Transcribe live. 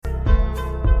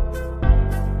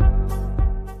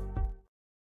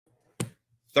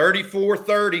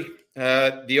34-30.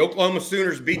 The Oklahoma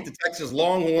Sooners beat the Texas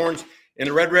Longhorns in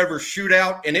the Red River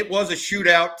shootout, and it was a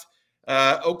shootout.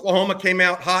 Oklahoma came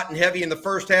out hot and heavy in the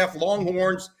first half.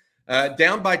 Longhorns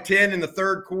down by 10 in the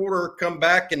third quarter, come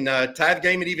back and tie the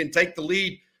game and even take the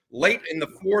lead late in the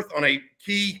fourth on a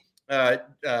key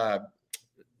Bert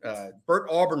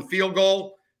Auburn field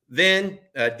goal. Then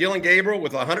Dylan Gabriel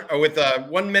with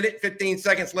 1 minute 15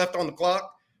 seconds left on the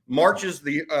clock marches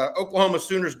the Oklahoma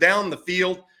Sooners down the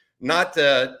field. Not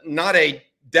a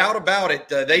doubt about it.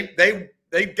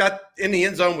 They got in the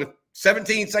end zone with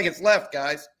 17 seconds left,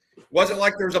 guys. Wasn't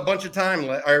like there was a bunch of time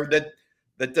or that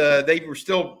they were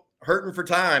still hurting for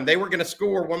time. They were going to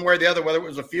score one way or the other, whether it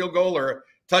was a field goal or a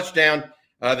touchdown.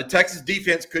 The Texas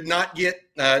defense could not get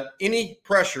any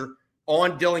pressure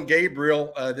on Dylan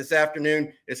Gabriel this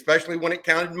afternoon, especially when it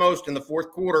counted most in the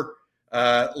fourth quarter.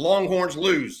 Longhorns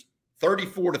lose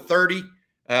 34-30.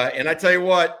 And I tell you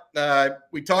what,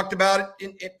 we talked about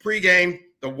it in pregame.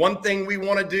 The one thing we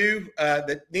want to do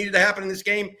that needed to happen in this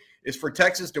game is for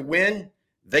Texas to win.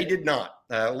 They did not.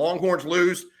 Longhorns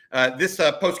lose. This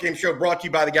postgame show brought to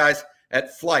you by the guys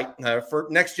at Flight for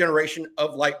Next Generation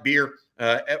of Light Beer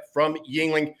from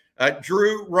Yuengling.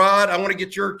 Drew, Rod, I want to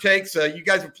get your takes. You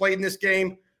guys have played in this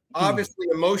game. Obviously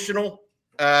emotional.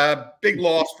 Big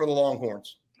loss for the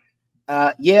Longhorns.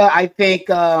 I think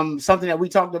something that we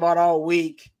talked about all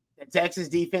week, the Texas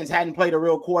defense hadn't played a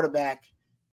real quarterback.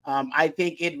 I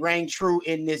think it rang true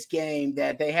in this game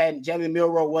that Jeremy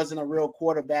Milroe wasn't a real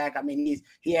quarterback. I mean,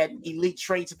 he had elite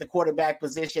traits at the quarterback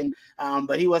position,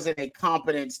 but he wasn't a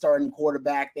competent starting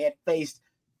quarterback. They had faced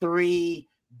 3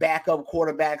 backup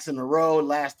quarterbacks in a row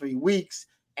last 3 weeks.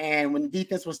 And when the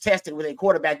defense was tested with a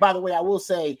quarterback, by the way, I will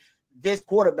say this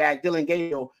quarterback, Dylan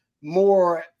Gabriel,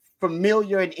 more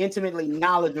familiar and intimately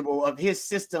knowledgeable of his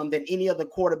system than any other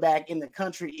quarterback in the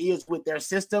country is with their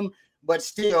system. But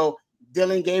still,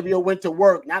 Dylan Gabriel went to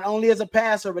work, not only as a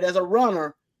passer, but as a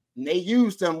runner. And they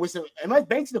used him with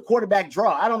basically the quarterback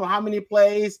draw. I don't know how many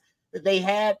plays that they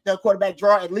had the quarterback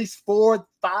draw, at least 4,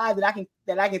 5 that I can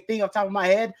think off the top of my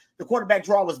head. The quarterback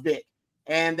draw was big.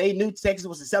 And they knew Texas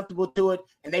was susceptible to it,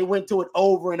 and they went to it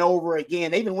over and over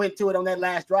again. They even went to it on that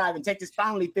last drive, and Texas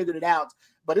finally figured it out.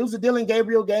 But it was a Dylan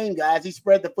Gabriel game, guys. He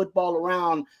spread the football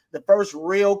around. The first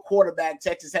real quarterback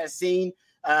Texas has seen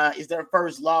is their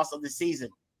first loss of the season.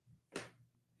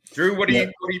 Drew, what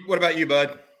about you,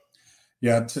 bud?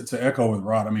 Yeah, to echo with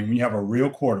Rod, I mean, when you have a real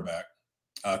quarterback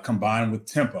combined with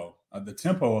tempo, the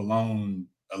tempo alone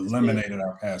eliminated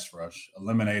our pass rush,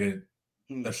 eliminated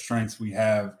the strengths we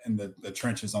have in the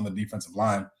trenches on the defensive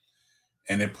line.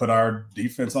 And it put our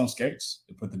defense on skates.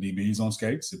 It put the DBs on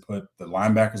skates. It put the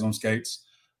linebackers on skates.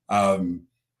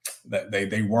 That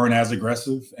they weren't as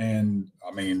aggressive. And,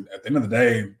 I mean, at the end of the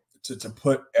day, to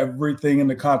put everything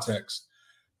into context,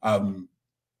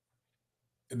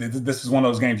 this is one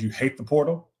of those games you hate the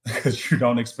portal because you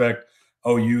don't expect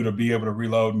OU to be able to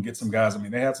reload and get some guys. I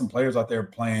mean, they had some players out there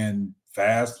playing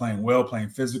fast, playing well, playing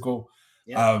physical.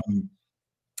 Yeah.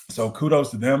 So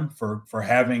kudos to them for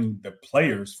having the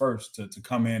players first to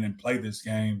come in and play this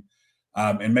game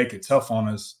and make it tough on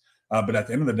us. But at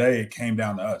the end of the day, it came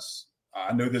down to us.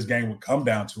 I knew this game would come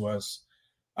down to us.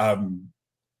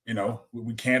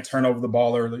 We can't turn over the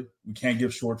ball early. We can't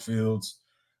give short fields.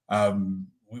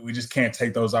 We just can't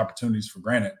take those opportunities for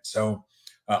granted. So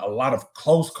a lot of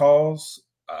close calls,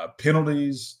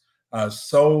 penalties,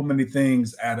 so many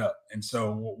things add up. And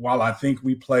so while I think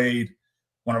we played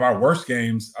one of our worst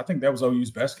games, I think that was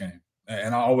OU's best game.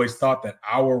 And I always thought that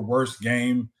our worst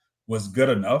game was good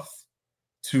enough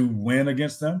to win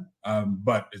against them.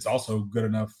 But it's also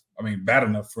bad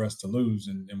enough for us to lose.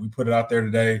 And we put it out there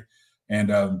today. And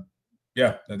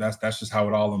that's just how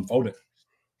it all unfolded.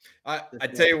 I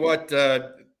tell you what,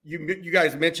 you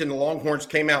guys mentioned the Longhorns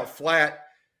came out flat.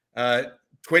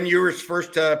 Quinn Ewers'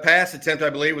 first pass attempt, I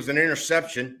believe, was an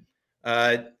interception.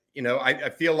 I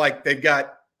feel like they've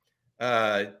got,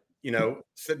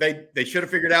 so they should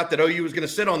have figured out that OU was going to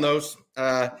sit on those.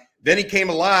 Then he came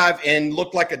alive and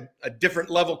looked like a different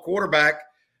level quarterback.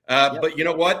 But you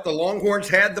know what? The Longhorns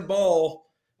had the ball,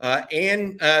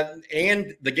 and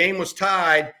the game was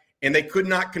tied, and they could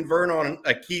not convert on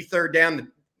a key third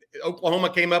down. Oklahoma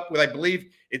came up with, I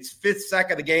believe, its 5th sack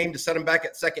of the game to set them back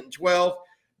at 2nd and 12.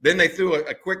 Then they threw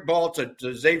a quick ball to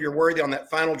Xavier Worthy on that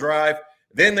final drive.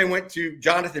 Then they went to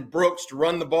Jonathan Brooks to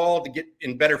run the ball to get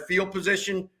in better field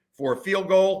position for a field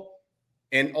goal,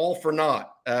 and all for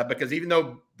naught. Because even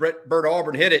though Bert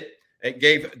Auburn hit it, it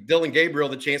gave Dylan Gabriel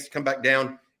the chance to come back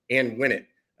down and win it.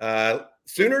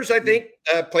 Sooners, I think,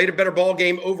 played a better ball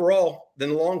game overall than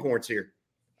the Longhorns here.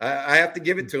 I have to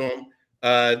give it to them.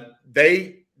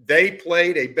 they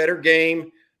played a better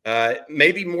game,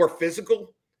 maybe more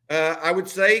physical, I would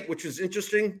say, which was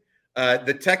interesting.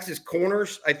 The Texas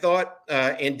corners, I thought,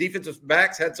 and defensive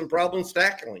backs had some problems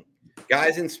tackling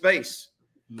guys in space.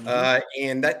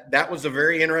 And that was a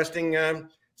very interesting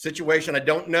situation. I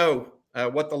don't know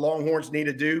what the Longhorns need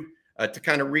to do to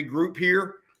kind of regroup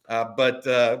here,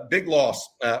 but big loss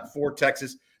for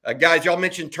Texas. Guys, y'all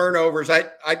mentioned turnovers.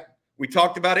 We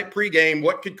talked about it pregame.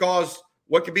 What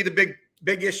could be the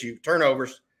big issue?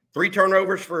 Turnovers. 3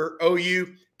 turnovers for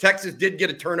OU. Texas did get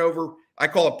a turnover. I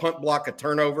call a punt block a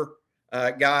turnover,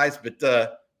 guys,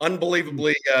 but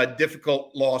unbelievably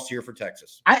difficult loss here for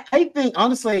Texas. I think,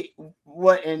 honestly,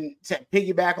 and to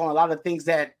piggyback on a lot of things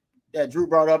that Drew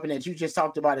brought up and that you just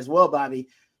talked about as well, Bobby,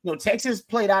 Texas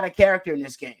played out of character in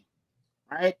this game,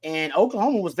 right? And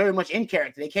Oklahoma was very much in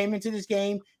character. They came into this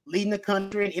game leading the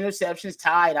country in interceptions,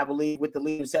 tied, I believe, with the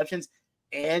lead interceptions,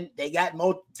 and they got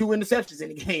 2 interceptions in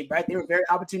the game, right? They were very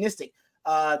opportunistic.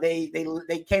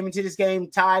 They came into this game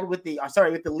tied with the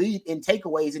lead in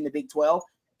takeaways in the Big 12.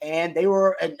 And they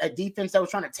were a defense that was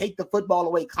trying to take the football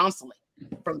away constantly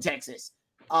from Texas.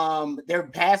 Their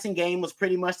passing game was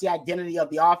pretty much the identity of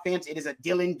the offense. It is a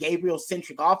Dillon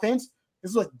Gabriel-centric offense.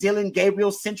 This was a Dillon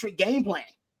Gabriel-centric game plan.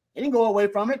 They didn't go away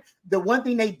from it. The one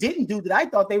thing they didn't do that I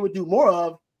thought they would do more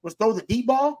of was throw the deep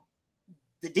ball.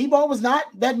 The deep ball was not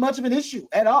that much of an issue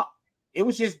at all. It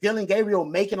was just Dillon Gabriel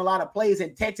making a lot of plays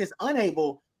and Texas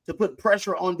unable to put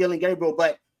pressure on Dillon Gabriel.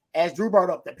 But as Drew brought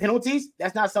up, the penalties,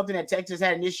 that's not something that Texas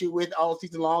had an issue with all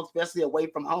season long, especially away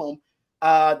from home.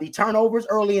 The turnovers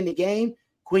early in the game,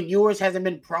 Quinn Ewers hasn't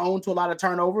been prone to a lot of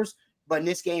turnovers, but in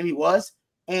this game he was.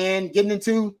 And getting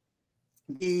into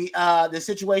the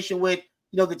situation with,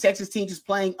 the Texas team just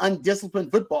playing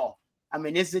undisciplined football. I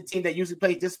mean, this is a team that usually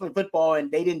plays disciplined football, and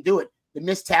they didn't do it. The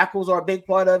missed tackles are a big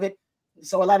part of it.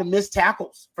 So a lot of missed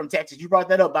tackles from Texas. You brought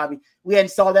that up, Bobby. We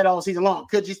hadn't saw that all season long.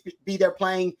 Could just be they're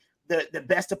playing the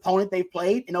best opponent they've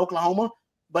played in Oklahoma,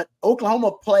 but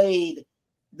Oklahoma played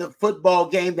the football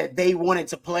game that they wanted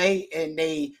to play, and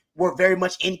they were very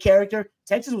much in character.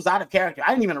 Texas was out of character. I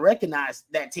didn't even recognize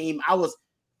that team. I was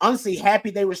honestly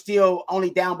happy they were still only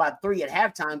down by 3 at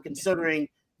halftime, considering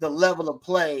the level of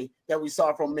play that we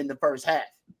saw from them in the first half.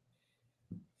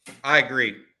 I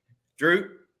agree. Drew?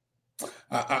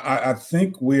 I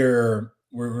think we're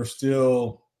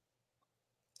still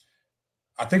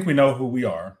 – I think we know who we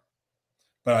are.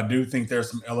 But I do think there's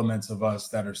some elements of us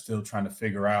that are still trying to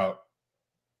figure out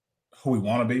who we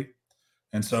want to be.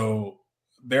 And so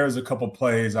there's a couple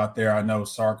plays out there. I know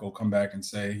Sark will come back and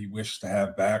say he wishes to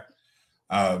have back.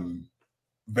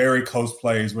 Very close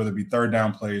plays, whether it be 3rd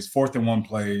down plays, 4th and 1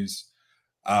 plays.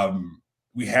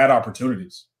 We had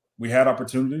opportunities.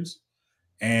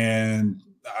 And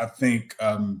I think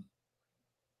at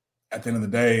the end of the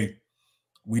day,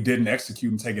 we didn't execute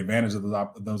and take advantage of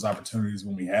those opportunities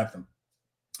when we had them.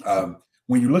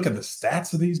 When you look at the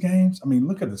stats of these games,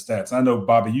 look at the stats. I know,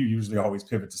 Bobby, you usually always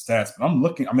pivot to stats, but I'm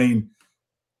looking,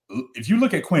 if you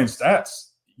look at Quinn's stats,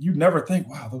 you'd never think,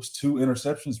 wow, those 2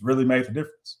 interceptions really made the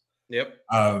difference. Yep.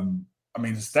 The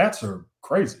stats are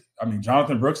crazy.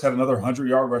 Jonathan Brooks had another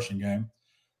 100-yard rushing game,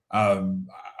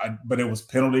 but it was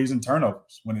penalties and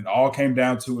turnovers. When it all came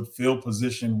down to it, field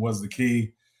position was the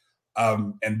key.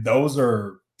 And those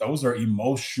are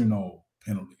emotional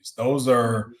penalties. Those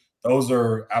are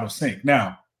out of sync.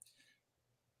 Now,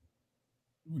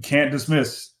 we can't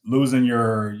dismiss losing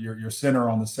your center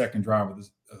on the second drive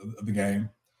of the game.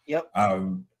 Yep.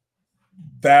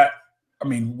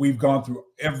 We've gone through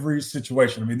every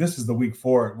situation. This is the week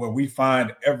 4 where we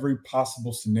find every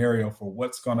possible scenario for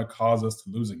what's going to cause us to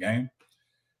lose a game.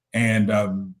 And,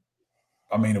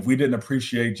 if we didn't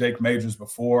appreciate Jake Majors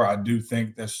before, I do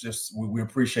think that's just we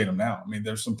appreciate him now.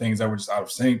 There's some things that were just out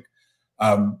of sync.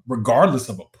 Regardless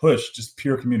of a push, just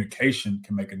pure communication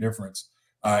can make a difference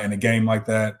in a game like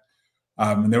that.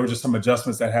 And there were just some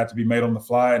adjustments that had to be made on the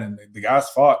fly, and the guys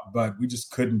fought, but we just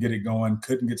couldn't get it going,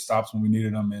 couldn't get stops when we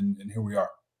needed them, and here we are.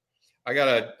 I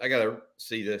gotta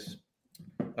see this.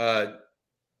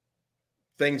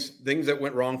 Things that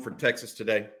went wrong for Texas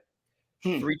today.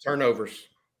 3 turnovers.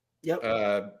 Yep.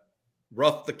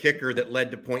 Rough the kicker that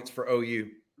led to points for OU.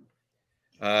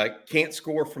 Can't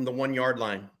score from the 1-yard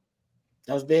line.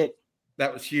 That was big.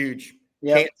 That was huge.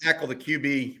 Yep. Can't tackle the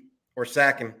QB or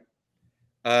sack him.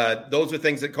 Those are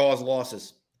things that cause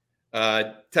losses.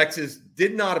 Texas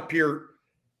did not appear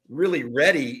really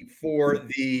ready for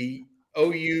the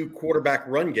OU quarterback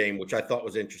run game, which I thought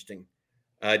was interesting.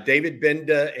 David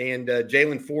Benda and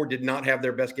Jalen Ford did not have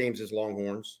their best games as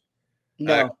Longhorns.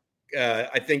 No.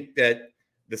 I think that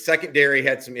the secondary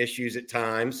had some issues at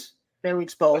times. They were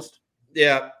exposed.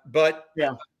 But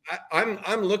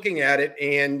I'm looking at it,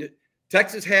 and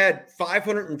Texas had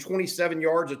 527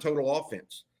 yards of total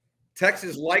offense.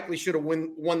 Texas likely should have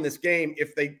won this game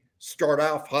if they start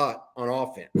off hot on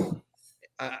offense.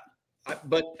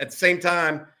 But at the same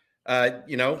time, OU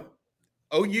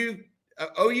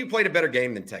played a better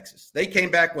game than Texas. They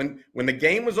came back when the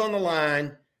game was on the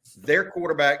line. Their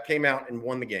quarterback came out and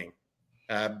won the game.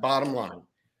 Bottom line,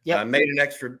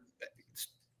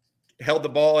 held the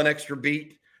ball an extra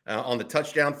beat on the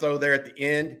touchdown throw there at the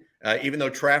end, even though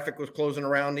traffic was closing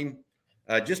around him.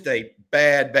 Just a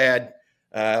bad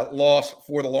loss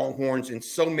for the Longhorns in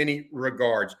so many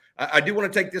regards. I do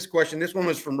want to take this question. This one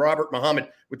was from Robert Muhammad.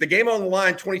 With the game on the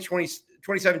line,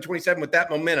 27-27, with that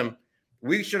momentum,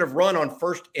 we should have run on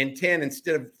 1st and 10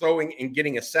 instead of throwing and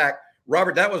getting a sack.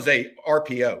 Robert, that was a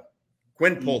RPO.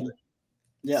 Quinn pulled it.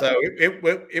 Yeah. So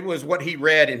it was what he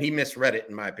read, and he misread it,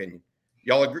 in my opinion.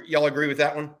 Y'all agree with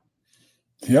that one?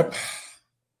 Yep.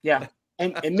 Yeah,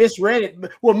 and misread it.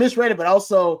 Well, misread it, but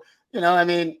also,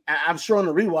 I'm sure on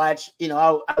the rewatch,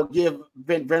 I'll give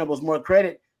Venables more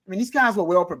credit. I mean, these guys were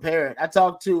well prepared. I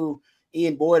talked to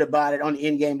Ian Boyd about it on the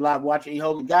in-game live watching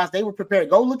Hogan. Guys, they were prepared.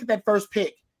 Go look at that first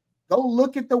pick. Go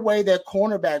look at the way that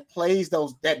cornerback plays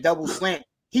that double slant.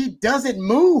 He doesn't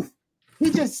move.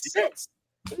 He just sits.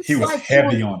 He was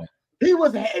heavy on it. He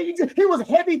was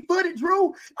heavy-footed,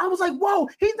 Drew. I was like, whoa,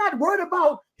 he's not worried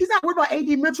about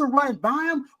A.D. Mitchell running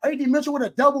by him, or A.D. Mitchell with a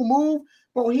double move.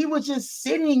 But he was just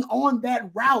sitting on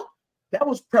that route. That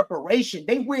was preparation.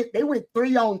 They went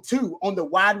 3-on-2 on the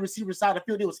wide receiver side of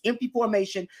the field. It was empty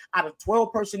formation out of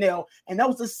 12 personnel. And that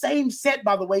was the same set,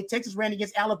 by the way, Texas ran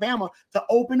against Alabama to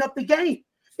open up the game.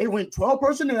 They went 12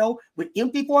 personnel with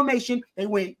empty formation. They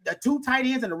went the 2 tight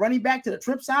ends and a running back to the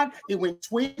trip side. They went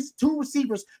twins, 2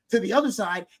 receivers to the other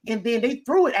side. And then they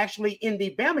threw it actually in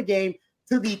the Bama game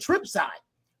to the trip side.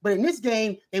 But in this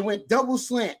game, they went double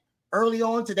slant early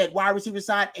on to that wide receiver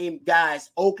side. And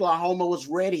guys, Oklahoma was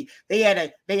ready. They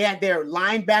had their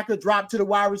linebacker drop to the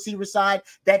wide receiver side.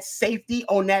 That safety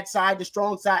on that side, the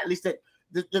strong side, at least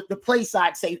the play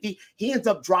side safety, he ends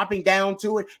up dropping down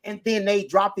to it, and then they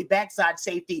drop the backside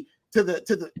safety to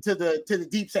the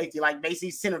deep safety, like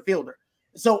basically center fielder.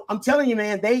 So I'm telling you,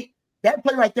 man, that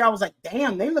play right there, I was like,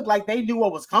 damn, they looked like they knew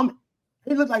what was coming.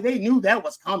 They looked like they knew that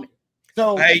was coming.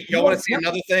 So hey, y'all want to see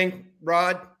another thing,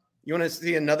 Rod? You want to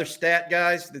see another stat,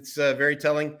 guys? That's very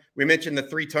telling. We mentioned the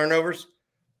 3 turnovers.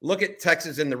 Look at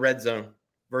Texas in the red zone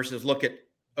versus look at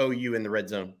OU in the red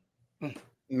zone.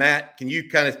 Matt, can you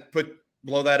kind of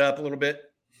blow that up a little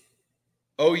bit?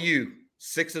 OU,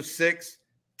 6 of 6.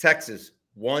 Texas,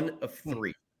 1 of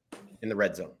 3 in the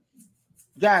red zone.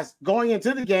 Guys, going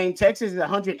into the game, Texas is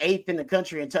 108th in the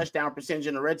country in touchdown percentage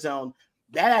in the red zone.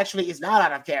 That actually is not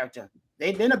out of character.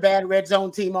 They've been a bad red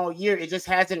zone team all year. It just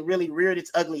hasn't really reared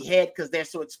its ugly head because they're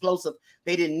so explosive.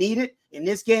 They didn't need it. In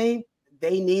this game,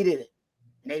 they needed it.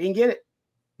 And they didn't get it.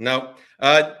 No.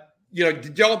 What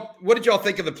did y'all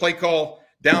think of the play call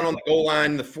down on the goal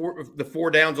line, the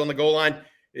four downs on the goal line?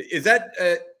 Is it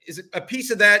a piece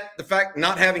of that, the fact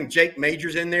not having Jake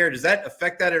Majors in there, does that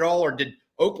affect that at all, or did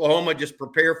Oklahoma just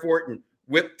prepare for it and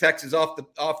whip Texas off the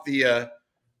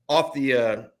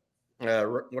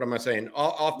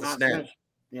snap?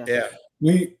 Yeah.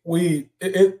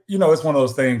 It's one of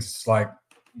those things. It's like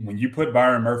when you put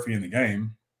Byron Murphy in the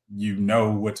game, you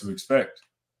know what to expect.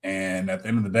 And at the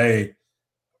end of the day,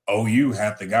 OU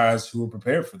had the guys who were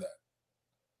prepared for that.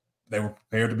 They were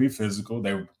prepared to be physical.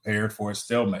 They were prepared for a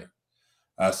stalemate.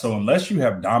 So unless you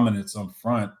have dominance up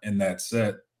front in that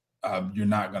set, you're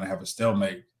not going to have a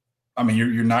stalemate. I mean,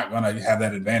 you're not going to have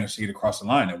that advantage to get across the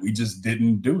line. And we just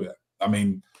didn't do it. I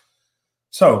mean,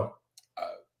 so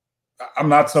I'm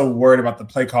not so worried about the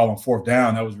play call on 4th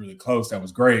down. That was really close. That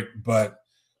was great. But,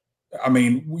 I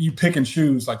mean, you pick and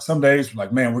choose. Like some days, we're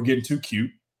like, man, we're getting too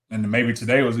cute. And maybe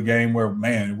today was a game where,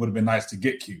 man, it would have been nice to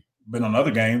get cute. But on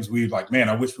other games, we like, man,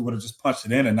 I wish we would have just punched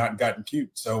it in and not gotten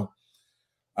cute. So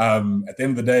at the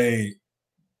end of the day,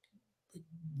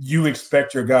 you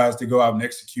expect your guys to go out and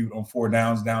execute on 4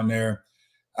 downs down there.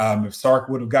 If Sark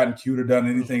would have gotten cute or done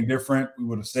anything different, we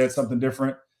would have said something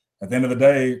different. At the end of the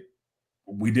day,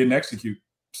 we didn't execute.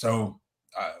 So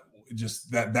just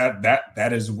that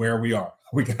is where we are.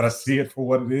 We got to see it for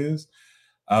what it is.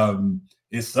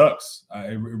 It sucks.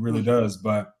 It really does.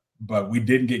 But we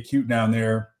didn't get cute down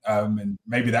there. And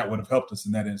maybe that would have helped us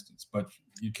in that instance. But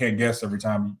you can't guess every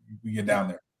time we get down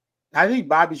there. I think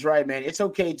Bobby's right, man. It's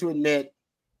okay to admit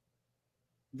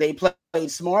they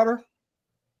played smarter,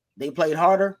 they played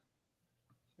harder,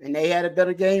 and they had a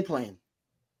better game plan.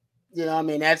 You know, I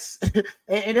mean, it's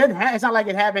not like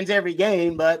it happens every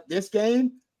game, but this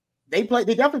game, they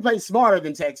definitely played smarter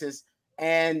than Texas,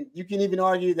 And you can even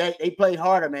argue that they played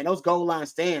harder, man. Those goal line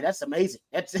stands, that's amazing.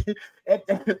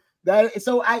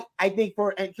 So I think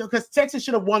because Texas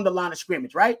should have won the line of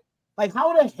scrimmage, right? Like,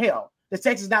 how the hell does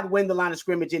Texas not win the line of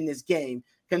scrimmage in this game,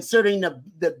 considering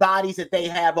the bodies that they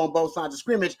have on both sides of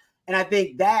scrimmage? And I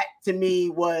think that, to me,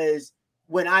 was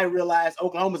when I realized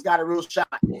Oklahoma's got a real shot.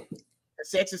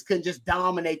 Texas couldn't just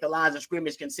dominate the lines of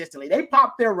scrimmage consistently. They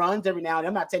popped their runs every now and then.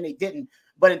 I'm not saying they didn't,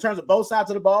 but in terms of both sides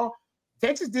of the ball,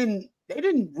 Texas didn't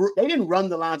run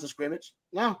the lines of scrimmage.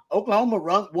 No,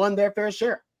 Oklahoma won their fair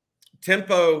share.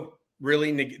 Tempo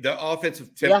really, the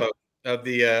offensive tempo of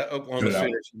the Oklahoma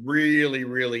Sooners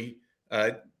really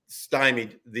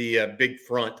stymied the big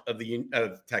front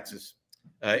of Texas,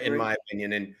 in my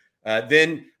opinion. And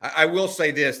then I will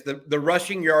say this: the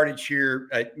rushing yardage here,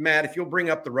 Matt. If you'll bring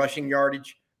up the rushing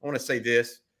yardage, I want to say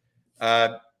this.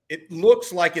 It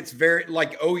looks like it's very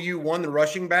like OU won the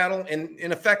rushing battle, and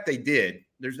in effect they did.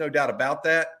 There's no doubt about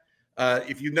that.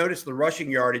 If you notice the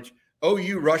rushing yardage,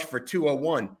 OU rushed for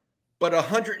 201, but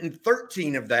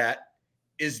 113 of that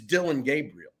is Dylan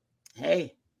Gabriel.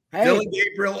 Hey. Dylan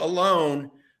Gabriel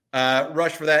alone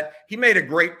rushed for that. He made a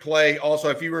great play. Also,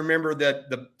 if you remember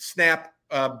the snap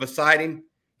beside him,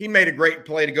 he made a great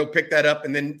play to go pick that up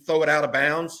and then throw it out of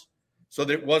bounds, so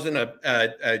that it wasn't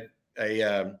a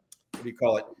what do you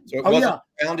call it? So it wasn't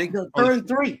bounding. The third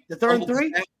and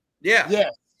three. Yeah.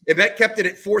 And that kept it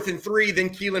at 4th and 3. Then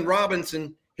Keelan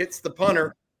Robinson hits the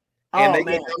punter, and they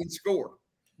go down and score.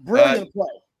 Brilliant play.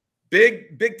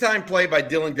 Big time play by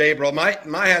Dylan Gabriel.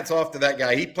 My hat's off to that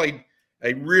guy. He played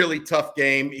a really tough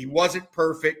game. He wasn't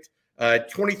perfect.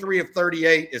 23 of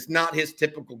 38 is not his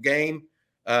typical game.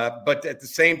 But at the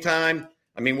same time,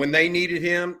 I mean, when they needed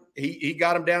him, he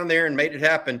got him down there and made it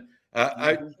happen.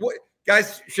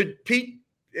 Guys, should Pete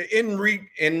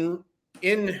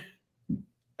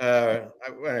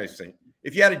what I say?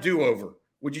 If you had a do-over,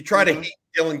 would you try to heat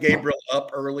Dylan Gabriel up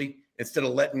early instead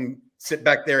of letting him sit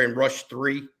back there and rush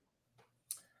 3?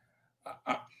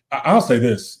 I'll say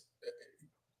this.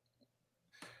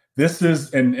 This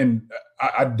is, and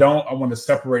I want to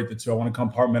separate the two. I want to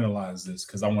compartmentalize this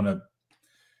because I want to.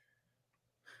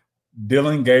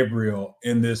 Dylan Gabriel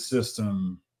in this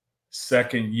system,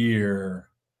 second year,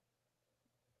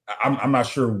 I'm not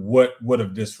sure what would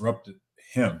have disrupted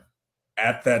him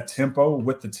at that tempo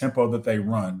with the tempo that they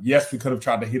run. Yes, we could have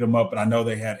tried to heat them up, but I know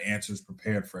they had answers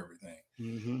prepared for everything.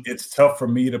 Mm-hmm. It's tough for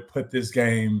me to put this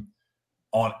game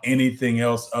on anything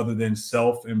else other than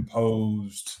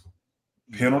self-imposed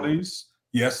penalties.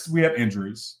 Yes, we have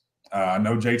injuries. I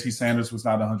know JT Sanders was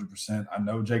not 100%. I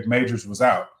know Jake Majors was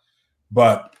out,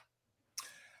 but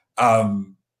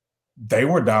they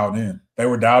were dialed in. They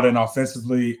were dialed in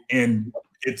offensively, and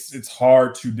it's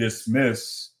hard to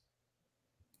dismiss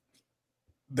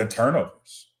the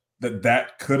turnovers.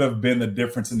 That could have been the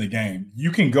difference in the game.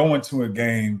 You can go into a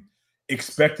game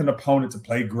expect an opponent to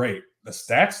play great. The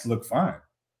stats look fine.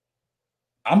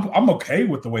 I'm okay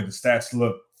with the way the stats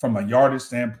look from a yardage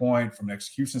standpoint, from an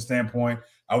execution standpoint.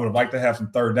 I would have liked to have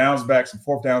some third downs back, some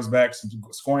fourth downs back, some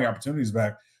scoring opportunities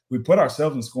back. We put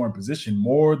ourselves in scoring position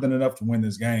more than enough to win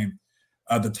this game.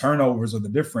 The turnovers are the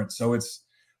difference. So it's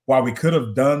while we could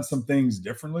have done some things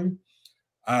differently,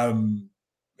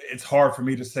 it's hard for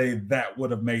me to say that would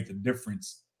have made the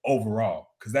difference overall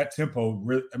because that tempo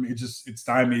really, I mean, it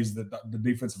stymies the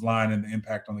defensive line and the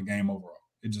impact on the game overall.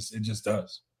 It just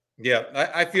does. Yeah,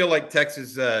 I feel like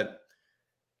Texas, they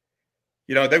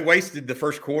wasted the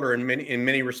first quarter in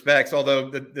many respects. Although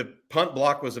the punt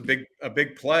block was a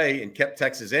big play and kept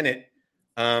Texas in it,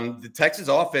 the Texas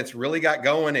offense really got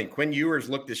going, and Quinn Ewers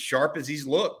looked as sharp as he's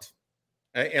looked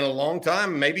in a long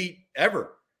time, maybe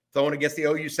ever, throwing against the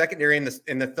OU secondary in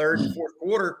the third and fourth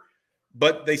quarter.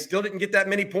 But they still didn't get that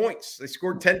many points. They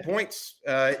scored 10 points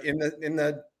in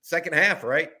the second half,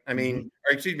 right? I mean,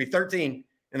 13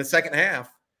 in the second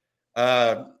half.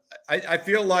 I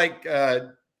feel like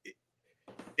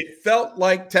it felt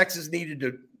like Texas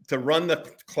needed to run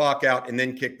the clock out and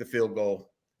then kick the field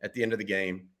goal at the end of the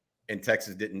game, and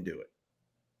Texas didn't do it.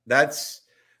 That's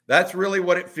really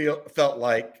what it felt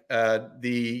like.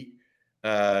 The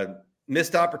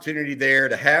missed opportunity there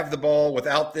to have the ball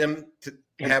without them to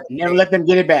have never let them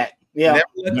get it back. Yeah,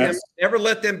 never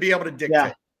let them be able to dictate.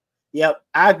 Yeah. Yep,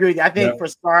 I agree. I think for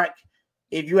Stark,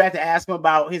 if you had to ask him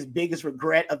about his biggest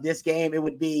regret of this game, it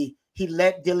would be he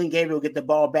let Dylan Gabriel get the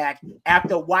ball back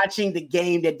after watching the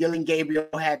game that Dylan Gabriel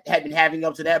had been having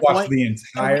up to that point. The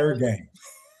entire game.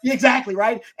 Exactly,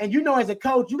 right? And as a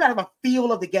coach, you got to have a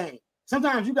feel of the game.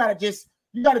 Sometimes you got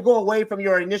to go away from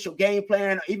your initial game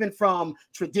plan, or even from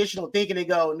traditional thinking and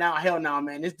go, hell no,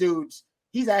 man, this dude's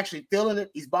he's actually feeling it.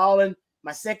 He's balling.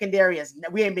 My secondary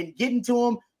we ain't been getting to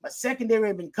them. My secondary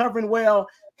ain't been covering well.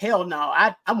 Hell no.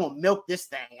 I'm gonna milk this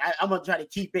thing. I'm gonna try to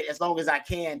keep it as long as I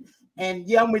can. And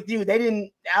yeah, I'm with you. They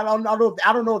didn't. I don't know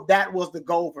if that was the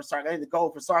goal for Sark. I think the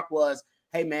goal for Sark was,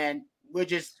 hey man, we're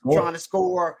just trying to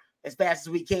score as fast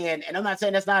as we can. And I'm not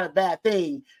saying that's not a bad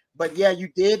thing, but yeah, you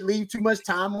did leave too much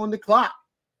time on the clock.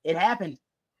 It happened.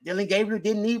 Dylan Gabriel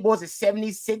didn't need, what was it,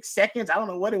 76 seconds? I don't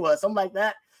know what it was, something like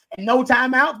that. And no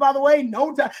timeouts, by the way,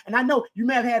 no time. And I know you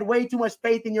may have had way too much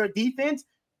faith in your defense,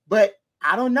 but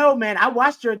I don't know, man. I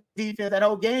watched your defense that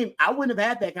whole game. I wouldn't have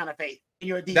had that kind of faith in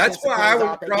your defense. That's why I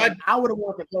would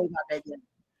have closed out that game.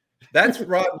 That's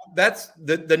right. That's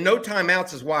the no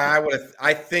timeouts is why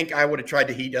I think I would have tried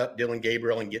to heat up Dylan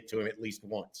Gabriel and get to him at least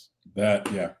once. Yeah,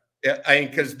 I mean,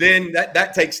 because then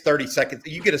that takes 30 seconds.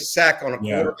 You get a sack on a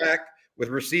quarterback with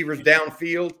receivers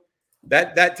downfield.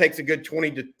 That takes a good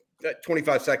 20 to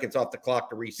 25 seconds off the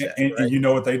clock to reset. And you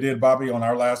know what they did, Bobby, on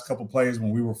our last couple plays when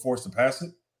we were forced to pass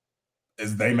it,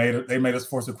 is they made us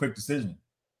force a quick decision.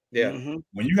 Yeah. Mm-hmm.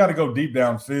 When you got to go deep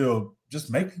downfield,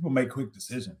 just make people make quick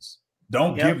decisions.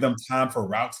 Don't give them time for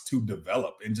routes to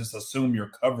develop and just assume your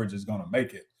coverage is going to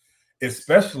make it,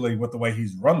 especially with the way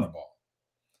he's run the ball.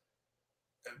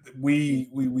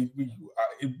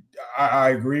 I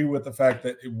agree with the fact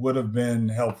that it would have been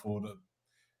helpful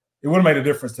it would have made a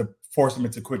difference to force them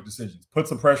into quick decisions, put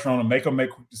some pressure on them, make them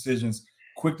make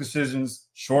quick decisions,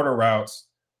 shorter routes.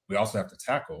 We also have to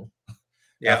tackle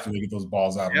after we get those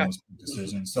balls out on those quick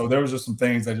decisions. So there was just some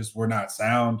things that just were not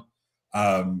sound.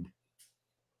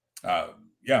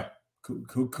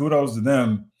 Kudos to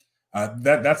them.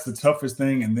 That's the toughest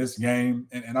thing in this game.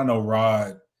 And I know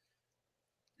Rod,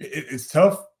 it's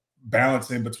tough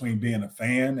balancing between being a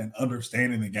fan and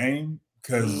understanding the game,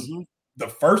 because the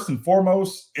first and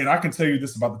foremost, and I can tell you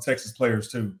this about the Texas players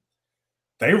too,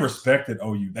 they respected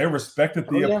OU. They respected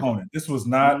the opponent. This was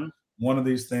not one of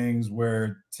these things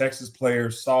where Texas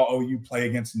players saw OU play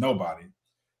against nobody.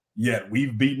 Yet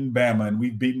we've beaten Bama and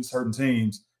we've beaten certain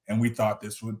teams, and we thought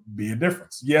this would be a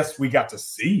difference. Yes, we got to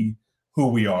see who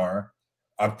we are.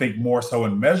 I think more so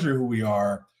and measure who we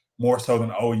are, more so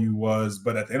than OU was.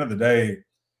 But at the end of the day,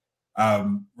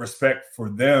 respect for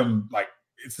them, like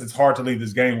it's hard to leave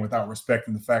this game without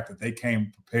respecting the fact that they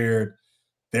came prepared.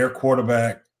 Their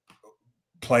quarterback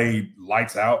played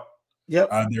lights out.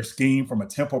 Their scheme from a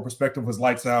tempo perspective was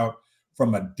lights out.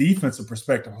 From a defensive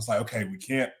perspective, I was like, okay, we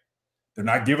can't. They're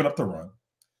not giving up the run.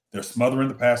 They're smothering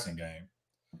the passing game.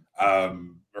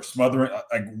 They're smothering.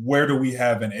 Like, where do we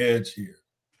have an edge here?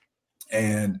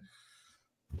 And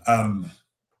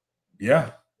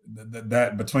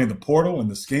that between the portal and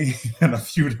the scheme and a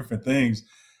few different things,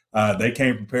 they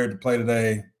came prepared to play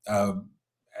today.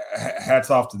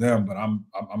 Hats off to them, but I'm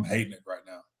hating it right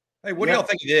now. Hey, what do y'all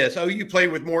think of this? OU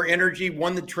played with more energy,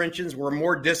 won the trenches, were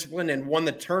more disciplined, and won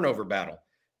the turnover battle.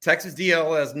 Texas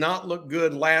DL has not looked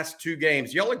good last two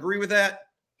games. Y'all agree with that?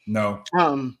 No.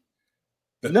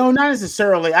 No, not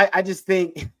necessarily. I just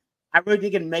think – I really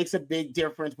think it makes a big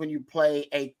difference when you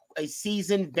play a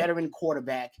seasoned veteran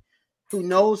quarterback who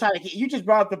knows how to – you just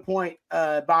brought up the point,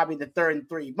 Bobby, the 3rd and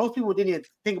 3. Most people didn't even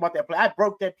think about that play. I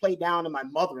broke that play down to my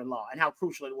mother-in-law and how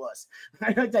crucial it was.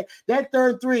 That 3rd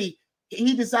and 3,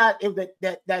 he decided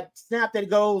if that snap that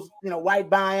goes, right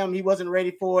by him, he wasn't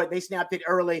ready for it. They snapped it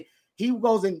early. He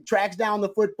goes and tracks down the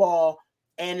football,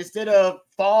 and instead of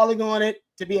falling on it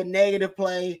to be a negative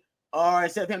play, or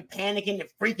instead of him panicking and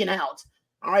freaking out,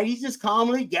 all right, he just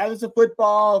calmly gathers the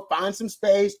football, finds some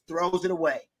space, throws it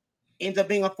away. Ends up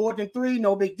being a 4th and 3,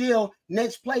 no big deal.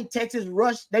 Next play, Texas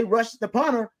rush the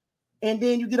punter, and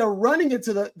then you get a running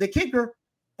into the kicker,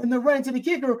 and the run into the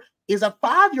kicker is a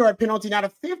 5-yard penalty, not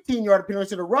a 15-yard penalty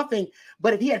to the roughing.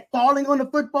 But if he had falling on the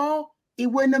football, it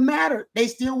wouldn't have mattered. They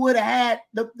still would have had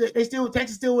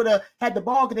Texas still would have had the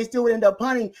ball, because they still would end up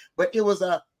punting. But it was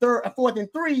a 4th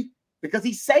and 3 because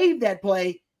he saved that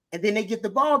play, and then they get the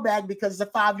ball back because it's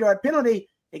a 5-yard penalty.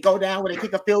 They go down when they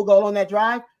kick a field goal on that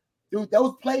drive. Dude,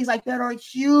 those plays like that are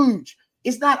huge.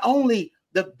 It's not only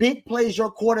the big plays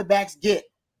your quarterbacks get,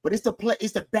 but it's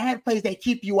the bad plays they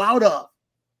keep you out of,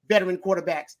 veteran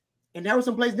quarterbacks. And there were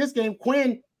some plays in this game,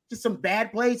 Quinn, just some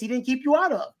bad plays he didn't keep you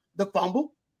out of. The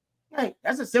fumble. Hey,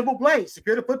 that's a simple play.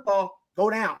 Secure the football, go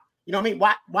down. You know what I mean?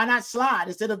 Why not slide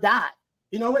instead of dive?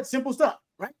 You know what? Simple stuff,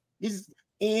 right?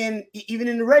 Even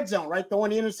in the red zone, right?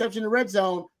 Throwing the interception in the red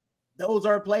zone, those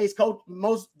are plays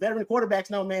most veteran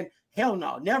quarterbacks know, man, hell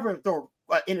no, never throw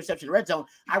interception in the red zone.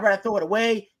 I'd rather throw it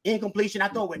away, incompletion. I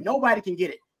throw it where nobody can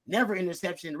get it. Never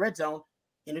interception in the red zone.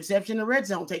 Interception in the red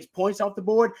zone takes points off the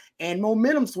board and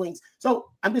momentum swings. So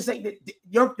I'm just saying that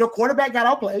your quarterback got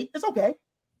outplayed. It's okay.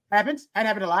 Happens. That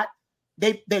happened a lot.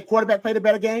 their quarterback played a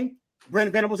better game.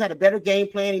 Brent Venables had a better game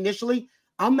plan initially.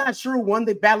 I'm not sure who won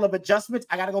the battle of adjustments.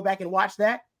 I got to go back and watch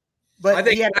that. But I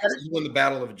think Texas won the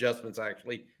battle of adjustments,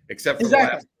 actually, except for the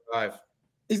last drive.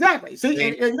 Exactly.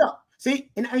 See,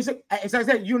 and as I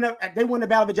said, they won the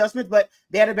battle of adjustments, but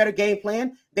they had a better game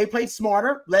plan. They played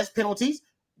smarter, less penalties.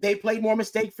 They played more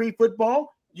mistake-free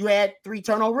football. You had 3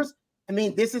 turnovers. I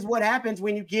mean, this is what happens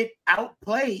when you get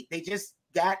outplayed. They just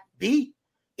got beat.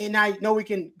 And I know we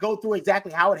can go through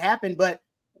exactly how it happened, but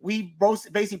we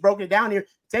both basically broke it down here.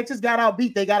 Texas got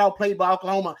outbeat. They got outplayed by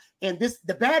Oklahoma. And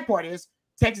the bad part is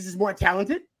Texas is more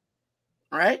talented,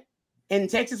 all right? And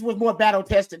Texas was more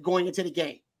battle-tested going into the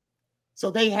game.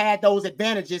 So they had those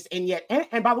advantages. And yet,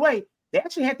 and by the way, they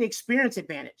actually had the experience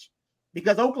advantage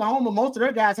because Oklahoma, most of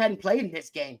their guys hadn't played in this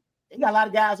game. They got a lot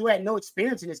of guys who had no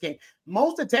experience in this game.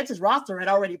 Most of Texas roster had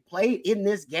already played in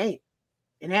this game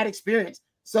and had experience.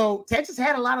 So Texas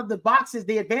had a lot of the boxes,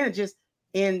 the advantages,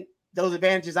 and those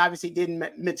advantages obviously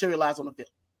didn't materialize on the field.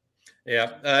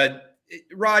 Yeah.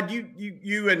 Rod,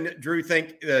 you and Drew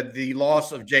think the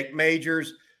loss of Jake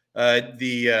Majors,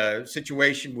 the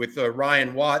situation with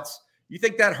Ryan Watts, you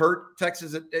think that hurt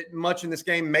Texas much in this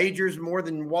game? Majors more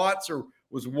than Watts, or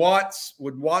would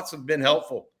Watts have been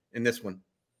helpful in this one?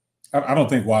 I don't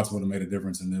think Watts would have made a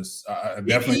difference in this. I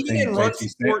definitely think in run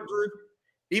support, Drew.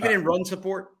 Even in run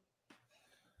support,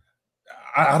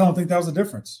 I don't think that was a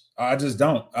difference. I just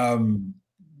don't.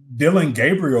 Dylan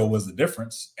Gabriel was the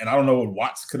difference, and I don't know what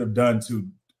Watts could have done to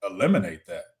eliminate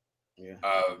that. Yeah.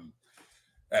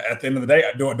 At the end of the day,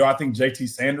 do I think JT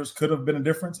Sanders could have been a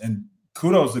difference? And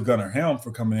kudos to Gunnar Helm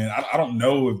for coming in. I don't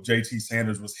know if JT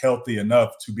Sanders was healthy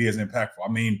enough to be as impactful.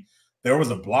 I mean, there was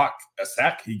a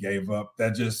sack he gave up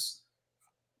that just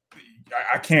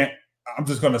I can't. I'm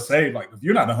just going to say, like, if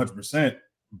you're not 100%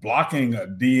 blocking a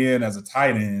DN as a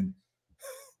tight end,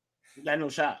 you got no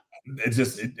shot.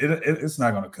 It's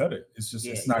not going to cut it.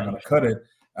 It's not going to cut it.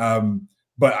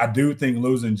 But I do think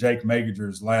losing Jake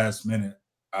Majors last minute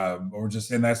or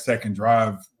just in that second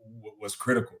drive was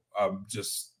critical. And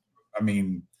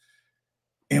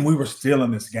we were still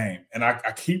in this game. And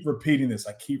I keep repeating this.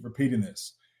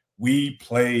 We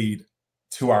played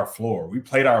to our floor. We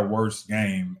played our worst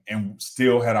game and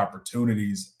still had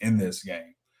opportunities in this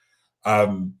game.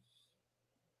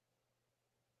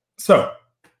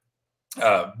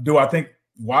 Do I think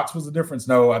Watts was a difference?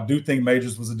 No, I do think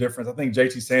Majors was a difference. I think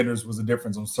JT Sanders was a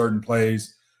difference on certain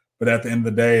plays. But at the end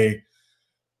of the day,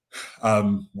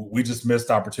 we just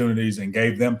missed opportunities and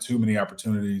gave them too many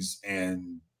opportunities.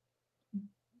 And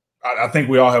I think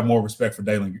we all have more respect for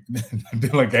Dylan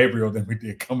Gabriel than we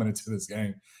did coming into this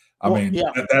game.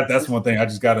 That's one thing I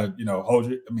just got to, hold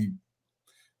you. I mean,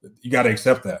 you got to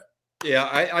accept that. Yeah,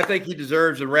 I think he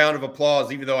deserves a round of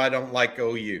applause, even though I don't like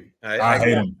OU. I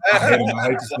hate him. I hate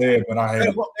to say it, but I hate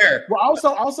him. Well,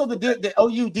 also the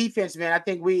OU defense, man. I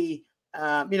think we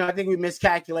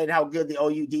miscalculated how good the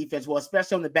OU defense was,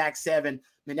 especially on the back seven. I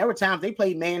mean, there were times they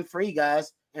played man-free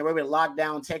guys and were able to lock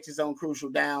down Texas on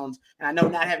crucial downs. And I know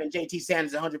not having JT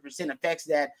Sanders 100% affects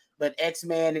that, but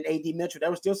X-Man and AD Mitchell, there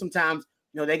were still some times,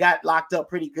 they got locked up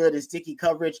pretty good in sticky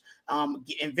coverage. And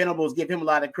Venables, give him a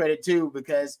lot of credit too,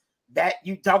 because that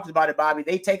you talked about it, Bobby.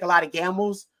 They take a lot of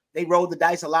gambles. They roll the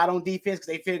dice a lot on defense because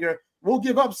they figure we'll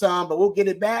give up some, but we'll get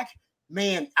it back.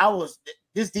 Man,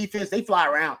 this defense, they fly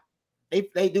around. They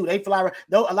do. They fly around.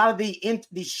 Though a lot of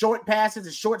the short passes,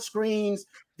 the short screens,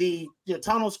 the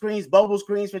tunnel screens, bubble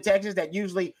screens for Texas that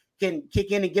usually can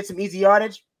kick in and get some easy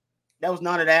yardage. That was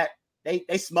none of that. They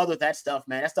smothered that stuff,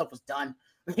 man. That stuff was done.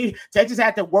 Texas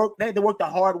had to work. They had to work the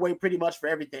hard way pretty much for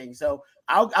everything. So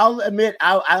I'll admit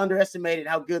I underestimated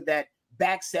how good that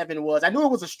back seven was. I knew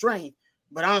it was a strength,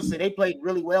 but honestly, they played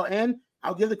really well. And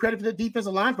I'll give the credit for the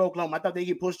defensive line for Oklahoma. I thought they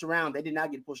get pushed around. They did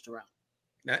not get pushed around.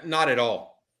 Not at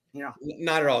all. Yeah,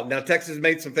 not at all. Now Texas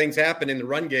made some things happen in the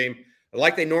run game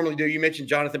like they normally do. You mentioned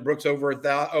Jonathan Brooks over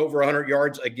 100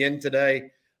 yards again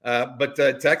today, but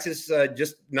Texas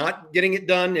just not getting it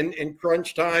done in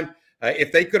crunch time.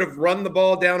 If they could have run the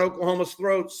ball down Oklahoma's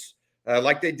throats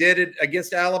like they did it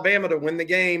against Alabama to win the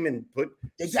game and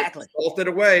salted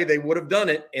away, they would have done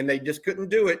it, and they just couldn't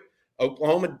do it.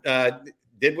 Oklahoma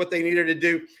did what they needed to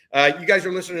do. You guys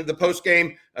are listening to the post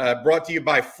game brought to you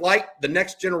by Flight, the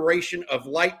next generation of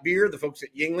light beer. The folks at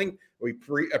Yuengling. We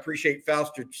appreciate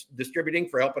Faust Distributing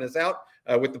for helping us out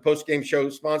with the post game show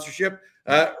sponsorship.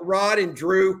 Rod and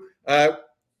Drew,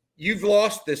 you've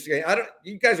lost this game.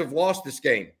 You guys have lost this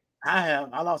game. I have.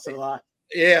 I lost it a lot.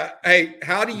 Yeah. Hey,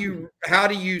 how do you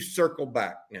circle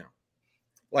back now?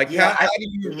 Like, how do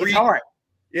you it's hard.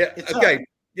 Yeah. It's okay. hard.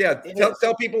 Yeah.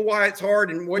 Tell people why it's hard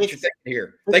and what you're thinking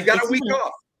here. They got a week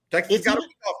off. Texas got a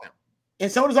week off now.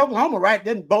 And so does Oklahoma, right?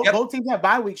 Then both teams have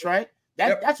bye weeks, right?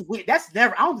 That's weird. That's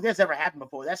never. I don't think that's ever happened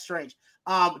before. That's strange.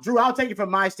 Drew, I'll take it from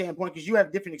my standpoint because you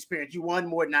have different experience. You won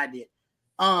more than I did.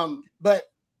 But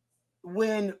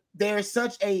when there's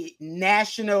such a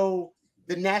national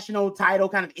title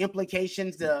kind of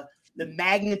implications, the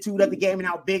magnitude of the game and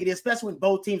how big it is, especially when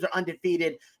both teams are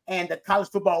undefeated and the college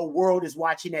football world is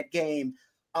watching that game.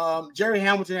 Jerry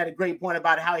Hamilton had a great point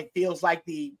about how it feels like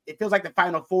the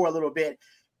Final Four a little bit.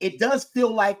 It does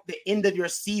feel like the end of your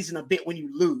season a bit when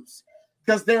you lose,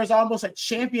 because there's almost a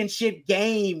championship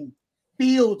game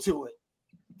feel to it.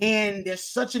 And there's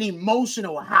such an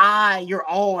emotional high you're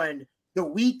on the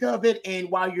week of it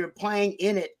and while you're playing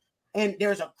in it. And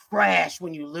there's a crash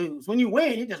when you lose. When you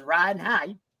win, you're just riding high.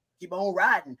 You keep on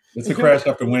riding. It's a crash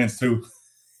after wins, too.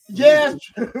 Yes,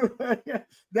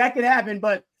 that could happen.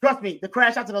 But trust me, the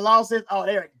crash after the losses,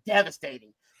 they're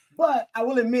devastating. But I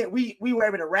will admit, we were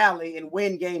able to rally and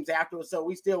win games afterwards. So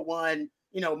we still won,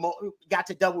 got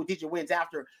to double-digit wins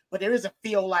after. But there is a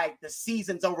feel like the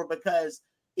season's over because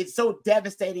it's so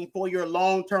devastating for your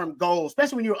long-term goals,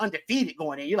 especially when you're undefeated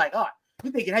going in. You're like,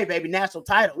 you're thinking, hey, baby, national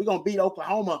title. We're going to beat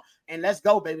Oklahoma, and let's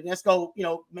go, baby. Let's go,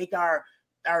 make our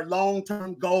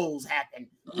long-term goals happen,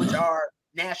 which are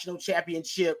national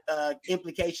championship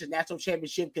implications, national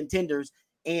championship contenders.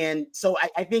 And so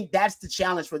I think that's the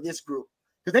challenge for this group,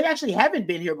 because they actually haven't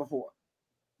been here before.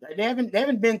 They haven't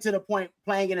been to the point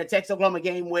playing in a Texas-Oklahoma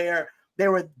game where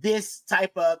there were this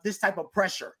type of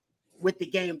pressure with the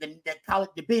game, college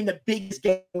being the biggest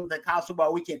game of the college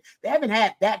football weekend. They haven't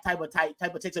had that type of take.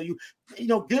 So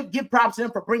give props to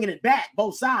them for bringing it back,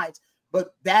 both sides.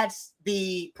 But that's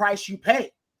the price you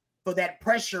pay for that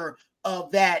pressure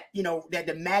of that, that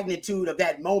the magnitude of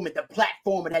that moment, the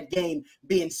platform of that game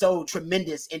being so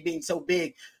tremendous and being so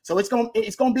big. So it's going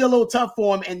to be a little tough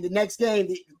for them. And the next game,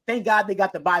 thank God they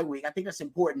got the bye week. I think that's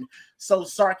important. So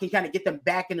Sark can kind of get them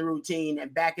back in the routine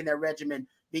and back in their regimen,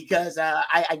 because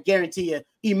I guarantee you,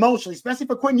 emotionally, especially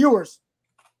for Quinn Ewers,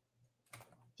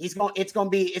 it's going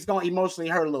to emotionally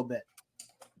hurt a little bit.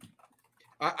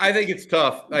 I think it's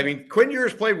tough. I mean, Quinn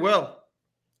Ewers played well.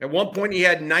 At one point, he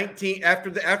had 19 after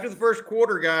the first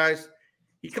quarter, guys.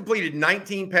 He completed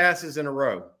 19 passes in a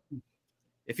row.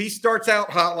 If he starts out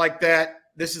hot like that,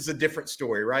 this is a different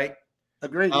story, right?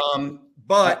 Agreed.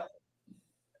 But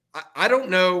I don't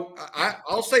know.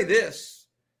 I'll say this.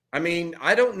 I mean,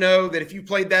 I don't know that if you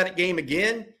played that game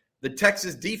again, the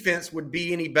Texas defense would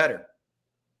be any better.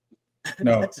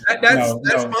 No,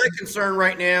 that's my concern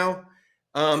right now.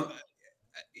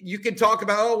 You can talk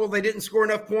about, they didn't score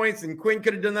enough points and Quinn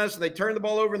could have done this and they turned the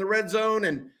ball over in the red zone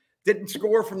and didn't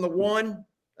score from the one.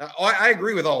 I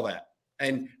agree with all that.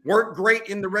 And weren't great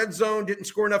in the red zone, didn't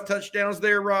score enough touchdowns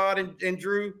there, Rod and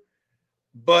Drew.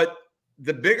 But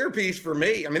the bigger piece for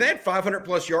me, I mean, they had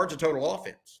 500-plus yards of total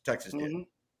offense, Texas did. Mm-hmm.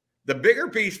 The bigger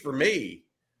piece for me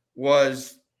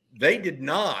was they did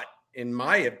not, in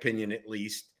my opinion at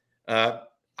least,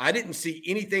 I didn't see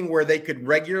anything where they could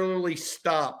regularly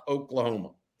stop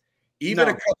Oklahoma. Even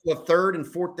a couple of third and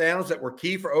fourth downs that were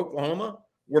key for Oklahoma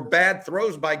were bad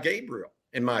throws by Gabriel,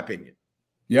 in my opinion.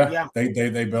 Yeah. They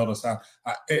bailed us out.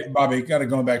 Bobby, kind of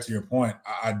going back to your point,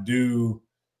 I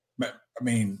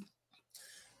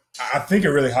think it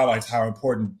really highlights how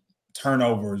important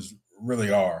turnovers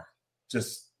really are,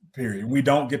 just period. We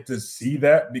don't get to see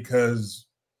that because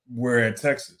we're at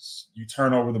Texas. You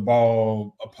turn over the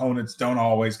ball, opponents don't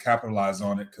always capitalize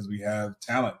on it because we have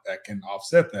talent that can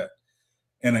offset that.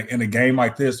 In a game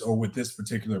like this or with this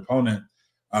particular opponent,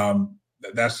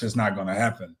 that's just not going to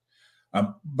happen.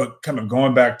 But kind of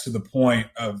going back to the point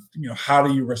of, how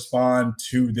do you respond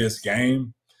to this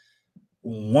game?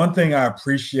 One thing I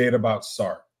appreciate about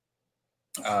Sark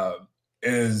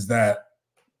is that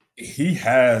he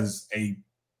has a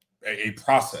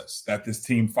process that this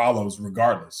team follows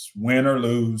regardless. Win or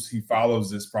lose, he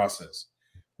follows this process.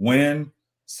 Win,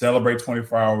 celebrate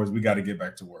 24 hours, we got to get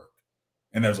back to work.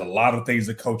 And there's a lot of things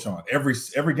to coach on. Every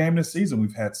game this season,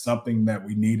 we've had something that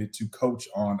we needed to coach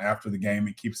on after the game.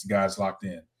 It keeps the guys locked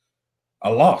in.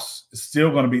 A loss is still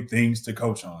going to be things to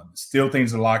coach on. Still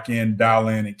things to lock in, dial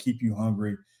in, and keep you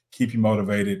hungry, keep you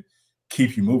motivated,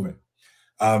 keep you moving.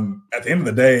 At the end of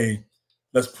the day,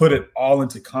 let's put it all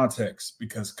into context,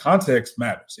 because context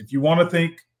matters. If you want to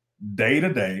think day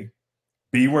to day,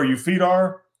 be where your feet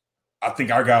are, I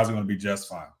think our guys are going to be just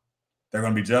fine. They're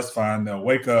going to be just fine. They'll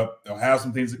wake up. They'll have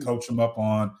some things to coach them up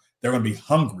on. They're going to be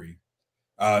hungry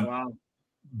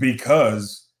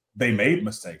because they made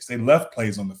mistakes. They left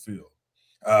plays on the field.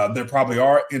 There probably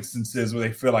are instances where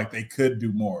they feel like they could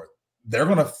do more. They're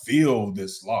going to feel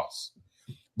this loss,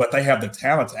 but they have the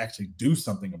talent to actually do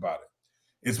something about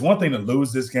it. it's one thing to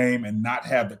lose this game and not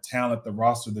have the talent, the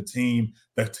roster, the team,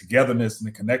 the togetherness and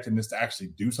the connectedness to actually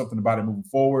do something about it moving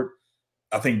forward.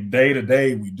 I think day to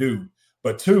day we do.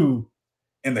 But two,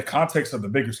 in the context of the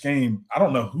bigger scheme, I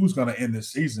don't know who's going to end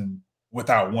this season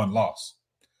without one loss.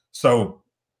 So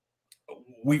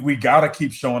we got to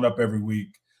keep showing up every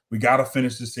week. We got to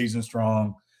finish the season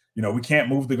strong. We can't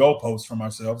move the goalposts from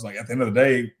ourselves. Like, at the end of the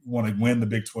day, we want to win the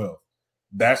Big 12.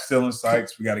 That's still in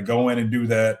sights. We got to go in and do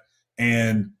that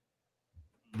and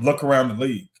look around the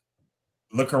league,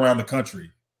 look around the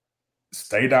country,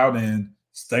 stay dialed in,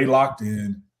 stay locked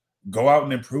in, go out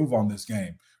and improve on this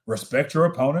game. Respect your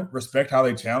opponent, respect how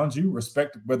they challenge you,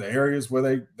 respect where the areas where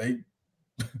they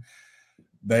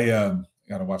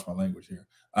got to watch my language here.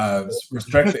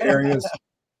 Respect the areas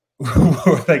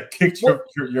where they kicked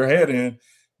your head in,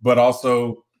 but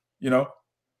also,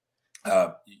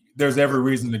 there's every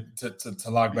reason to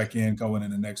lock back in going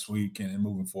into next week and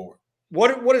moving forward.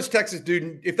 What does Texas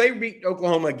do if they beat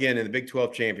Oklahoma again in the Big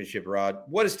 12 championship, Rod?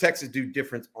 What does Texas do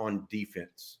different on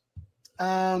defense?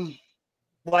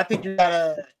 Well, I think you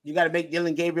gotta make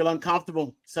Dylan Gabriel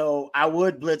uncomfortable. So I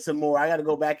would blitz him more. I got to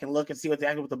go back and look and see what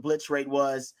the blitz rate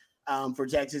was for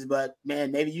Texas. But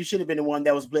man, maybe you should have been the one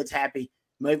that was blitz happy.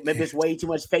 Maybe it's way too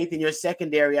much faith in your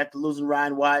secondary after losing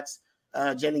Ryan Watts.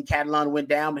 Jalen Catalon went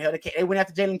down, but they went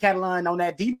after Jalen Catalon on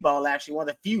that deep ball. Actually, one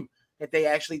of the few that they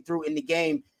actually threw in the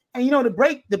game. And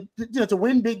to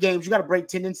win big games, you got to break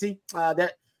tendency.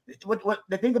 What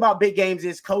the thing about big games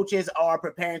is coaches are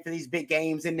preparing for these big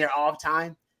games in their off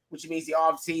time, which means the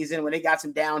off season when they got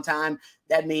some downtime.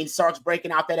 That means Sark's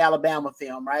breaking out that Alabama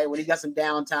film, right? When he got some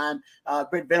downtime,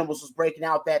 Brent Venables was breaking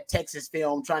out that Texas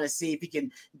film, trying to see if he can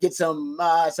get some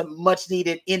much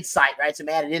needed insight, right? Some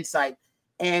added insight.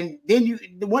 And then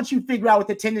once you figure out what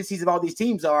the tendencies of all these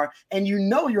teams are, and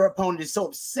your opponent is so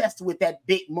obsessed with that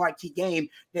big marquee game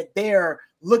that they're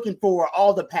looking for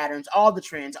all the patterns, all the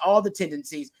trends, all the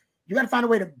tendencies, you got to find a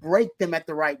way to break them at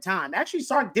the right time. Actually,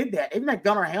 Sark did that. Even that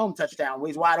Gunnar Helm touchdown where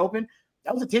he's wide open,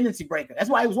 that was a tendency breaker. That's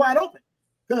why he was wide open.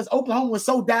 Because Oklahoma was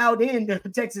so dialed in to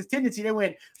Texas tendency, they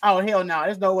went, oh, hell no,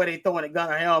 there's no way they're throwing a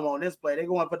Gunnar Helm on this play. They're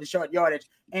going for the short yardage.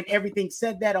 And everything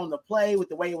said that on the play with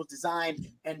the way it was designed,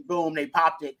 and boom, they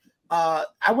popped it. I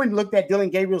went and looked at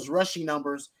Dylan Gabriel's rushing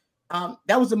numbers.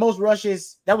 That was the most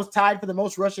rushes. That was tied for the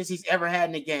most rushes he's ever had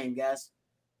in a game, guys.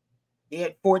 He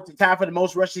had tied for the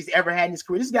most rushes he's ever had in his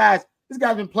career. This guy's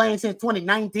been playing since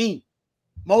 2019.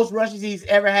 Most rushes he's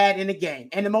ever had in a game.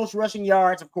 And the most rushing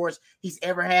yards, of course, he's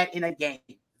ever had in a game.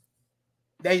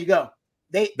 There you go.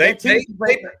 They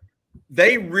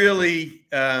really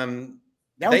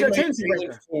that was their tendency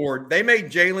breaker. They made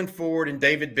Jalen Ford and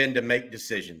David Benda make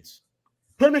decisions.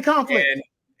 Put them in conflict.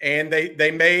 And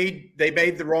they made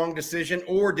the wrong decision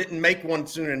or didn't make one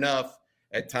soon enough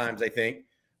at times, I think.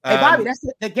 Hey, Bobby, that's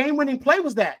the game-winning play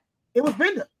was that. It was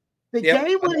Benda. The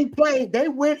game-winning play, they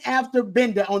went after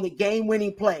Benda on the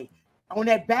game-winning play. On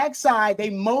that backside,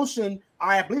 they motioned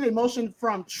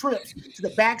from trips to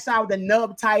the backside with the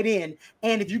nub tight end.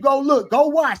 And if you go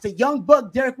watch, the young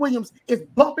buck, Derek Williams, is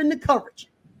bumping the coverage.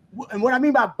 And what I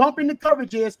mean by bumping the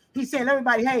coverage is he's saying,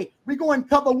 everybody, hey, we're going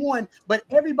cover one, but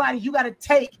everybody, you got to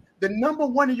take the number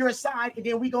one of your side, and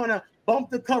then we're going to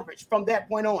bump the coverage from that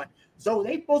point on. So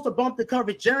they supposed to bump the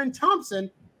coverage. Jaron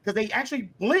Thompson, because they actually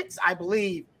blitz, I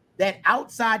believe, that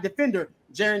outside defender.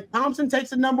 Jaron Thompson takes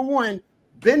the number one.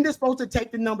 Benda's supposed to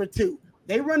take the number two.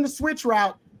 They run the switch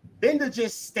route. Benda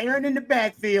just staring in the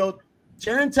backfield.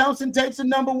 Jaron Thompson takes the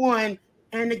number one,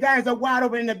 and the guys are wide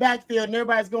open in the backfield, and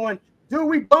everybody's going, dude,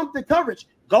 we bumped the coverage.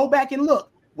 Go back and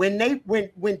look. When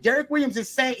Derek Williams is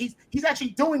saying he's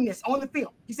actually doing this on the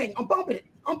field, he's saying, I'm bumping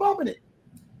it.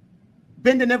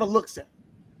 Benda never looks at him.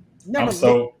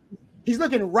 He's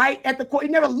looking right at the court. He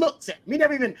never looks at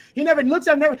him. He never looks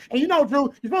at him. And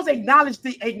Drew, you're supposed to acknowledge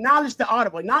the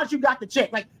audible. Acknowledge you got the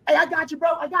check. Like, hey, I got you, bro.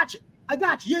 I got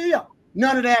you. Yeah.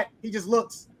 None of that. He just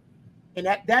looks. And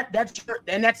that's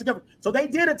the difference. So they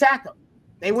did attack him.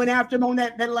 They went after him on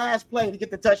that last play to get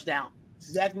the touchdown. That's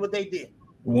exactly what they did.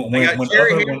 When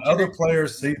other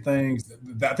players see things,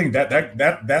 I think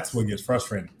that's what gets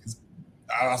frustrating.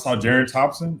 I saw Jaron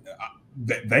Thompson.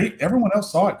 Everyone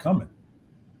else saw it coming.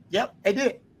 Yep, they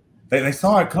did. They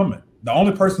saw it coming. The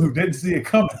only person who didn't see it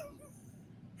coming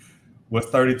was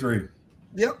 33.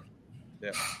 Yep.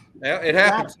 Yeah, it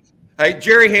happens. Hey,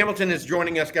 Jerry Hamilton is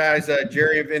joining us, guys.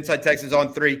 Jerry of Inside Texas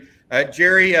on 3.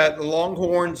 Jerry, the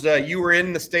Longhorns, you were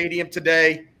in the stadium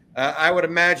today. I would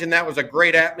imagine that was a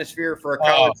great atmosphere for a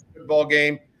college football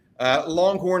game.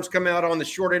 Longhorns come out on the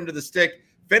short end of the stick,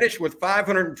 finished with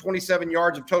 527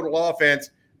 yards of total offense.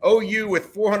 OU with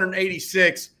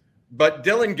 486. But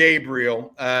Dylan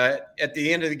Gabriel at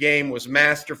the end of the game was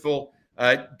masterful.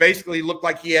 Basically looked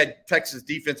like he had Texas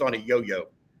defense on a yo-yo.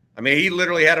 I mean, he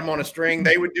literally had them on a string.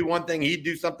 They would do one thing, he'd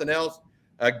do something else.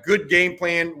 A good game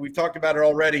plan. We've talked about it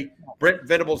already. Brent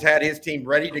Venables had his team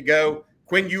ready to go.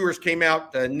 Quinn Ewers came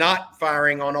out not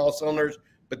firing on all cylinders,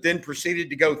 but then proceeded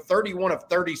to go 31 of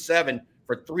 37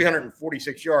 for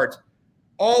 346 yards.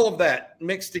 All of that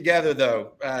mixed together,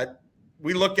 though.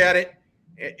 We look at it.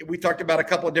 We talked about a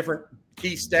couple of different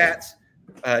key stats.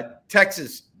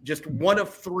 Texas, just 1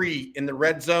 of 3 in the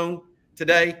red zone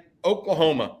today.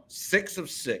 Oklahoma, 6 of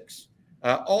 6.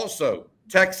 Also,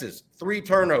 Texas, 3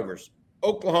 turnovers.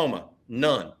 Oklahoma,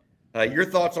 none. Your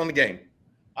thoughts on the game?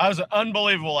 It was an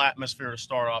unbelievable atmosphere to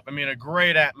start off. I mean, a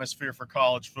great atmosphere for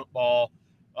college football.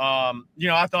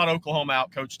 I thought Oklahoma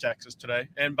outcoached Texas today,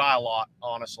 and by a lot,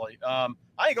 honestly. I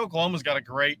think Oklahoma's got a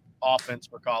great offense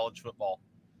for college football.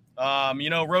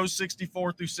 Rows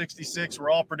 64 through 66, we're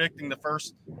all predicting the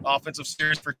first offensive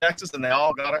series for Texas, and they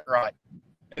all got it right.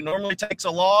 It normally takes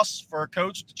a loss for a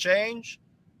coach to change.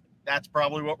 That's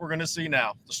probably what we're going to see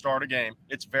now to start a game.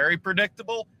 It's very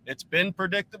predictable. It's been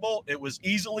predictable. It was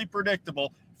easily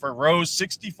predictable for rows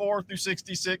 64 through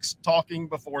 66 talking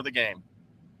before the game.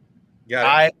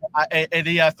 Yeah.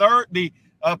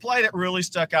 The play that really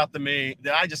stuck out to me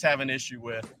that I just have an issue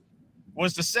with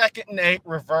was the 2nd and 8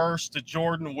 reverse to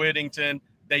Jordan Whittington.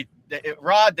 They've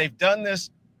done this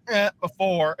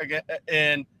before again,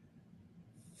 and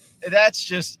that's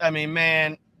just, I mean,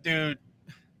 man, dude,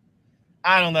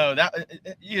 I don't know. That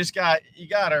you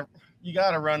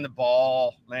gotta run the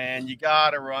ball, man. You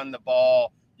gotta run the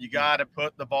ball. You gotta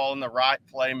put the ball in the right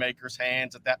playmaker's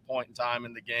hands at that point in time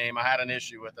in the game. I had an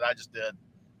issue with it. I just did.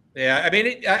 Yeah, I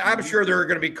mean, I'm sure there are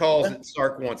going to be calls that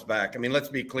Sark wants back. I mean, let's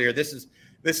be clear. This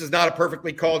is not a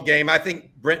perfectly called game. I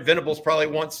think Brent Venables probably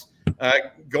wants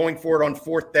going for it on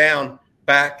 4th down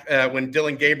back when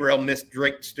Dylan Gabriel missed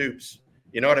Drake Stoops.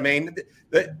 You know what I mean?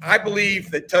 I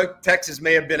believe that Texas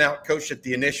may have been outcoached at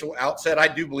the initial outset. I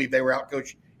do believe they were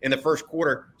outcoached in the first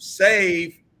quarter,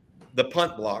 save the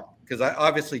punt block, because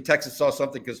obviously Texas saw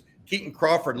something because Keaton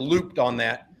Crawford looped on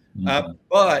that.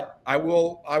 But I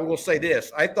will say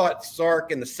this. I thought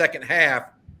Sark in the second half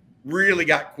really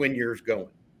got Quinn Ewers going.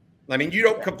 I mean, you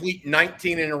don't complete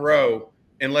 19 in a row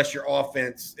unless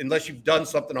you've done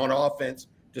something on offense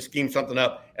to scheme something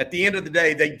up. At the end of the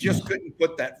day, they just couldn't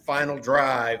put that final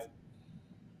drive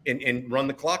and run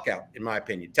the clock out, in my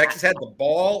opinion. Texas had the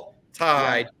ball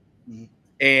tied,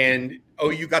 and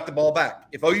OU got the ball back.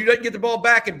 If OU doesn't get the ball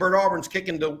back and Bert Auburn's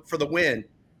kicking for the win,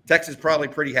 Texas is probably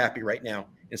pretty happy right now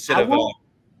instead of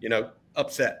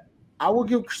upset. I will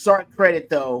give Sark credit,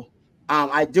 though.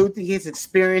 I do think his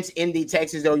experience in the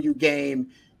Texas OU game,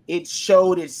 it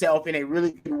showed itself in a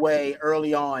really good way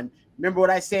early on. Remember what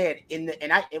I said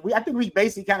I think we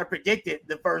basically kind of predicted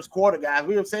the first quarter, guys.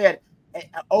 We have said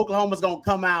Oklahoma's gonna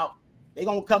come out. They're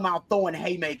gonna come out throwing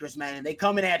haymakers, man. They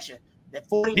coming at you. That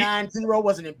 49-0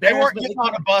 was an embarrassment. They weren't getting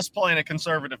on a bus playing a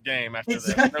conservative game after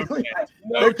that.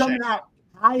 They're coming out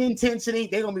high intensity.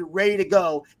 They're gonna be ready to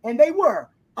go, and they were.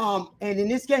 And in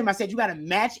this game, I said you got to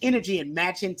match energy and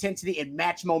match intensity and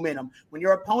match momentum. When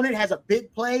your opponent has a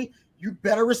big play, you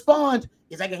better respond.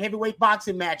 It's like a heavyweight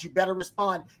boxing match. You better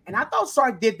respond. And I thought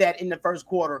Sark did that in the first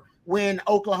quarter when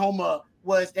Oklahoma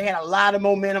they had a lot of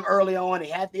momentum early on. They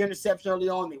had the interception early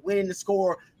on. They went in the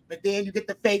score, but then you get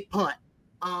the fake punt.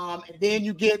 And then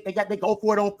they go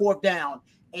for it on 4th down.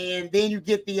 And then you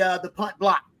get the punt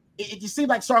block. It just seemed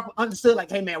like Sark understood,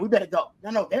 like, hey, man, we better go.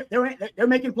 No, they're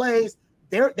making plays.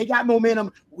 They got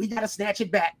momentum. We got to snatch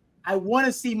it back. I want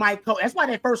to see my coach. That's why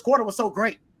that first quarter was so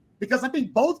great, because I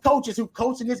think both coaches who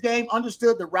coached in this game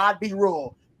understood the Rod B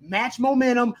rule. Match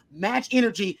momentum, match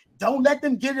energy. Don't let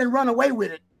them get it and run away with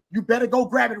it. You better go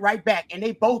grab it right back. And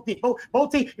they both did.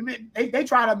 Both teams, they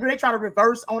try to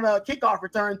reverse on a kickoff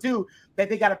return too, that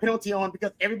they got a penalty on,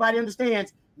 because everybody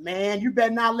understands, man, you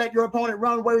better not let your opponent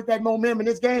run away with that momentum in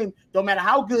this game. No matter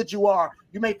how good you are,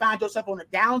 you may find yourself on the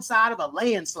downside of a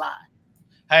landslide.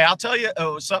 Hey, I'll tell you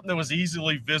something that was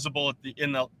easily visible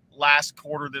in the last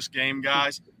quarter of this game,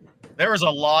 guys. There was a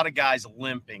lot of guys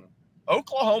limping.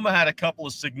 Oklahoma had a couple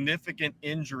of significant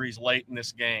injuries late in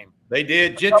this game. They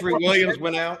did. Gentry Williams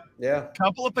went out. Yeah. A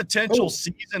couple of potential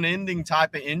season-ending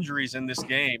type of injuries in this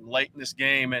game, late in this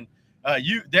game. And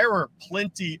there were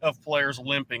plenty of players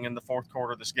limping in the fourth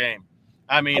quarter of this game.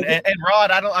 I mean, and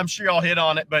Rod, I'm sure y'all hit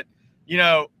on it, but,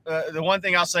 the one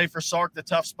thing I'll say for Sark, the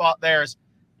tough spot there is,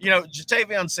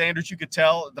 Jatavion Sanders, you could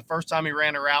tell the first time he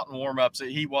ran a route in warm-ups that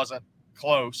he wasn't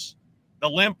close. The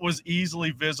limp was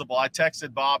easily visible. I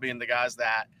texted Bobby and the guys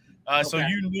that. So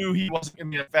you knew he wasn't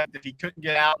going to be effective. He couldn't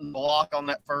get out and block on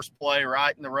that first play,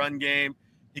 right, in the run game.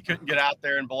 He couldn't get out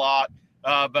there and block.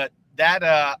 But that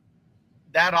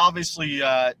obviously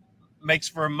makes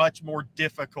for a much more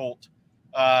difficult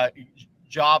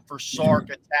job for Sark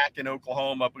attacking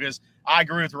Oklahoma, because I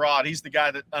agree with Rod. He's the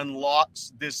guy that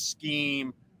unlocks this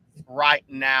scheme right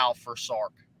now for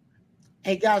Sark.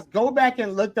 Hey, guys, go back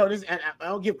and look, though. This, and I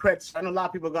don't give credit. I know a lot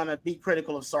of people are going to be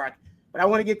critical of Sark, but I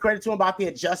want to give credit to him about the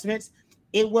adjustments.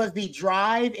 It was the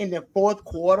drive in the fourth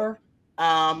quarter.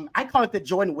 I call it the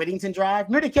Jordan Whittington drive.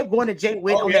 Remember, they kept going to Jay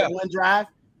Witt on that one drive,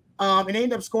 and they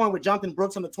ended up scoring with Jonathan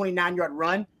Brooks on the 29-yard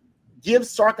run. Give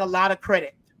Sark a lot of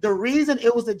credit. The reason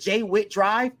it was the Jay Witt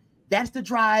drive, that's the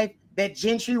drive that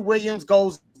Gentry Williams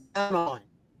goes down on,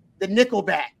 the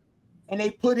nickelback. And they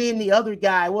put in the other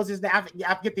guy. What was his name? I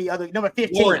forget the other, number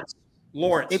 15.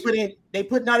 Lawrence. They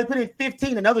put in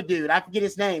 15, another dude. I forget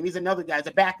his name. He's another guy. He's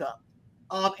a backup.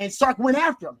 And Sark went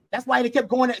after him. That's why they kept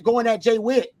going at Jay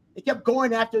Witt. They kept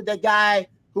going after the guy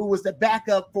who was the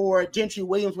backup for Gentry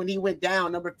Williams when he went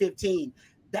down, number 15.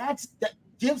 That's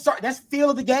feel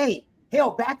of the game.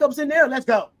 Hell, backups in there. Let's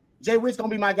go. Jay Witt's gonna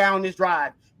be my guy on this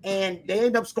drive. And they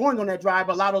ended up scoring on that drive.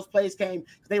 But a lot of those plays came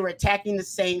because they were attacking the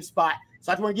same spot.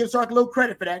 So I just want to give Sark a little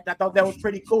credit for that. I thought that was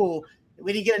pretty cool.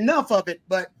 We didn't get enough of it,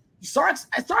 but Sark's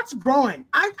growing.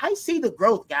 I see the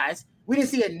growth, guys. We didn't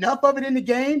see enough of it in the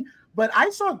game, but I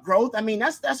saw growth. I mean,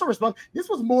 that's a response. This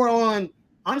was more on,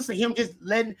 honestly, him just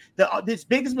letting his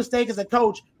biggest mistake as a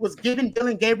coach was giving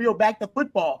Dillon Gabriel back the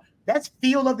football. That's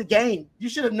feel of the game. You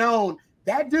should have known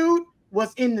that dude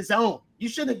was in the zone. You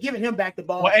should have given him back the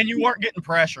ball. Well, and you weren't getting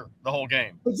pressure the whole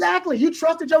game. Exactly. You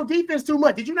trusted your defense too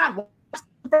much. Did you not watch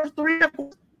the first 3 or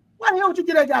 4? Why the hell would you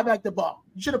get that guy back the ball?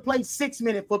 You should have played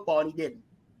 6-minute football, and he didn't.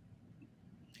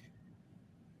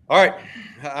 All right.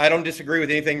 I don't disagree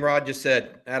with anything Rod just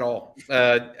said at all.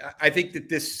 I think that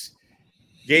this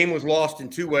game was lost in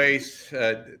 2 ways.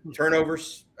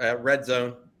 Turnovers, red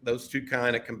zone, those two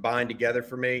kind of combined together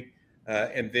for me.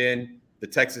 And then the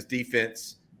Texas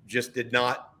defense just did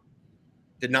not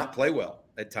play well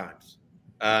at times.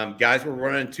 Guys were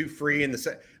running too free in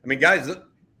the – I mean, guys,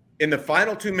 in the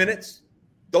final 2 minutes,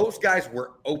 those guys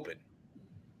were open.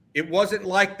 It wasn't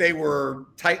like they were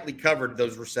tightly covered,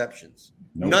 those receptions.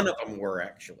 Nope. None of them were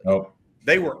actually. Nope.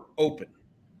 They were open.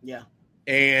 Yeah.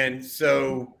 And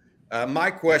so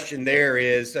my question there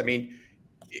is, I mean,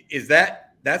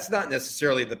 that's not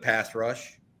necessarily the pass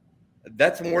rush.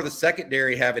 That's more the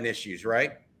secondary having issues,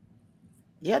 right?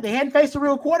 Yeah, they hadn't faced a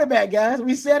real quarterback, guys.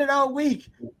 We said it all week.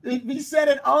 We said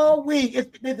it all week.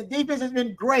 The defense has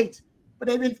been great, but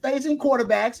they've been facing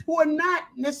quarterbacks who are not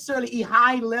necessarily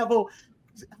high-level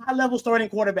starting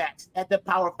quarterbacks at the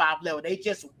Power 5 level. They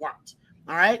just weren't.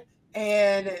 All right?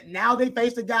 And now they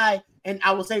face a guy, and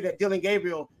I will say that Dillon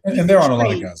Gabriel. And there aren't a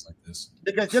lot of guys like this.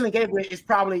 Because Dillon Gabriel is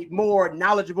probably more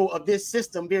knowledgeable of this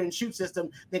system, beer and shoot system,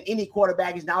 than any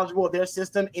quarterback is knowledgeable of their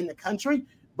system in the country.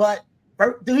 But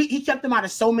he kept them out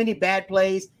of so many bad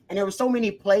plays, and there were so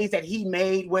many plays that he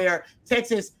made where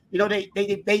Texas,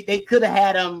 they could have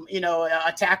had him,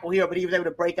 a tackle here, but he was able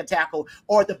to break a tackle,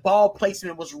 or the ball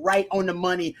placement was right on the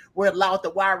money where it allowed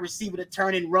the wide receiver to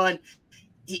turn and run.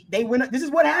 This is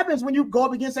what happens when you go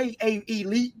up against a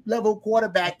elite level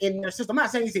quarterback in their system. I'm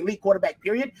not saying he's an elite quarterback,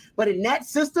 period, but in that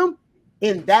system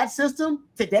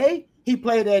today, he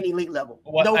played at an elite level.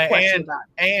 No question about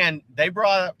it. And they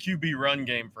brought up QB run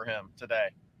game for him today.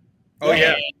 Oh,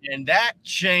 yeah. And that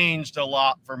changed a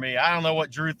lot for me. I don't know what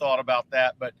Drew thought about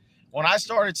that, but when I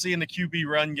started seeing the QB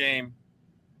run game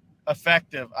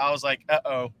effective, I was like,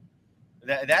 uh-oh.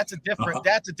 That's a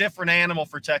different animal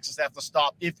for Texas to have to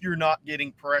stop if you're not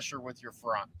getting pressure with your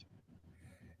front.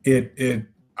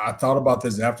 I thought about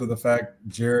this after the fact,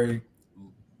 Jerry.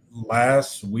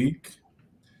 Last week,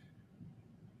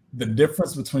 the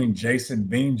difference between Jason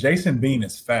Bean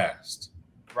is fast.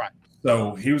 Right.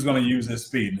 So he was going to use his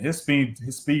speed. His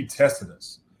speed tested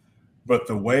us. But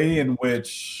the way in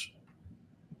which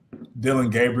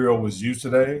Dillon Gabriel was used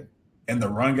today in the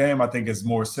run game, I think is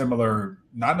more similar,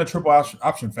 not in a triple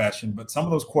option fashion, but some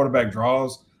of those quarterback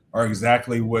draws are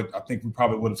exactly what I think we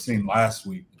probably would have seen last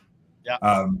week.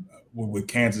 Yeah. With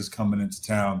Kansas coming into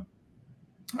town.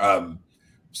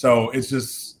 So it's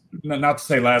just not to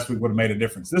say last week would have made a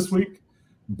difference this week,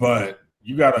 but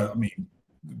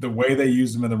the way they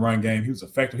used him in the run game, he was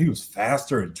effective. He was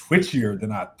faster and twitchier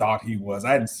than I thought he was.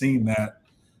 I hadn't seen that.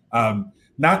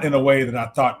 Not in a way that I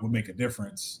thought would make a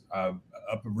difference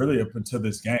up until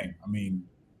this game. I mean,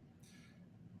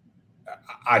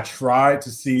 I tried to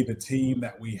see the team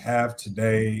that we have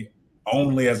today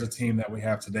only as a team that we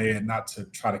have today and not to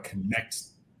try to connect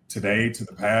today to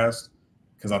the past,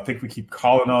 because I think we keep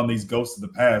calling on these ghosts of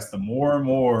the past. The more and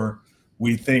more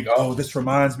we think, oh, this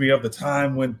reminds me of the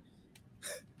time when,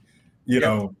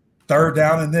 third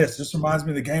down in this. This reminds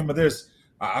me of the game of this.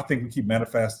 I think we keep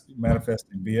manifesting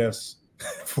BS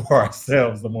for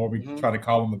ourselves the more we try to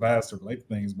call them the past or relate to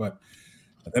things. But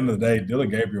at the end of the day, Dylan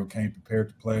Gabriel came prepared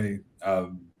to play,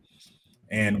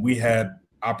 and we had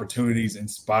opportunities in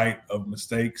spite of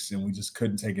mistakes, and we just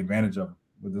couldn't take advantage of them.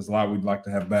 But there's a lot we'd like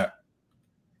to have back.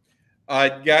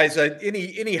 Guys,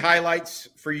 any highlights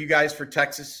for you guys for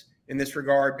Texas in this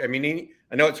regard? I mean,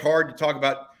 I know it's hard to talk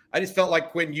about. I just felt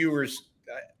like Quinn Ewers.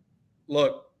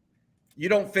 Look, you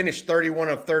don't finish 31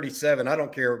 of 37. I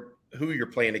don't care who you're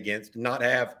playing against. Not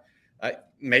have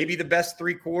maybe the best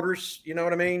 3 quarters. You know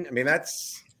what I mean? I mean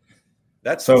that's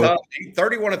tough.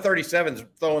 31 of 37 is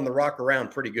throwing the rock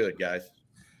around pretty good, guys.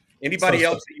 Anybody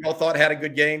else that y'all thought had a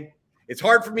good game? It's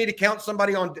hard for me to count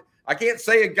somebody on. I can't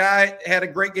say a guy had a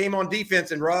great game on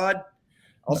defense. And Rod,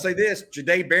 I'll say this: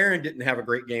 Jahdae Barron didn't have a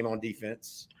great game on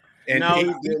defense, and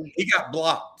he got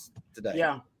blocked today.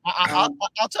 Yeah. I'll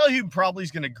tell you who probably is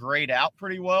going to grade out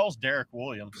pretty well is Derek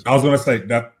Williams. I was going to say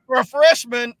that for a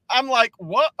freshman. I'm like,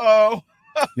 whoa.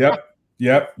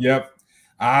 Yep.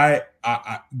 I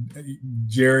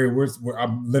Jerry,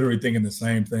 I'm literally thinking the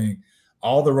same thing.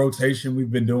 All the rotation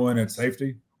we've been doing at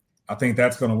safety, I think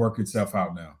that's going to work itself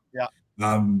out now. Yeah.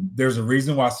 There's a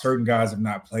reason why certain guys have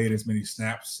not played as many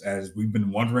snaps as we've been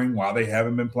wondering why they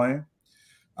haven't been playing.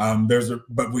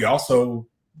 But we also,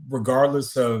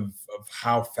 regardless of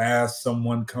how fast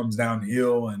someone comes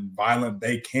downhill and violent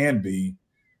they can be,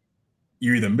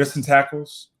 you're either missing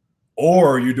tackles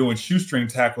or you're doing shoestring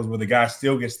tackles where the guy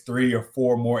still gets 3 or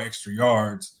 4 more extra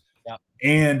yards. Yeah.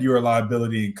 And your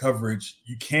liability in coverage.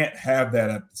 You can't have that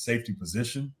at the safety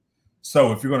position.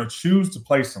 So if you're going to choose to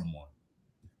play someone,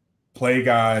 play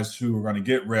guys who are going to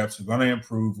get reps, who are going to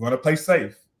improve, who are going to play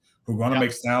safe, who are going to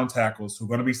make sound tackles, who are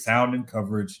going to be sound in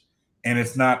coverage. And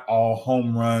it's not all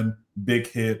home run, big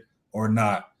hit or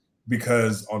not.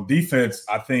 Because on defense,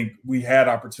 I think we had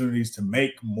opportunities to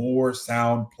make more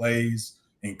sound plays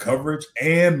in coverage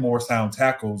and more sound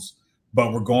tackles,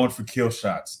 but we're going for kill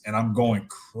shots. And I'm going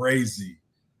crazy.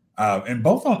 And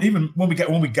both on, even when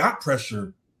we got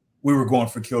pressure, we were going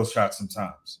for kill shots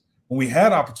sometimes. When we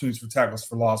had opportunities for tackles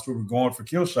for loss, we were going for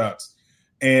kill shots.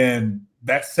 And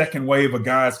that second wave of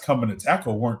guys coming to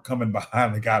tackle weren't coming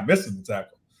behind the guy missing the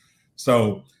tackle.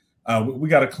 So we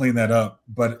got to clean that up.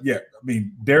 But, yeah, I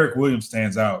mean, Derek Williams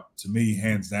stands out to me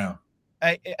hands down.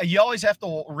 You always have to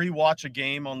rewatch a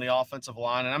game on the offensive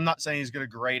line, and I'm not saying he's going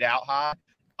to grade out high.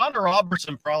 Connor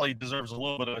Robertson probably deserves a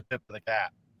little bit of a tip of the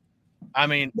cap. I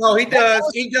mean, no, he does.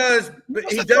 But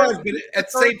at the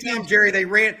same time, Jerry, they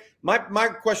ran. My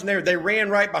question there, they ran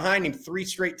right behind him 3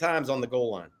 straight times on the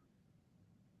goal line.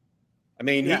 I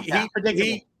mean, he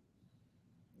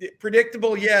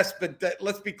predictable, yes, but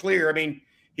let's be clear. I mean,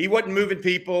 he wasn't moving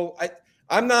people.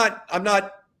 I'm not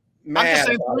mad. I'm just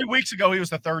saying 3 weeks ago he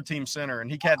was the third team center,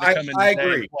 and he had to come in. I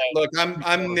agree. Look, I'm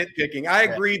nitpicking. I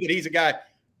agree that he's a guy.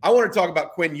 I want to talk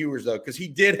about Quinn Ewers, though, because he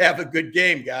did have a good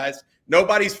game, guys.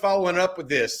 Nobody's following up with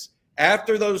this.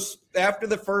 After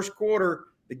the first quarter,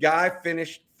 the guy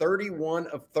finished 31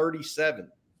 of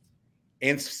 37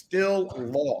 and still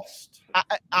lost.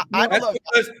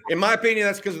 In my opinion,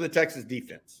 that's because of the Texas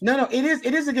defense. No, it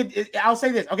is a good. I'll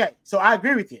say this. Okay, so I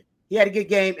agree with you. He had a good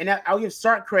game, and I'll give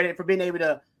Sark credit for being able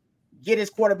to get his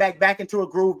quarterback back into a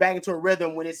groove, back into a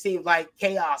rhythm when it seemed like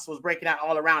chaos was breaking out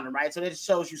all around him, right? So that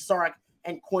shows you Sark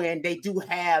and Quinn, they do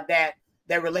have that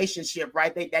relationship,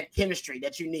 right? That chemistry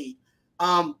that you need.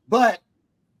 But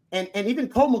even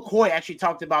Cole McCoy actually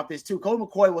talked about this too. Cole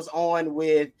McCoy was on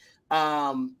with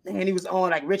and he was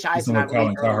on like Rich Eisen.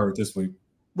 Colin Cowherd this week.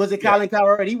 Was it Colin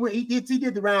Cowherd? He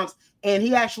did the rounds, and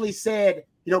he actually said,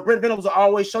 Brent Venables will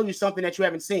always show you something that you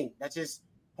haven't seen. That's just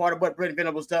part of what Brent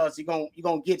Venables does. You're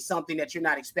gonna get something that you're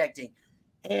not expecting.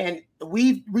 And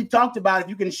we've talked about if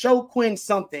you can show Quinn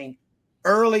something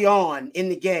early on in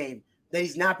the game that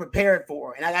he's not prepared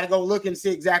for, and I got to go look and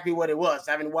see exactly what it was.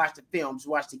 I haven't watched the films,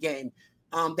 watched the game.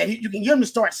 That you can get him to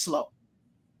start slow,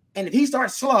 and if he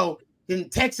starts slow, then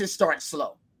Texas starts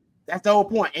slow. That's the whole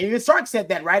point. And even Sark said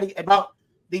that, right, about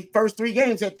the first 3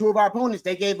 games that 2 of our opponents,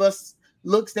 they gave us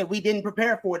looks that we didn't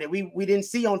prepare for, that we didn't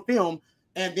see on film,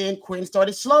 and then Quinn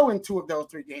started slow in 2 of those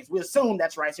 3 games. We assume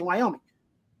that's Rice and Wyoming.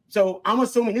 So I'm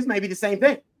assuming this may be the same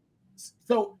thing.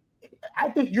 So I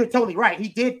think you're totally right. He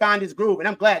did find his groove, and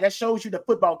I'm glad. That shows you the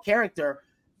football character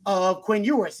of Quinn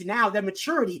Ewers. See, now that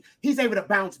maturity, he's able to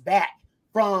bounce back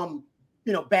from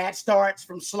bad starts,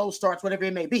 from slow starts, whatever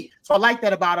it may be. So I like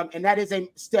that about him, and that is a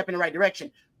step in the right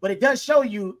direction. But it does show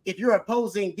you, if you're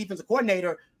opposing defensive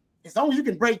coordinator, As long as you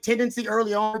can break tendency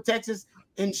early on in Texas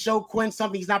and show Quinn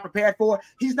something he's not prepared for,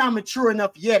 he's not mature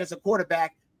enough yet as a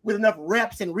quarterback with enough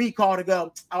reps and recall to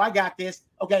go, oh, I got this.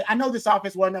 Okay, I know this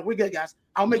offense well enough. We're good, guys.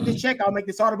 I'll make this check. I'll make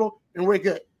this audible, and we're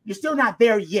good. You're still not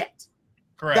there yet.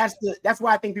 Correct. That's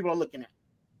what I think people are looking at.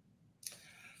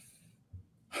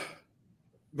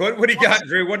 What do you got,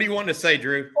 Drew? What do you want to say,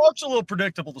 Drew? It's a little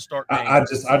predictable to start. I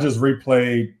just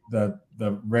replayed the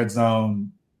red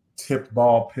zone tipped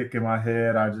ball pick in my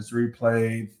head. I just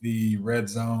replayed the red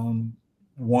zone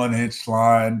 1-inch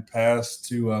line pass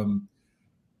to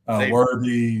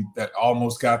Worthy that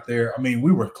almost got there. I mean,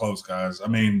 we were close, guys. I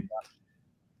mean,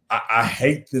 I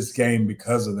hate this game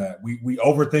because of that. We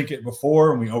overthink it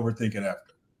before and we overthink it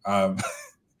after.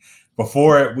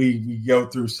 Before it, we go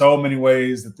through so many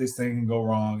ways that this thing can go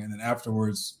wrong, and then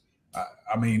afterwards,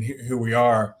 I mean, here we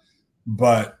are.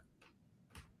 But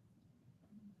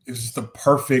it's just the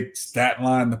perfect stat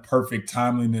line, the perfect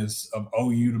timeliness of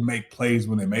OU to make plays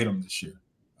when they made them this year.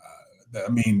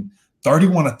 I mean,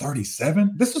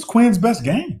 31-37. This is Quinn's best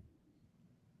game.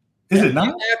 Is it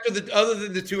not? Other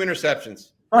than the 2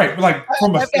 interceptions, right? Like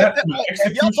from a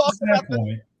execution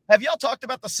standpoint. Have y'all talked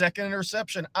about the second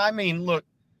interception? I mean, look.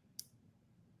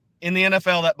 In the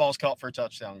NFL, that ball's caught for a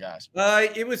touchdown, guys.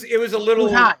 It was a little.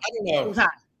 It was high. I don't know. It was high.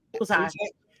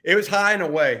 It was high in a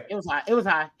way. It was high. It was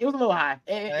a little high.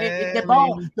 The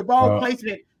ball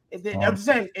placement. I'm just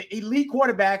saying, elite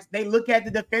quarterbacks, they look at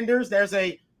the defenders. There's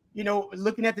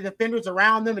looking at the defenders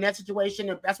around them in that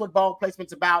situation. That's what ball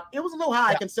placement's about. It was a little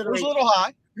high considering. It was a little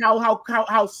high.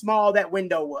 How small that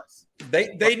window was.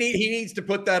 He needs to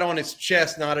put that on his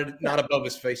chest, not above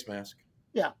his face mask.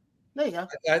 Yeah. There you go.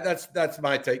 That's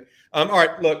my take. All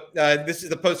right, look, this is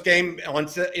the post game on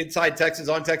Inside Texas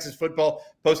on Texas Football.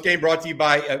 Post game brought to you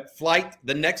by Flight,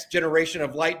 the next generation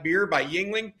of light beer by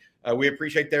Yingling. We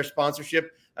appreciate their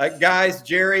sponsorship, guys.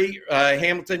 Jerry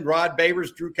Hamilton, Rod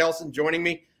Babers, Drew Kelson joining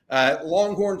me.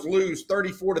 Longhorns lose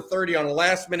 34-30 on a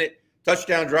last-minute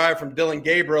touchdown drive from Dylan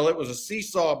Gabriel. It was a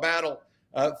seesaw battle,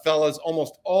 fellas,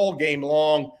 almost all game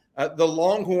long. The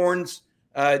Longhorns,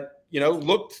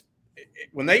 looked.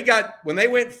 When they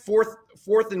went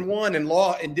fourth and 1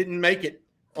 and didn't make it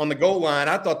on the goal line,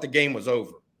 I thought the game was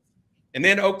over. And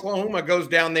then Oklahoma goes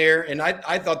down there, and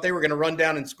I thought they were going to run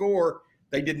down and score.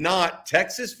 They did not.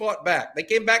 Texas fought back. They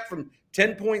came back from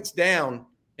 10 points down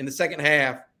in the second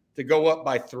half to go up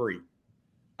by 3.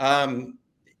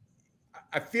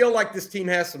 I feel like this team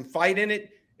has some fight in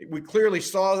it. We clearly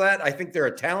saw that. I think they're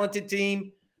a talented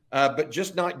team, but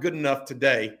just not good enough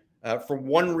today for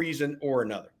one reason or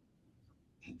another.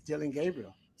 Dylan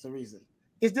Gabriel. It's the reason.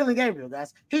 It's Dylan Gabriel,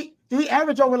 guys. He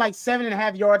averaged over like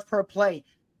 7.5 yards per play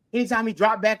anytime he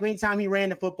dropped back or anytime he ran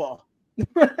the football.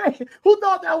 Who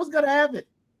thought that was going to happen?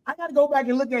 I got to go back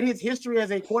and look at his history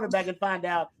as a quarterback and find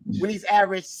out when he's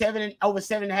averaged over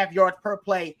 7.5 yards per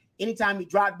play anytime he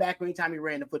dropped back or anytime he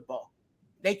ran the football.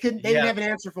 They didn't have an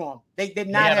answer for him. They did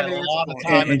not have an answer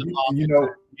for him.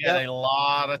 He had a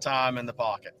lot of time in the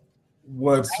pocket.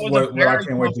 What I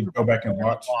can't wait to go back and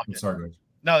watch. I'm sorry, guys.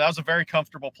 No, that was a very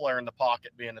comfortable player in the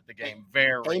pocket being at the game.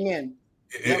 Very. Amen.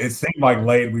 It seemed like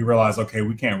late we realized, okay,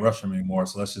 we can't rush him anymore,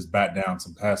 so let's just bat down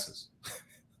some passes.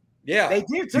 Yeah, they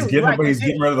did too. He's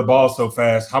getting rid of the ball so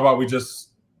fast. How about we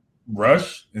just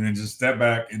rush and then just step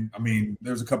back? And I mean,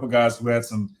 there's a couple guys who had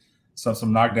some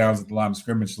knockdowns at the line of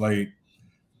scrimmage late.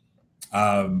 We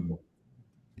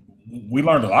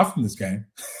learned a lot from this game.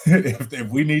 if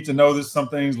we need to know some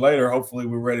things later, hopefully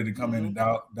we're ready to come in and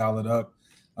dial it up.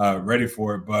 Ready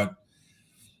for it, but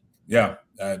yeah,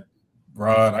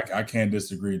 Rod, I can't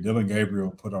disagree. Dylan Gabriel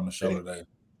put on the show today.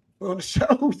 On the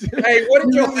show. Hey, what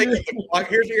did y'all think?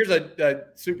 Here's a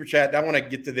super chat. I want to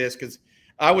get to this because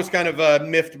I was kind of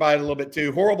miffed by it a little bit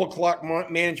too. Horrible clock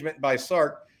management by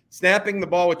Sark, snapping the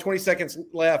ball with 25 seconds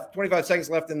left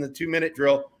in the 2-minute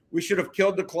drill. We should have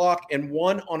killed the clock and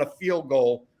won on a field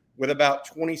goal with about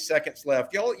 20 seconds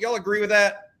left. Y'all agree with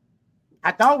that?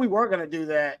 I thought we were going to do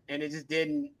that, and it just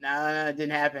didn't. It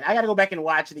didn't happen. I got to go back and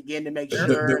watch it again to make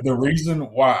sure. The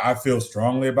reason why I feel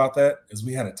strongly about that is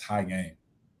we had a tie game.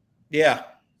 Yeah.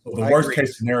 So the worst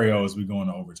case scenario is we go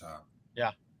into overtime.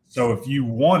 Yeah. So if you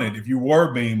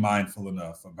were being mindful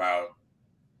enough about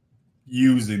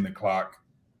using the clock,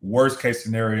 worst case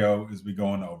scenario is we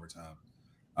go into overtime.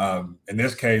 In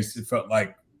this case, it felt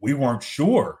like we weren't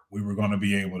sure we were going to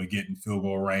be able to get in field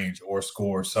goal range or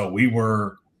score. So we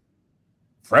were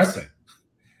pressing.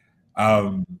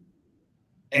 And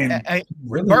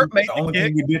really, the only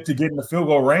thing we did to get in the field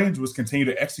goal range was continue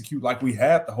to execute like we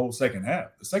had the whole second half.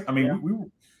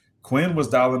 Quinn was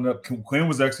dialing up. Quinn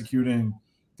was executing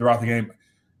throughout the game.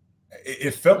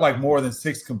 it felt like more than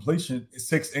six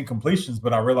incompletions,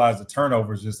 but I realized the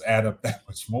turnovers just add up that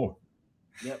much more.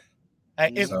 Yep.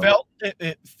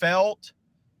 It felt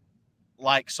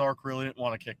like Sark really didn't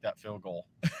want to kick that field goal.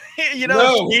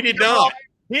 No, he did not.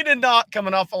 He did not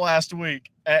coming off of last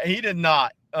week. He did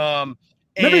not. Remember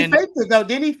he faked it though.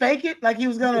 Didn't he fake it like he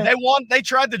was gonna? They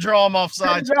tried to draw him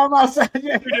offside.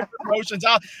 Yeah. Two different motions.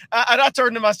 I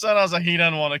turned to my son. I was like, he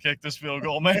doesn't want to kick this field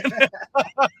goal, man.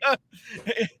 But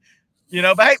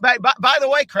by the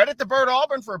way, credit to Bert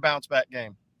Auburn for a bounce back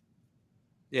game.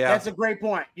 Yeah, that's a great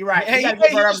point. You're right. He just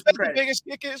made the biggest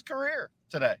kick of his career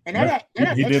today, and that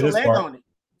had extra leg on it.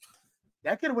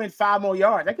 That could have went 5 more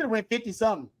yards. That could have went 50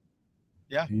 something.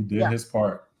 Yeah, he did his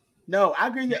part. No, I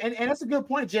agree. And that's a good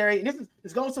point, Jerry. And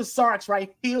this goes to Sark's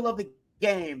right feel of the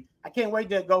game. I can't wait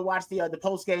to go watch the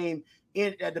post game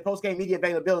media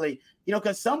availability.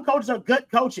 Because some coaches are good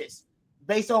coaches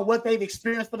based on what they've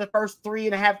experienced for the first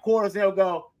 3.5 quarters. They'll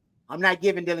go, I'm not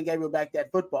giving Dylan Gabriel back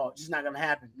that football. It's just not going to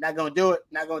happen. Not going to do it.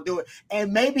 Not going to do it.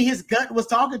 And maybe his gut was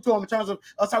talking to him in terms of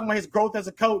us talking about his growth as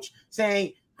a coach,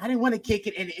 saying, I didn't want to kick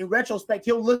it. And in retrospect,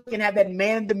 he'll look and have that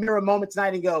man in the mirror moment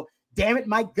tonight and go, damn it,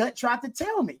 my gut tried to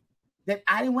tell me that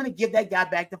I didn't want to give that guy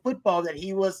back the football, that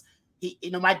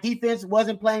my defense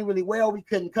wasn't playing really well. We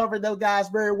couldn't cover those guys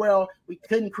very well. We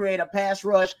couldn't create a pass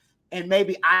rush. And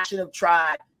maybe I should have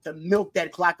tried to milk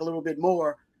that clock a little bit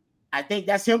more. I think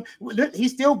that's him.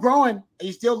 He's still growing.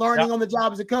 He's still learning on the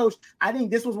job as a coach. I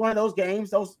think this was one of those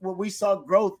games where we saw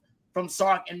growth from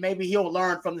Sark, and maybe he'll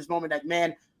learn from this moment. Like,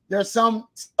 man, there's some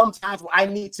times where I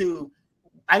need to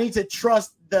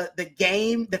trust the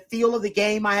game, the feel of the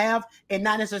game I have, and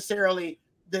not necessarily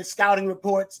the scouting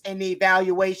reports and the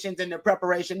evaluations and the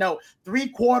preparation. No,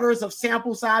 3/4 of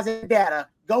sample size and data.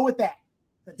 Go with that.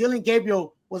 Dylan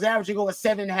Gabriel was averaging over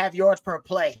 7.5 yards per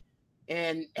play.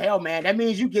 And hell, man, that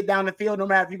means you get down the field no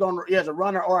matter if you're going as a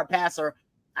runner or a passer.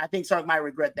 I think Sark might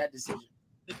regret that decision.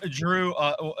 Drew,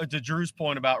 to Drew's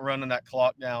point about running that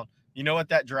clock down, you know what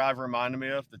that drive reminded me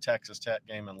of? The Texas Tech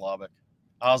game in Lubbock.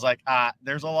 I was like,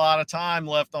 there's a lot of time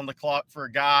left on the clock for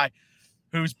a guy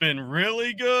who's been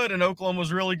really good, and Oklahoma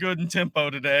was really good in tempo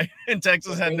today, and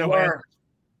Texas had no answer.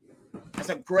 That's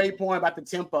a great point about the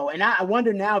tempo. And I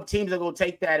wonder now if teams are going to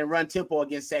take that and run tempo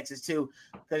against Texas too,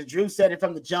 because Drew said it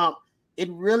from the jump. It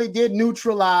really did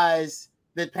neutralize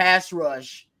the pass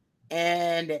rush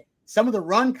and some of the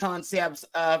run concepts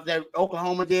that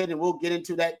Oklahoma did, and we'll get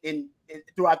into that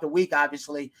throughout the week,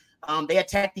 obviously. They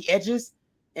attacked the edges,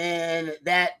 and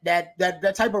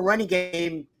that type of running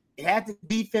game, it had the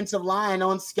defensive line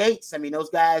on skates. I mean, those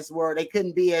guys they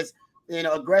couldn't be as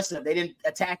aggressive. They didn't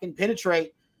attack and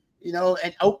penetrate. And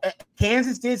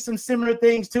Kansas did some similar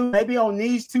things too. Maybe on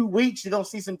these 2 weeks, you're going to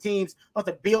see some teams have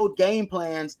to build game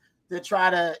plans to try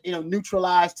to,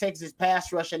 neutralize Texas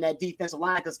pass rush and that defensive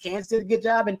line, because Kansas did a good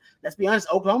job. And let's be honest,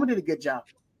 Oklahoma did a good job.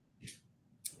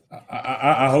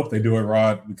 I hope they do it,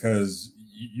 Rod, because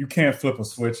you can't flip a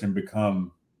switch and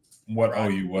become what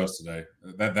OU was today.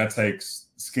 That takes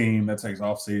scheme, that takes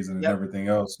offseason and everything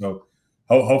else. So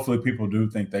hopefully people do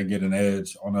think they get an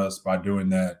edge on us by doing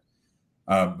that.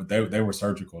 But they were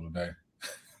surgical today.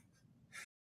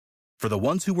 For the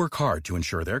ones who work hard to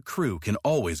ensure their crew can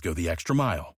always go the extra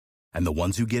mile, and the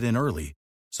ones who get in early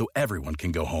so everyone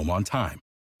can go home on time,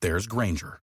 there's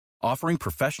Grainger, offering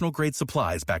professional-grade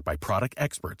supplies backed by product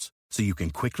experts so you can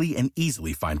quickly and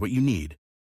easily find what you need.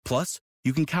 Plus,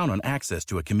 you can count on access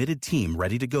to a committed team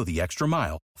ready to go the extra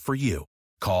mile for you.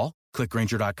 Call, click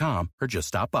Grainger.com, or just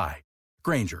stop by.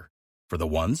 Grainger, for the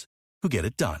ones who get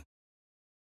it done.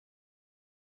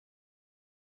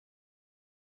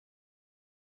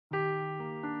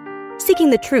 Seeking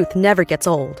the truth never gets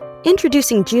old.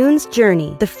 Introducing June's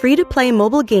Journey, the free-to-play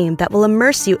mobile game that will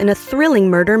immerse you in a thrilling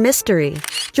murder mystery.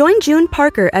 Join June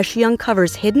Parker as she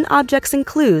uncovers hidden objects and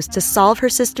clues to solve her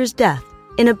sister's death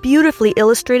in a beautifully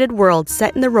illustrated world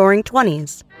set in the Roaring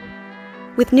 '20s.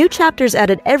 With new chapters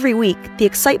added every week, the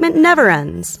excitement never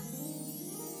ends.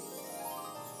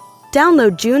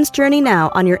 Download June's Journey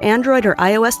now on your Android or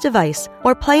iOS device,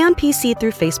 or play on PC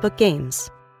through Facebook Games.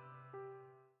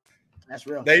 That's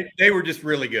real. They were just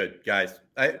really good, guys.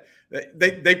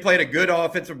 They played a good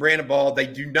offensive brand of ball. They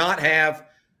do not have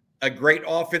a great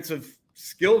offensive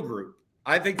skill group.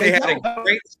 I think they had a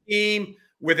great scheme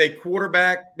with a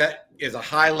quarterback that is a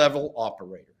high-level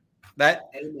operator.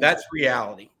 That's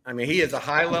reality. I mean, he is a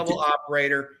high-level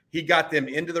operator. He got them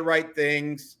into the right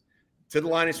things, to the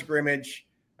line of scrimmage,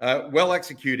 well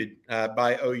executed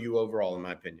by OU overall, in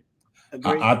my opinion.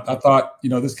 I thought,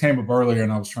 this came up earlier,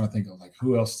 and I was trying to think of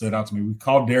who else stood out to me. We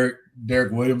called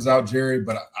Derek Williams out, Jerry,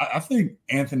 but I think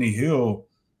Anthony Hill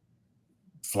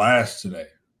flashed today.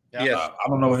 Yeah. Yes. I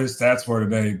don't know what his stats were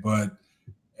today, but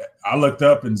I looked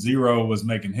up and Zero was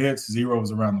making hits. Zero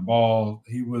was around the ball.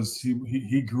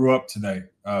 He grew up today.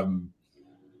 I'm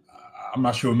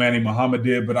not sure what Manny Muhammad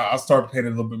did, but I started paying a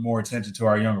little bit more attention to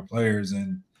our younger players,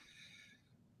 and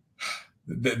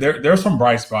there's some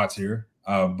bright spots here.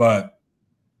 But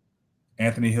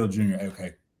Anthony Hill Jr.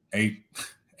 Okay, eight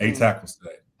tackles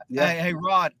today. Yeah. Hey,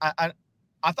 Rod.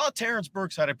 I thought Terrence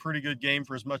Brooks had a pretty good game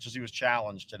for as much as he was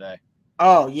challenged today.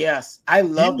 Oh yes, I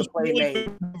love the play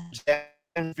made.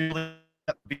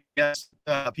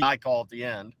 PI call at the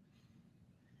end.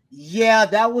 Yeah,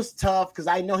 that was tough because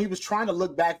I know he was trying to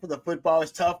look back for the football.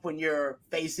 It's tough when you're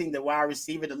facing the wide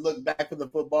receiver to look back for the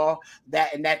football.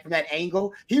 From that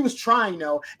angle, he was trying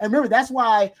though. And remember, that's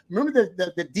why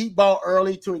the deep ball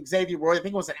early to Xavier Roy. I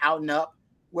think it was an out and up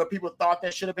where people thought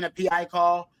there should have been a PI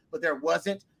call, but there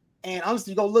wasn't. And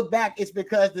honestly, go look back, it's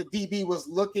because the DB was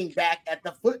looking back at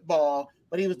the football,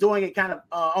 but he was doing it kind of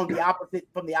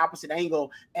from the opposite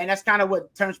angle. And that's kind of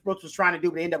what Terrence Brooks was trying to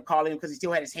do, but ended up calling him because he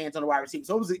still had his hands on the wide receiver.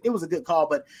 So it was a good call.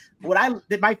 But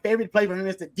my favorite play for him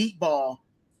is the deep ball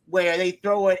where they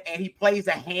throw it and he plays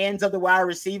the hands of the wide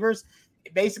receivers.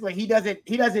 Basically, he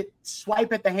doesn't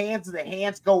swipe at the hands, and the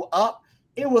hands go up.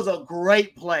 It was a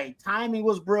great play. Timing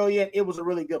was brilliant. It was a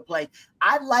really good play.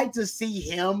 I'd like to see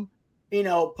him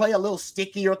play a little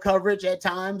stickier coverage at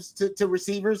times to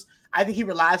receivers. I think he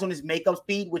relies on his makeup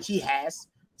speed, which he has,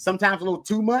 sometimes a little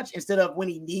too much instead of when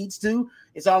he needs to.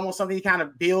 It's almost something he kind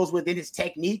of builds within his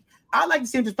technique. I'd like to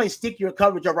see him just play stickier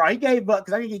coverage overall. He gave up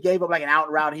because I think he gave up like an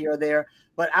out route here or there.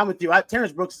 But I'm with you.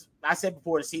 Terrence Brooks, I said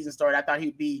before the season started, I thought he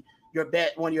would be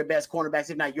one of your best cornerbacks,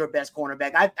 if not your best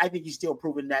cornerback. I think he's still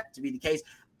proven that to be the case.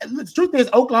 The truth is,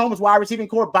 Oklahoma's wide receiving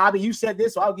core, Bobby, you said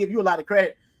this, so I'll give you a lot of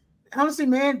credit. Honestly,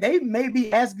 man, they may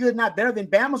be as good, not better than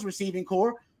Bama's receiving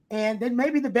core, and they may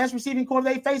be the best receiving core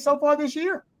they faced so far this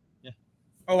year. Yeah.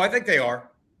 Oh, I think they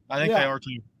are. I think they are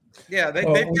too. Yeah, they've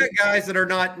got guys that are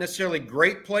not necessarily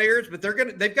great players, but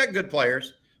they've got good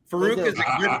players. Farouk is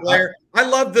a good player. I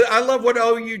love what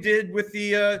OU did with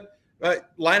the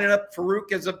lining up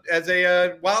Farouk as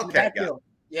a Wildcat guy.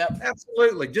 Yep,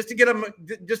 absolutely. Just to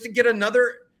get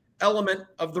another element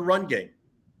of the run game.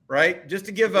 Right? Just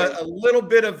to give a little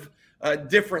bit of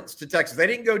difference to Texas. They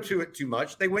didn't go to it too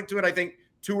much. They went to it, I think,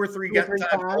 two or three times the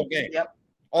whole game. Yep.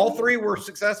 All three were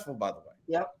successful, by the way.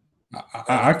 Yep.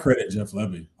 I credit Jeff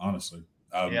Levy, honestly.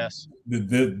 Yes.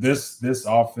 This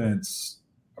offense,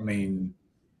 I mean,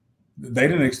 they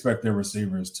didn't expect their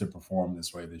receivers to perform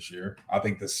this way this year. I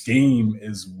think the scheme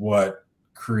is what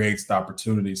creates the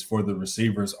opportunities for the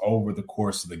receivers over the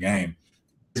course of the game.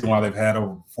 Why they've had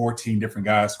over 14 different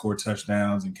guys score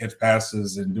touchdowns and catch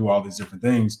passes and do all these different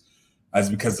things is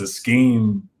because the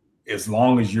scheme, as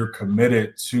long as you're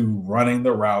committed to running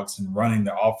the routes and running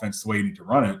the offense the way you need to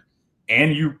run it,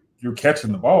 and you're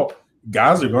catching the ball,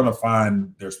 guys are going to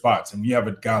find their spots. And you have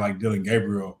a guy like Dylan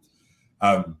Gabriel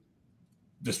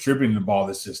distributing the ball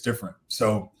that's just different.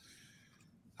 So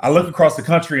I look across the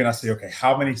country and I say, okay,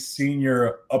 how many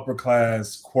senior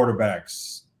upper-class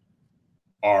quarterbacks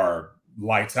are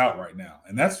lights out right now?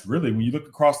 And that's really, when you look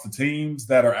across the teams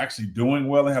that are actually doing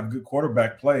well and have good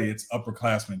quarterback play, it's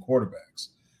upperclassmen quarterbacks.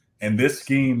 And this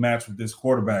scheme matched with this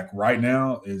quarterback right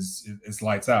now is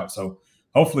lights out. So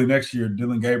hopefully next year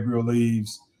Dylan Gabriel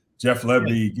leaves, Jeff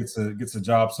Levy gets a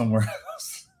job somewhere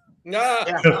else.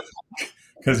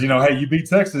 Because hey, you beat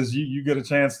Texas, you get a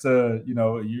chance to,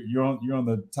 you're on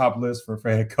the top list for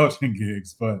head coaching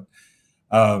gigs. But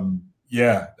I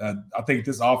think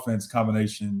this offense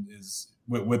combination is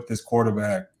with this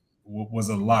quarterback was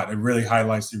a lot. It really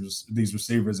highlights these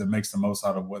receivers and makes the most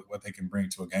out of what they can bring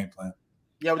to a game plan.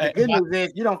 Yeah, but the good news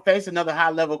is you don't face another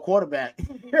high-level quarterback.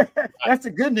 That's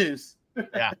the good news.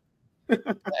 Yeah.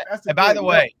 And by the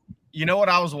way, you know what?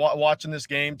 I was watching this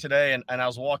game today, and I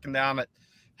was walking down at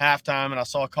halftime, and I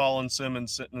saw Colin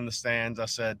Simmons sitting in the stands. I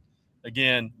said,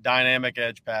 again, dynamic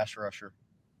edge pass rusher.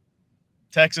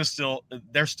 Texas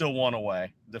they're still one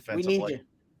away defensively.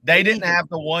 They didn't have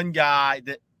the one guy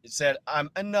that said,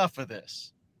 I'm enough of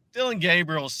this. Dylan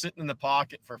Gabriel is sitting in the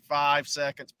pocket for 5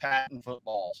 seconds, patting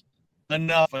footballs.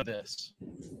 Enough of this.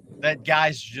 That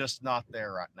guy's just not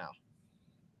there right now.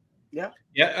 Yeah.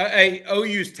 Yeah.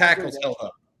 OU's tackles held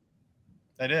up.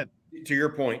 They did. To your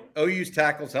point, OU's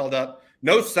tackles held up.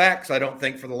 No sacks, I don't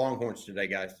think, for the Longhorns today,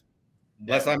 guys.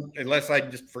 Unless I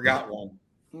just forgot one.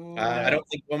 I don't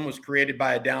think one was created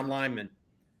by a down lineman.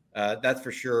 That's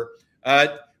for sure.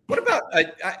 What about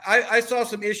I saw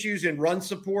some issues in run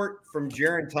support from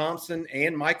Jaron Thompson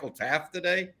and Michael Taft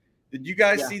today. Did you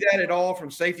guys see that at all from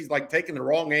safeties, like taking the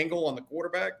wrong angle on the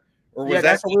quarterback? Or was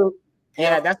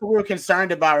Yeah, that's what we were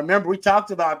concerned about. Remember, we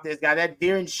talked about this guy, that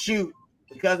veer and shoot,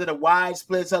 because of the wide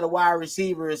splits of the wide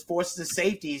receivers, forces the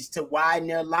safeties to widen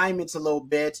their alignments a little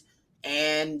bit.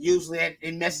 And usually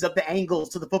it messes up the angles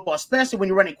to the football, especially when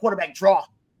you're running quarterback draw.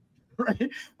 Right?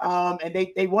 And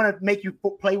they want to make you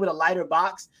play with a lighter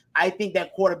box. I think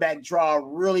that quarterback draw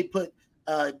really put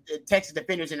Texas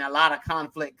defenders in a lot of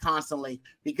conflict constantly,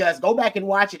 because go back and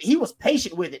watch it. He was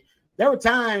patient with it. There were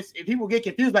times if people get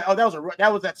confused, like, oh,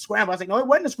 that was a scramble. I was like, no, it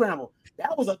wasn't a scramble.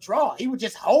 That was a draw. He would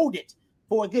just hold it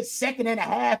for a good second and a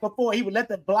half before he would let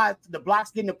the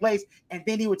blocks get into place, and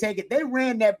then he would take it. They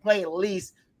ran that play at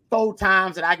least 4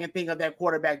 times that I can think of, that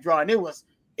quarterback draw, and it was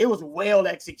well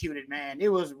executed, man. It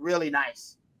was really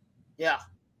nice. Yeah.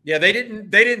 Yeah, they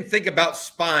didn't think about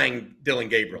spying Dylan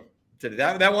Gabriel today.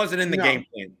 That wasn't in the game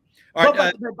plan. All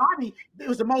right, but Bobby, it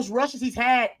was the most rushes he's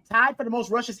had, tied for the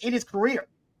most rushes in his career,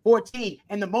 14,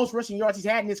 and the most rushing yards he's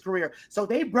had in his career. So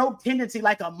they broke tendency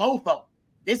like a mofo.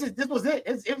 This was it.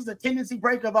 It was a tendency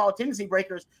breaker of all tendency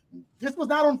breakers. This was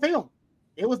not on film.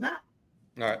 It was not.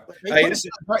 All right. Hey, this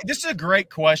is a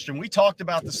great question. We talked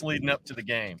about this leading up to the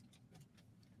game.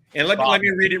 And let me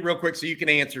read it real quick so you can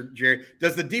answer, Jerry.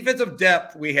 Does the defensive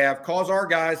depth we have cause our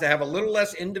guys to have a little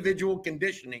less individual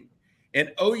conditioning,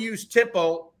 and OU's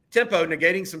tempo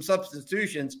negating some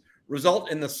substitutions result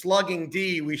in the slugging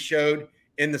D we showed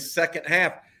in the second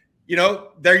half? You know,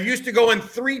 they're used to going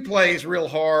 3 plays real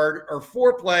hard or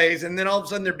 4 plays, and then all of a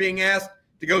sudden they're being asked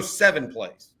to go 7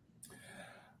 plays.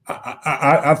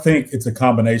 I think it's a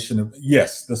combination of,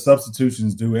 yes, the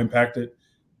substitutions do impact it.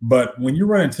 But when you're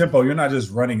running tempo, you're not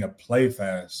just running a play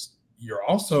fast. You're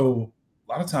also,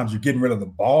 a lot of times, you're getting rid of the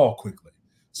ball quickly.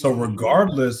 So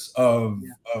regardless of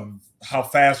how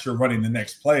fast you're running the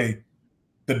next play,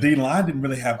 the D-line didn't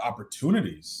really have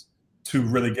opportunities to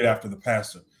really get after the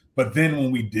passer. But then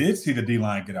when we did see the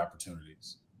D-line get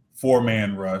opportunities,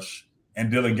 4-man rush,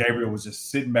 and Dylan Gabriel was just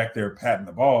sitting back there patting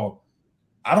the ball,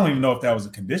 I don't even know if that was a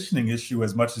conditioning issue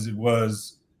as much as it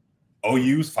was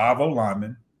OU's 5-0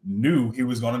 lineman knew he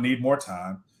was going to need more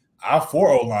time. Our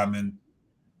 4-0 linemen,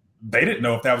 they didn't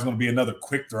know if that was going to be another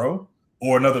quick throw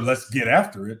or another let's get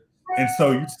after it. And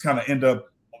so you just kind of end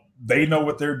up, they know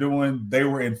what they're doing. They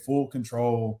were in full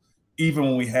control. Even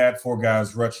when we had 4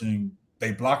 guys rushing,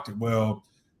 they blocked it well.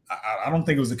 I don't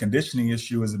think it was a conditioning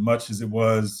issue as much as it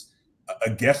was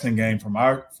a guessing game from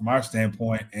our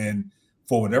standpoint. And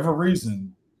for whatever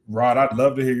reason, Rod, I'd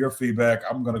love to hear your feedback.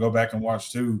 I'm going to go back and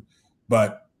watch too.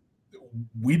 But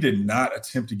we did not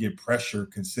attempt to get pressure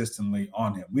consistently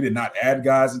on him. We did not add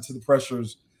guys into the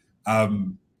pressures.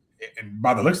 And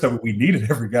by the looks of it, we needed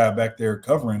every guy back there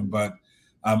covering. But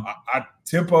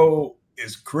tempo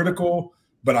is critical.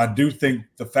 But I do think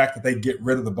the fact that they get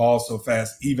rid of the ball so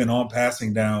fast, even on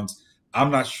passing downs, I'm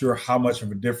not sure how much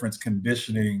of a difference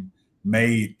conditioning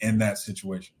made in that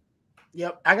situation.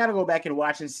 Yep. I got to go back and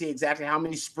watch and see exactly how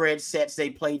many spread sets they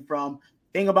played from.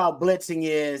 Thing about blitzing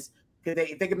is, because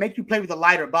if they can make you play with a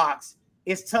lighter box,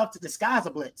 it's tough to disguise a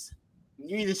blitz.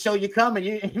 You either show you coming.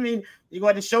 You're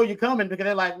going to show you coming because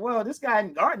they're like, well, this guy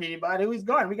isn't guarding anybody. Who's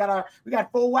guarding? We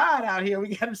got 4 wide out here.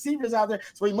 We got receivers out there,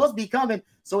 so he must be coming.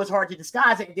 So it's hard to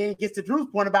disguise it. And then it gets to Drew's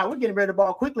point about we're getting rid of the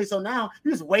ball quickly. So now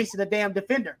you're just wasting a damn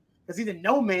defender because he's in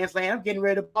no man's land. I'm getting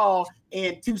rid of the ball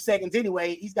in 2 seconds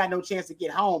anyway. He's got no chance to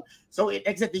get home. So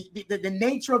except the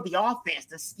nature of the offense,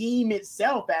 the scheme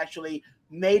itself actually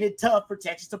made it tough for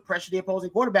Texas to pressure the opposing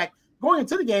quarterback. Going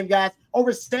into the game, guys,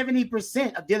 over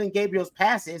 70% of Dylan Gabriel's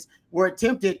passes were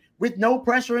attempted with no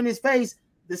pressure in his face.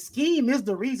 The scheme is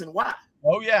the reason why.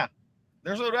 Oh, yeah.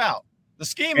 There's no doubt. The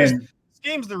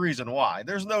scheme's the reason why.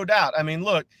 There's no doubt. I mean,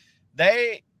 look,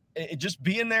 just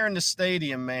being there in the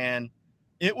stadium, man,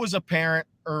 it was apparent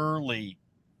early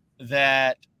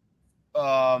that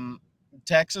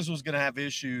Texas was going to have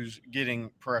issues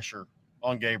getting pressure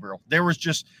on Gabriel. There was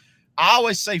just – I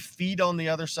always say feet on the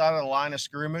other side of the line of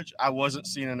scrimmage. I wasn't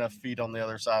seeing enough feet on the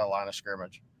other side of the line of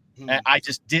scrimmage. And I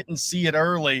just didn't see it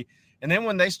early. And then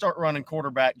when they start running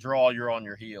quarterback draw, you're on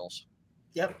your heels.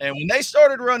 Yep. And when they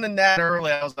started running that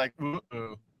early, I was like,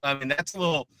 ooh. I mean, that's a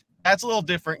little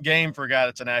different game for a guy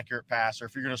that's an accurate passer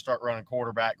if you're going to start running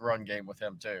quarterback run game with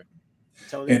him too.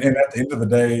 And at the end of the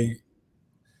day,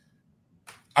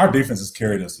 our defense has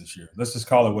carried us this year. Let's just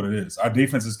call it what it is. Our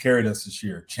defense has carried us this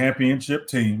year. Championship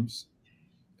teams,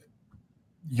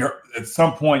 at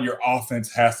some point your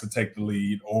offense has to take the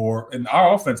lead. And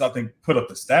our offense, I think, put up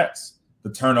the stats.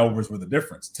 The turnovers were the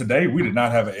difference. Today, we did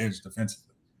not have an edge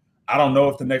defensively. I don't know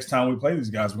if the next time we play these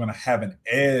guys, we're going to have an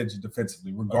edge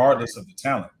defensively, regardless of the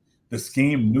talent. The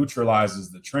scheme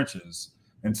neutralizes the trenches.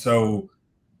 And so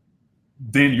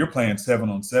then you're playing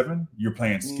 7-on-7, you're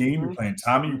playing scheme, you're playing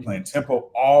timing, you're playing tempo.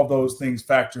 All those things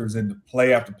factors into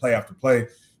play after play after play,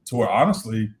 to where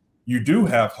honestly, you do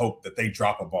have hope that they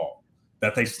drop a ball,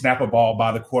 that they snap a ball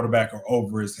by the quarterback or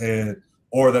over his head,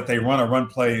 or that they run a run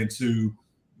play into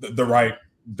the right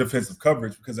defensive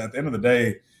coverage. Because at the end of the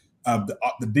day,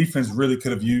 the defense really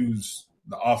could have used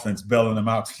the offense bailing them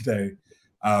out today.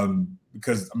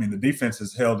 Because I mean, the defense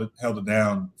has held it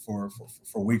down for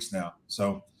weeks now.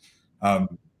 So,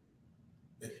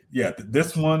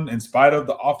 this one, in spite of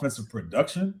the offensive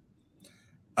production,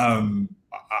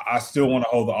 I still want to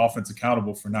hold the offense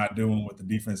accountable for not doing what the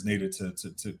defense needed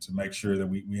to make sure that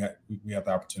we have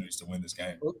the opportunities to win this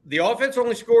game. The offense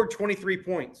only scored 23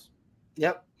 points.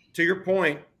 Yep. To your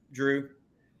point, Drew,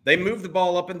 they moved the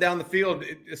ball up and down the field,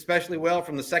 especially well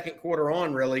from the second quarter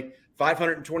on, really.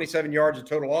 527 yards of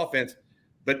total offense.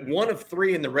 But 1 of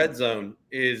 3 in the red zone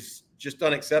is just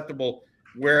unacceptable,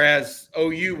 whereas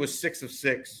OU was 6 of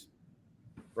 6,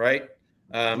 right,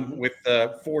 with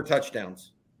 4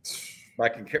 touchdowns by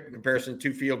comparison,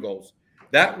 2 field goals.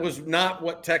 That was not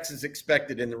what Texas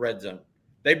expected in the red zone.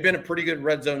 They've been a pretty good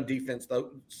red zone defense,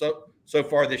 though, so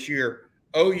far this year.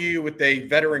 OU with a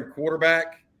veteran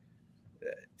quarterback,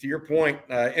 to your point,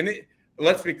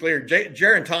 let's be clear,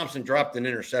 Jaron Thompson dropped an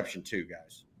interception too,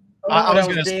 guys. I was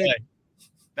going to say.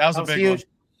 That was a big huge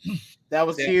one. That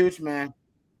was huge, man.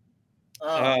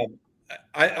 I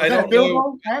don't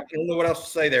know what else to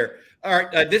say there. All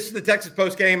right, this is the Texas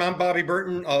Postgame. I'm Bobby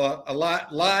Burton,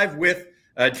 live with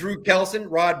Drew Kelson,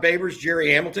 Rod Babers,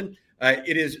 Jerry Hamilton.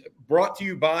 It is brought to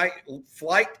you by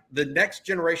Flight, the next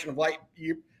generation of light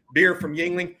beer from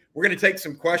Yuengling. We're going to take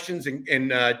some questions and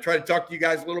try to talk to you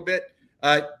guys a little bit.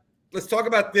 Let's talk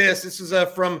about this. This is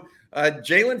from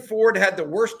Jalen Ford. Had the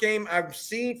worst game I've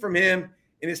seen from him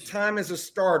in his time as a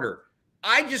starter.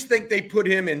 I just think they put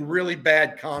him in really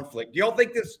bad conflict. Do y'all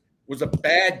think this was a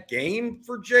bad game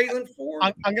for Jalen Ford?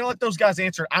 I'm going to let those guys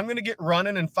answer. I'm going to get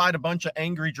running and fight a bunch of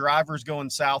angry drivers going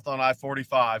south on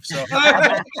I-45. So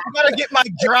I got to get my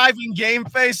driving game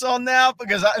face on now,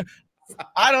 because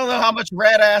I don't know how much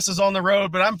red ass is on the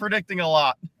road, but I'm predicting a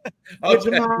lot. Get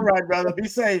your mind right, brother. Be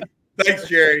safe. Thanks,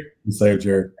 Jerry. Be safe,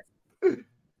 Jerry.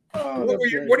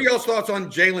 What are y'all's thoughts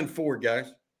on Jalen Ford,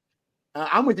 guys?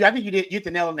 I'm with you. I think you hit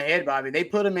the nail on the head, Bobby. They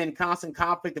put him in constant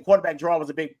conflict. The quarterback draw was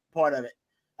a big part of it.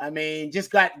 I mean,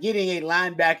 just getting a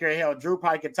linebacker. Hell, Drew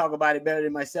probably could talk about it better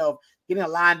than myself. Getting a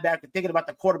linebacker, thinking about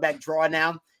the quarterback draw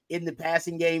now in the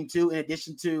passing game too, in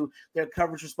addition to their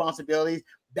coverage responsibilities.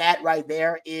 That right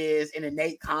there is an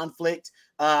innate conflict.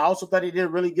 I also thought he did a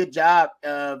really good job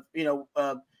of,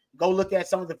 go look at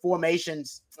some of the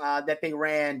formations that they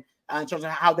ran in terms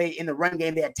of how they, in the run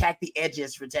game, they attacked the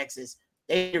edges for Texas.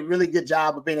 They did a really good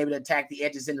job of being able to attack the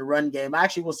edges in the run game. I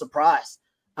actually was surprised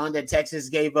that Texas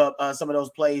gave up some of those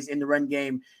plays in the run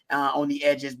game on the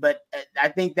edges. But I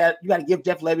think that you got to give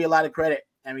Jeff Levy a lot of credit.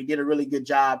 I mean, he did a really good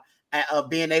job of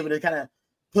being able to kind of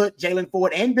put Jalen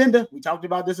Ford and Bender. We talked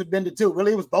about this with Bender too.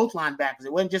 Really, it was both linebackers.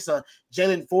 It wasn't just a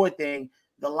Jalen Ford thing.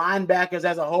 The linebackers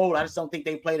as a whole, I just don't think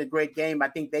they played a great game. I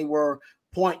think they were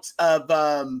points of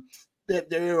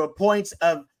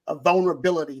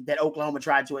vulnerability that Oklahoma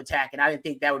tried to attack, and I didn't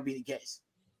think that would be the case.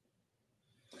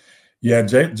 Yeah,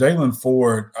 Jalen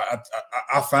Ford,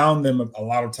 I found them a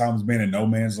lot of times being in no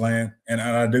man's land, and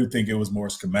I do think it was more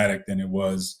schematic than it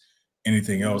was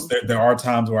anything else. There are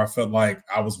times where I felt like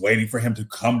I was waiting for him to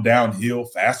come downhill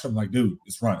faster. I'm like, dude,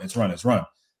 it's run.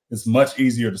 It's much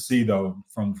easier to see, though,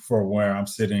 for where I'm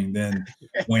sitting than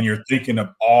when you're thinking of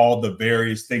all the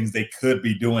various things they could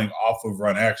be doing off of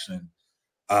run action.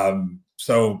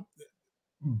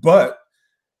 But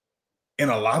in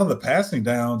a lot of the passing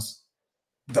downs,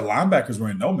 the linebackers were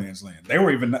in no man's land. They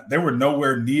were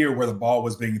nowhere near where the ball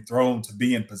was being thrown to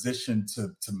be in position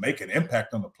to make an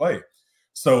impact on the play.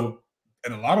 So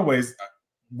in a lot of ways,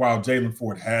 while Jalen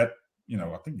Ford had,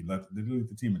 I think he led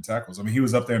the team in tackles. I mean, he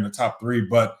was up there in the top 3,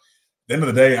 but at the end of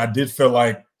the day, I did feel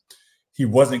like he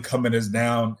wasn't coming as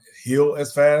downhill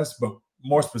as fast, but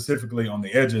more specifically on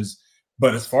the edges.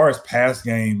 But as far as pass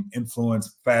game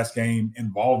influence, fast game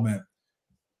involvement,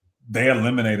 they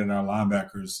eliminated our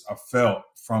linebackers, I felt,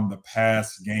 from the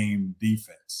pass game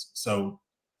defense. So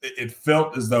it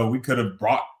felt as though we could have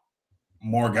brought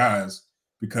more guys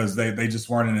because they just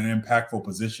weren't in an impactful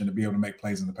position to be able to make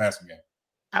plays in the passing game.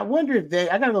 I wonder if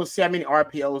I got to go see how many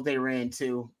RPOs they ran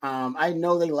too. I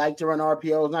know they like to run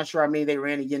RPOs. Not sure how many they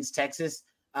ran against Texas.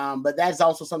 But that's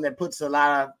also something that puts a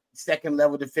lot of second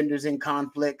level defenders in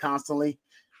conflict constantly.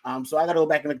 So I got to go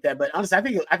back and look at that. But honestly, I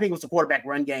think it was the quarterback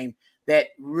run game that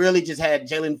really just had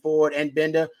Jalen Ford and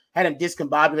Bender, had him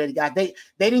discombobulated guys. They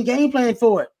didn't game plan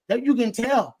for it. That you can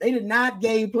tell they did not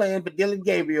game plan for Dillon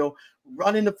Gabriel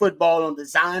running the football on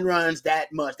design runs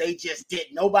that much. They just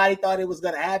didn't. Nobody thought it was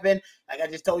going to happen. Like I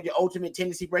just told you, ultimate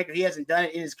tendency breaker. He hasn't done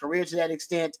it in his career to that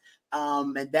extent.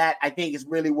 And that, I think, is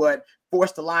really what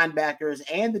forced the linebackers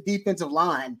and the defensive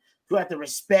line to have to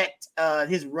respect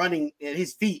his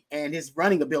feet and his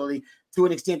running ability to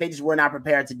an extent they just were not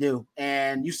prepared to do.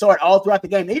 And you saw it all throughout the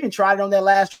game. They even tried it on that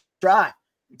last drive.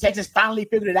 Texas finally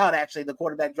figured it out, actually, the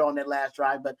quarterback draw on that last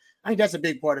drive. But I think that's a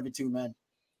big part of it too, man.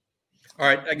 All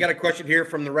right, I got a question here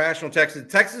from the Rational Texas.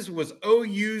 Texas was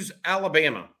OU's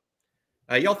Alabama.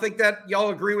 Y'all think that?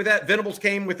 Y'all agree with that? Venables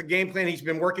came with the game plan he's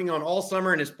been working on all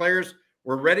summer, and his players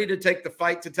were ready to take the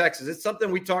fight to Texas. It's something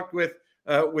we talked with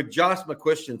Josh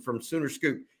McQuiston from Sooner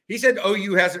Scoop. He said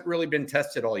OU hasn't really been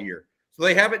tested all year, so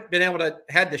they haven't been able to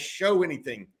had to show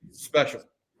anything special.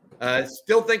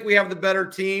 Still think we have the better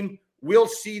team. We'll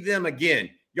see them again.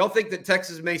 Y'all think that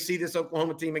Texas may see this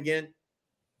Oklahoma team again?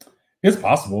 It's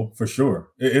possible for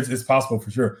sure. It's possible for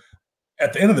sure.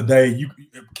 At the end of the day, you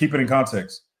keep it in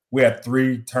context. We had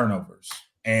 3 turnovers,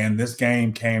 and this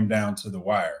game came down to the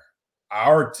wire.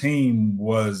 Our team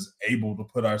was able to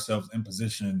put ourselves in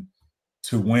position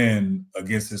to win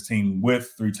against this team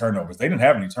with 3 turnovers. They didn't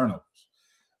have any turnovers.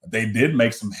 They did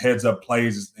make some heads-up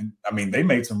plays. And I mean, they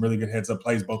made some really good heads-up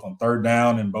plays, both on third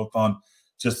down and both on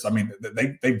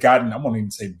they've gotten, I won't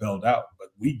even say bailed out, but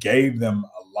we gave them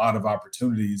a lot of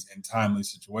opportunities in timely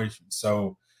situations.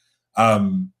 So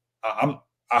I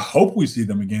hope we see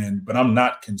them again, but I'm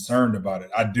not concerned about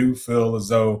it. I do feel as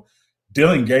though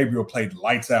Dillon Gabriel played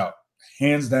lights out,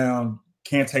 hands down,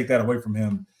 can't take that away from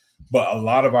him. But a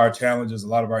lot of our challenges, a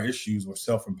lot of our issues were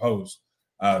self-imposed.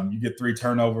 You get 3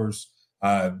 turnovers.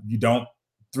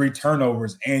 3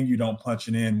 turnovers and you don't punch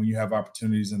it in when you have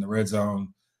opportunities in the red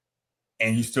zone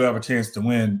and you still have a chance to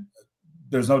win.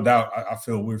 There's no doubt I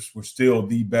feel we're still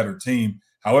the better team.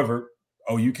 However,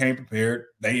 OU came prepared.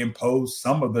 They imposed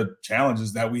some of the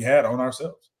challenges that we had on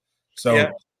ourselves.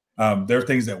 So there are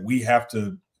things that we have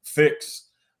to fix.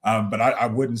 But I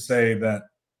wouldn't say that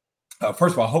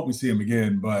first of all, I hope we see him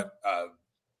again, but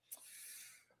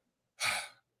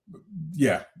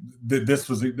this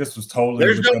was totally.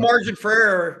 There's no margin for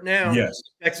error now. Yes,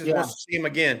 Texas wants to see him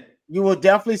again. You will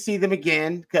definitely see them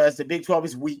again because the Big 12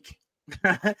 is weak,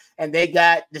 and they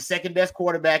got the second best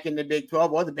quarterback in the Big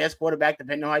 12, or the best quarterback,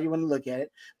 depending on how you want to look at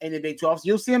it, in the Big 12. So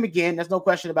you'll see them again. There's no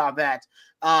question about that.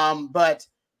 But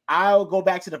I'll go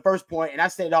back to the first point, and I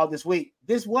said it all this week.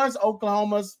 This was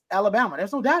Oklahoma's Alabama.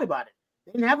 There's no doubt about it.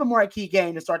 They didn't have a marquee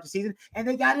game to start the season, and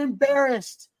they got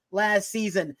embarrassed last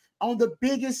season on the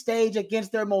biggest stage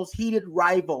against their most heated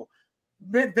rival.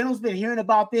 Venables been hearing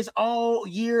about this all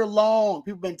year long.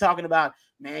 People been talking about,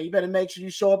 man, you better make sure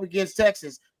you show up against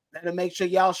Texas. Better make sure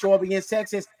y'all show up against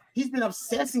Texas. He's been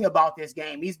obsessing about this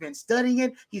game. He's been studying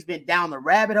it. He's been down the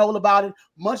rabbit hole about it,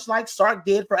 much like Sark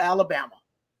did for Alabama.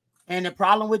 And the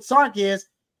problem with Sark is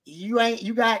you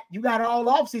got all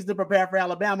offseason to prepare for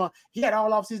Alabama. He had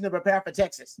all offseason to prepare for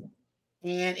Texas.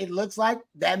 And it looks like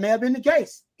that may have been the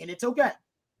case. And it's okay.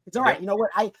 It's all right. You know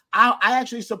what? I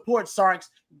actually support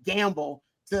Sark's gamble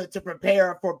to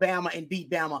prepare for Bama and beat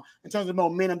Bama in terms of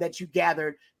momentum that you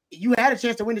gathered. You had a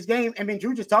chance to win this game. I mean,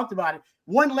 Drew just talked about it.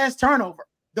 One less turnover,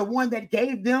 the one that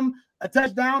gave them a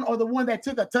touchdown or the one that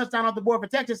took a touchdown off the board for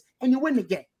Texas, and you win the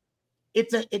game.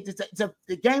 It's a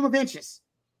game of inches.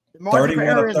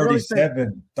 31 of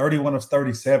 37. 31 of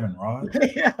 37, Ron.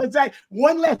 Yeah, it's like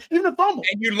one less, even a fumble.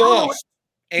 And you lost.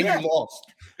 And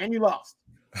you lost.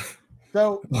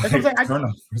 So that's what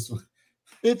I'm saying.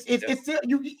 It's still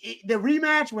the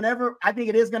rematch. Whenever I think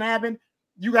it is going to happen,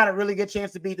 you got a really good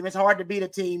chance to beat them. It's hard to beat a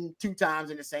team 2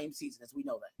 times in the same season, as we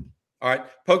know that. All right,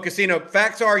 Pocasino.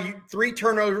 Facts are 3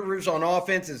 turnovers on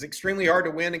offense is extremely hard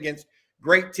to win against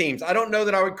great teams. I don't know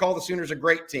that I would call the Sooners a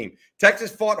great team.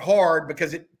 Texas fought hard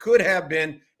because it could have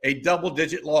been a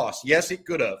double-digit loss. Yes, it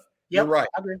could have. You're right.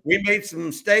 We made some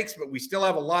mistakes, but we still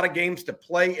have a lot of games to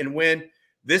play and win.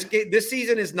 This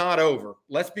season is not over.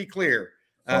 Let's be clear.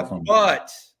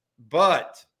 But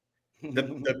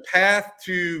the path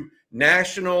to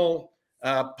national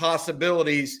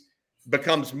possibilities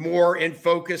becomes more in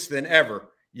focus than ever.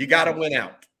 You got to win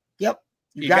out. Yep.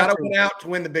 You got to win out to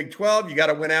win the Big 12. You got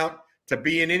to win out to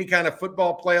be in any kind of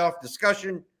football playoff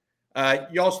discussion.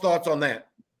 Y'all's thoughts on that?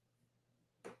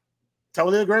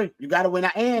 Totally agree. You got to win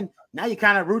out. And now you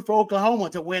kind of root for Oklahoma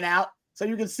to win out so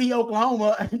you can see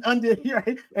Oklahoma under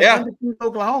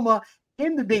Oklahoma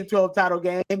in the Big 12 title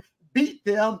game, beat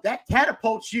them. That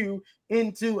catapults you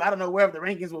into, I don't know, wherever the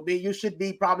rankings will be. You should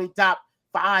be probably top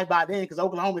 5 by then, because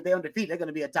Oklahoma, if they're undefeated, they're going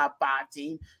to be a top 5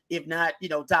 team, if not,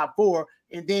 top 4.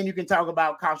 And then you can talk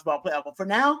about college ball playoff. But for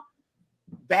now,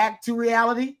 back to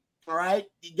reality. All right.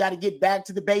 You got to get back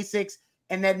to the basics.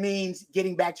 And that means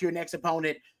getting back to your next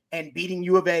opponent and beating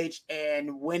U of H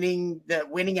and winning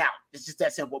out. It's just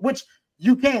that simple, which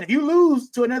you can. If you lose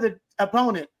to another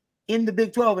opponent in the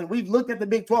Big 12, and we've looked at the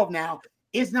Big 12 now,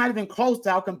 it's not even close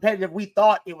to how competitive we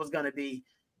thought it was going to be.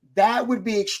 That would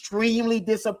be extremely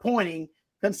disappointing,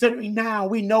 considering now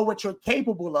we know what you're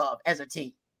capable of as a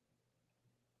team.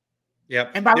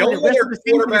 Yep. And by the way, the rest of the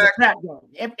season is a trap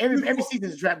game. Every season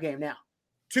is a trap game now.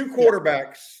 2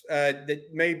 quarterbacks that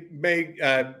may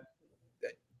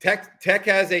Tech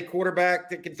has a quarterback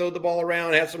that can throw the ball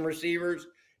around, has some receivers.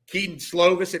 Keaton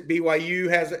Slovis at BYU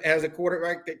has a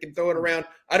quarterback that can throw it around.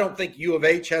 I don't think U of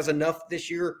H has enough this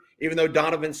year, even though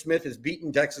Donovan Smith has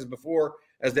beaten Texas before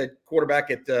as the quarterback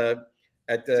at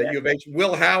U of H.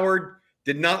 Will Howard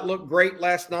did not look great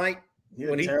last night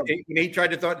when he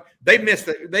tried to throw it.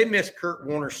 They missed Kurt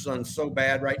Warner's son so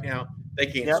bad right now. They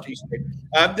can't see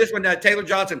straight. This one, Taylor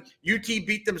Johnson. UT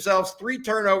beat themselves, 3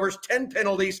 turnovers, 10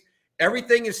 penalties.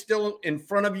 Everything is still in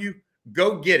front of you.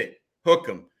 Go get it. Hook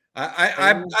 'em.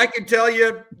 I can tell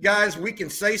you, guys, we can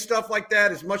say stuff like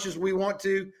that as much as we want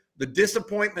to. The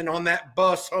disappointment on that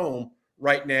bus home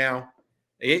right now,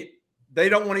 they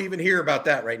don't want to even hear about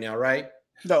that right now, right?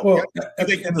 No. Well, at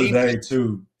the end of the day,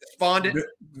 too, despondent.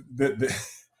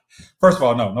 First of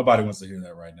all, no, nobody wants to hear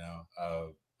that right now.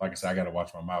 Like I said, I got to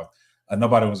watch my mouth.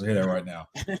 Nobody wants to hear that right now.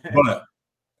 But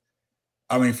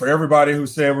I mean, for everybody who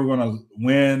said we're going to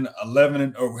win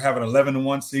 11 or have an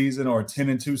 11-1 season or a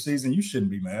 10-2 season, you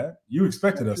shouldn't be mad. You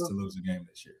expected us to lose a game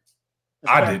this year.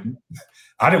 I didn't.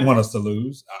 I didn't want us to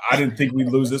lose. I didn't think we'd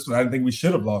lose this one. I didn't think we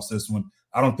should have lost this one.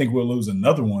 I don't think we'll lose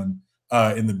another one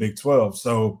in the Big 12.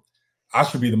 So I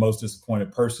should be the most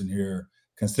disappointed person here,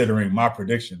 considering my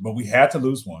prediction. But we had to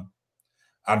lose one.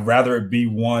 I'd rather it be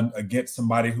one against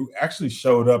somebody who actually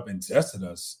showed up and tested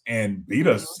us and beat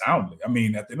us soundly. I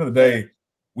mean, at the end of the day,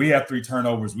 we had 3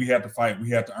 turnovers. We had to fight. We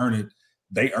had to earn it.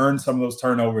 They earned some of those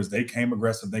turnovers. They came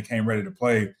aggressive. They came ready to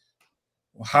play.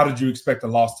 Well, how did you expect the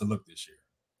loss to look this year?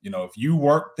 If you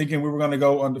weren't thinking we were going to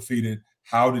go undefeated,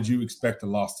 how did you expect the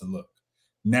loss to look?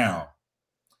 Now,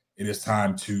 it is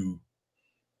time to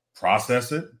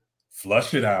process it,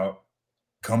 flush it out,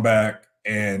 come back,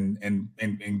 and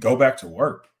go back to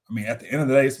work. I mean, at the end of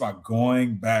the day, it's about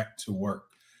going back to work.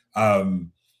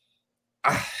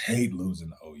 I hate losing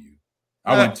to OU.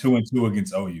 I went 2-2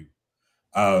 against OU,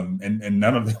 and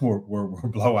none of them were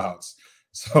blowouts.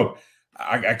 So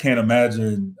I can't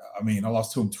imagine. I mean, I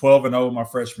lost to them 12-0 my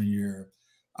freshman year,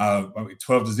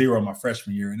 12-0 my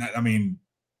freshman year, and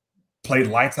played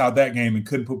lights out that game and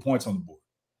couldn't put points on the board.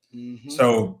 Mm-hmm.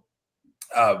 So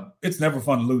it's never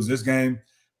fun to lose this game.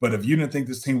 But if you didn't think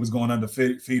this team was going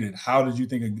undefeated, how did you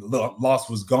think a loss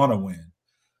was going to win,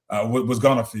 was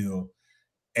going to feel?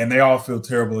 And they all feel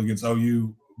terrible against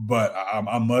OU. But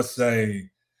I must say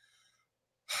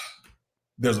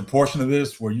there's a portion of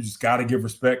this where you just got to give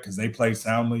respect because they played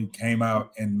soundly, came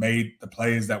out and made the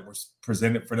plays that were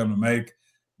presented for them to make.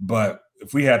 But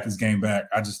if we had this game back,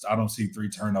 I don't see 3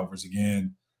 turnovers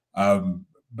again,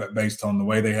 but based on the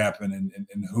way they happened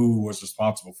and who was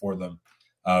responsible for them.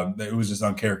 It was just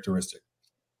uncharacteristic.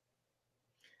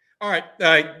 All right.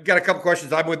 Got a couple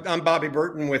questions. I'm Bobby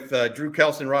Burton with Drew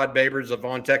Kelson, Rod Babers of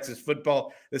On Texas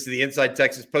Football. This is the Inside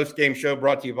Texas Postgame Show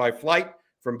brought to you by Flight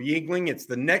from Beagling. It's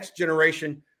the next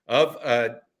generation of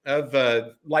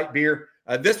light beer.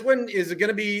 This one is going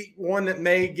to be one that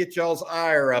may get y'all's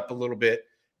ire up a little bit.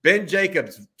 Ben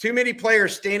Jacobs, too many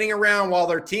players standing around while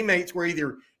their teammates were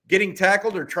either getting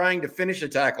tackled or trying to finish a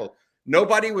tackle.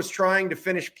 Nobody was trying to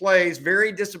finish plays.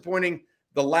 Very disappointing,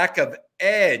 the lack of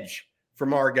edge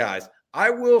from our guys.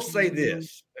 I will say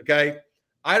this, okay?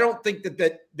 I don't think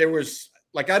that there was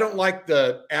 – I don't like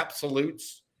the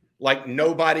absolutes, like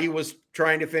nobody was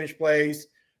trying to finish plays,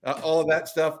 all of that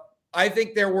stuff. I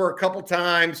think there were a couple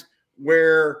times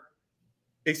where,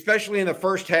 especially in the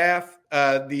first half,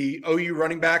 the OU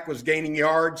running back was gaining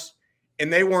yards,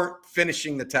 and they weren't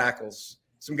finishing the tackles.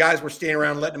 Some guys were standing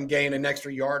around letting them gain an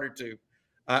extra yard or two.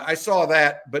 I saw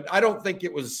that, but I don't think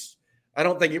it was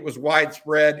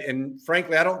widespread. And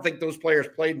frankly, I don't think those players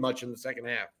played much in the second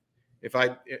half. If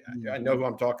I know who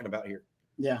I'm talking about here.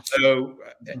 Yeah. So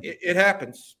it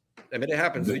happens. I mean, it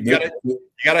happens. You got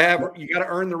to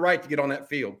earn the right to get on that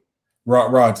field.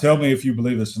 Rod, tell me if you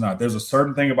believe this or not. There's a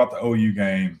certain thing about the OU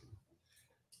game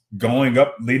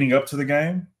leading up to the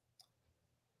game.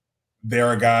 There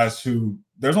are guys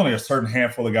there's only a certain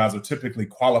handful of guys who are typically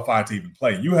qualified to even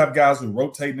play. You have guys who are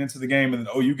rotating into the game, and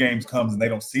then OU games comes and they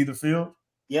don't see the field.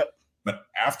 Yep. But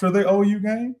after the OU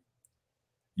game,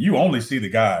 you only see the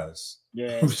guys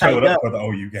who showed up for the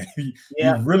OU game.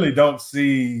 You really don't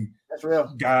see that's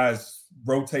real guys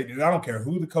rotating. I don't care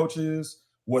who the coach is,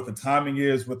 what the timing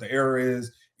is, what the error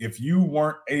is. If you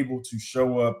weren't able to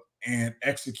show up and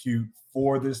execute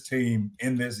for this team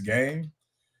in this game,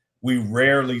 we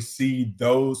rarely see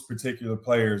those particular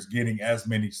players getting as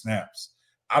many snaps.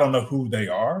 I don't know who they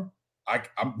are.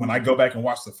 When I go back and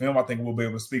watch the film, I think we'll be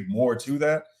able to speak more to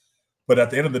that. But at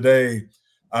the end of the day,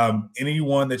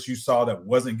 anyone that you saw that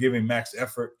wasn't giving max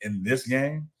effort in this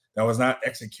game, that was not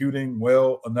executing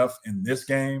well enough in this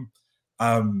game,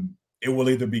 it will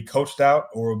either be coached out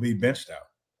or it will be benched out.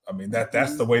 I mean,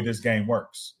 that's the way this game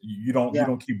works. You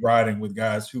don't keep riding with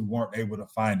guys who weren't able to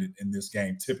find it in this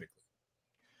game typically.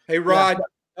 Hey, Rod.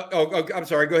 Oh, I'm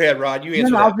sorry. Go ahead, Rod. You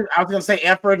answer. I was going to say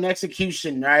effort and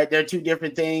execution, right? They're two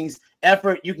different things.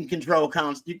 Effort, you can control.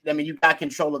 You got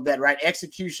control of that, right?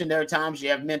 Execution, there are times you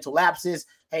have mental lapses.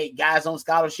 Hey, guys on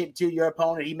scholarship to your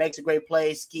opponent, he makes a great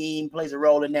play, scheme, plays a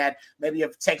role in that. Maybe your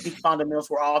technique fundamentals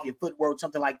were off, your footwork,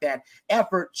 something like that.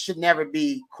 Effort should never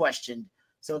be questioned.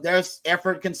 So there's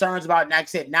effort concerns about, like I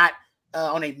said, not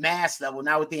on a mass level,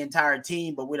 not with the entire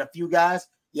team, but with a few guys.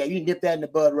 Yeah, you can dip that in the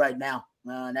bud right now.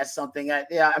 And that's something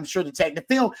I'm sure the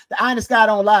film, the eye in the sky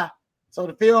don't lie. So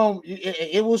the film,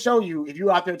 it will show you if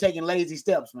you're out there taking lazy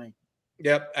steps, man.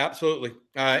 Yep, absolutely.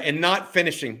 And not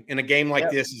finishing in a game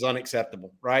like this is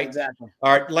unacceptable, right? Exactly.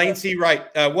 All right, Lane C. Wright.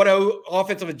 What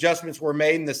offensive adjustments were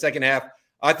made in the second half?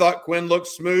 I thought Quinn looked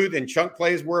smooth and chunk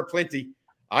plays were aplenty.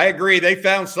 I agree. They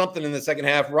found something in the second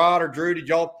half. Rod or Drew, did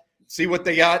y'all see what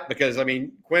they got? Because,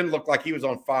 Quinn looked like he was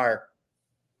on fire.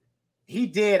 He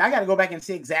did. I got to go back and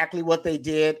see exactly what they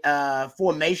did.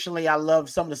 Formationally, I love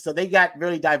some of the stuff. They got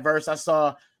really diverse. I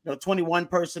saw, 21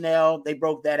 personnel. They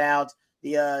broke that out.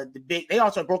 They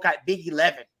also broke out Big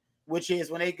 11, which is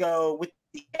when they go with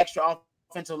the extra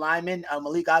offensive lineman,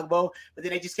 Malik Agbo, but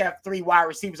then they just have 3 wide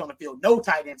receivers on the field. No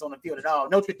tight ends on the field at all.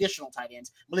 No traditional tight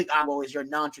ends. Malik Agbo is your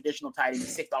non-traditional tight end, the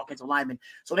 6th offensive lineman.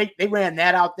 So they ran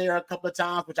that out there a couple of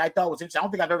times, which I thought was interesting. I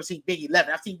don't think I've ever seen Big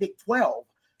 11. I've seen Big 12.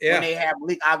 Yeah. When they have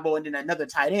Malik Agbo and then another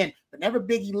tight end, but never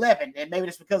Big 11. And maybe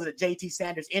it's because of the J.T.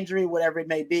 Sanders injury, whatever it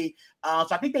may be. So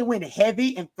I think they went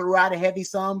heavy and threw out a heavy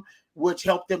sum, which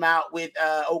helped them out with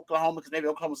Oklahoma, because maybe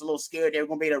Oklahoma was a little scared they were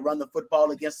going to be able to run the football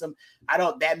against them. I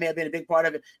don't. That may have been a big part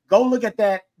of it. Go look at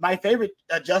that. My favorite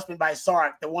adjustment by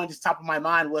Sark, the one just top of my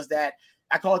mind, was that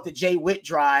I call it the Jay Witt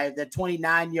drive, the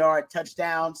 29-yard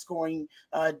touchdown scoring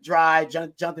drive.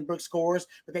 Jonathan Brooks scores,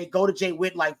 but they go to Jay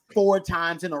Witt like 4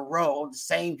 times in a row on the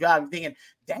same drive. I'm thinking,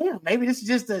 damn, maybe this is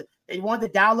just they wanted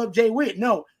to dial up Jay Witt.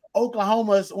 No,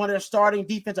 Oklahoma's one of their starting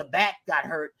defensive back got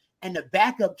hurt, and the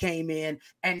backup came in,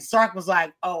 and Sark was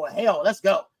like, oh, hell, let's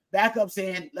go. Backup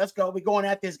saying, let's go. We're going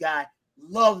at this guy.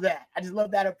 Love that. I just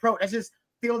love that approach. I just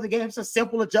feel the game. It's a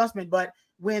simple adjustment, but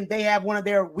when they have one of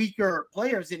their weaker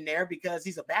players in there because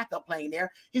he's a backup playing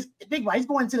there. Think about it, he's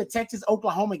going to the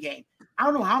Texas-Oklahoma game. I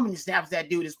don't know how many snaps that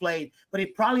dude has played, but he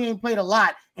probably ain't played a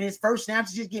lot. And his first snaps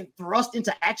is just getting thrust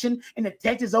into action in the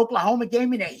Texas-Oklahoma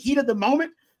game in the heat of the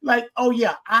moment. Like, oh,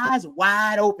 yeah, eyes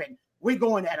wide open. We're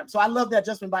going at him. So I love that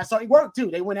adjustment by Sark. It worked,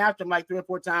 too. They went after him like 3 or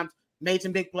 4 times, made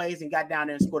some big plays, and got down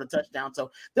there and scored a touchdown.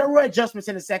 So there were adjustments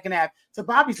in the second half. To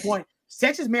Bobby's point,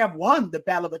 Texas may have won the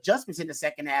battle of adjustments in the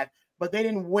second half, but they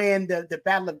didn't win the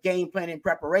battle of game plan and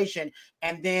preparation.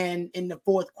 And then in the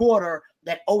fourth quarter,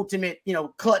 that ultimate,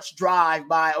 clutch drive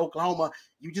by Oklahoma,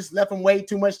 you just left them way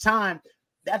too much time.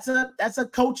 That's a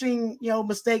coaching,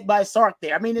 mistake by Sark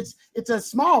there. I mean, it's a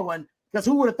small one, because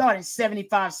who would have thought in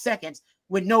 75 seconds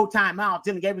with no timeout,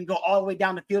 Dylan Gabriel can go all the way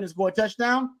down the field and score a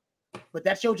touchdown? But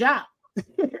that's your job.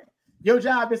 Your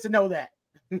job is to know that.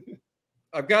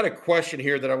 I've got a question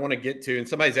here that I want to get to, and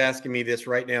somebody's asking me this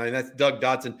right now, and that's Doug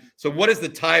Dotson. So what is the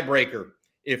tiebreaker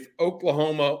if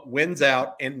Oklahoma wins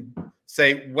out and,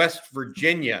 say, West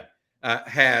Virginia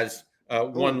has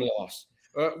one loss?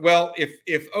 Well,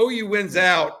 if OU wins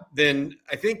out, then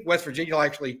I think West Virginia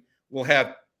will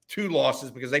have 2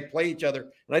 losses because they play each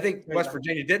other. And I think West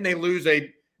Virginia, didn't they lose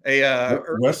a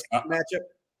matchup?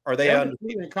 Are they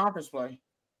undefeated in conference play?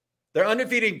 They're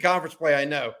undefeated in conference play, I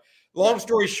know. Long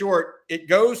story short, it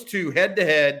goes to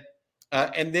head-to-head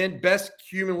and then best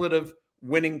cumulative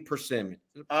winning percentage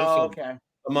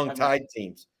among tied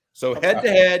teams. So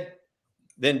head-to-head,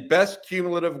 then best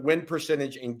cumulative win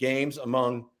percentage in games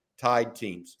among tied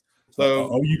teams.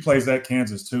 So OU plays at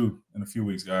Kansas, too, in a few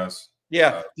weeks, guys.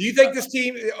 Yeah. Do you think this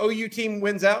OU team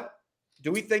wins out?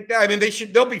 Do we think that? I mean,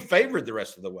 they'll be favored the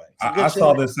rest of the way. I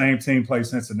saw the same team play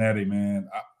Cincinnati, man.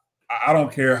 I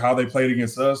don't care how they played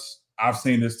against us. I've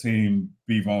seen this team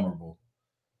be vulnerable.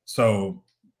 So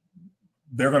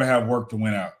they're going to have work to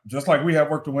win out. Just like we have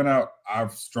work to win out, I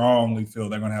strongly feel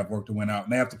they're going to have work to win out.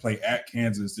 And they have to play at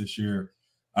Kansas this year.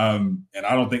 And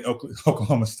I don't think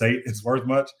Oklahoma State is worth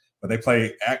much, but they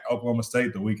play at Oklahoma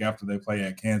State the week after they play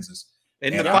at Kansas.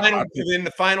 In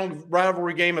the final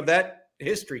rivalry game of that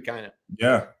history, kind of.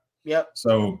 Yeah. Yep.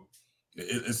 So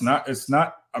it's not.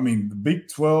 I mean, the Big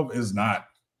 12 is not.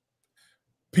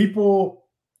 People.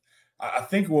 I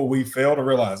think what we fail to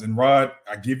realize, and Rod,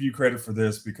 I give you credit for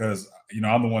this because,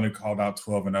 I'm the one who called out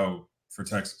 12-0 for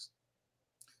Texas.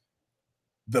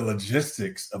 The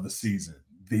logistics of the season,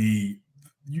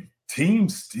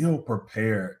 teams still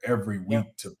prepare every week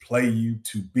to play you,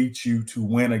 to beat you, to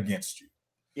win against you.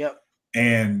 Yep.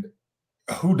 And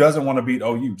who doesn't want to beat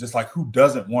OU? Just like who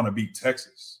doesn't want to beat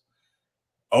Texas?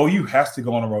 OU has to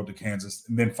go on the road to Kansas,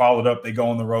 and then followed up, they go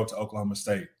on the road to Oklahoma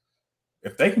State.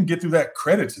 If they can get through that,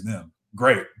 credit to them.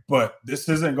 Great. But this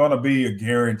isn't going to be a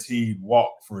guaranteed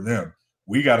walk for them.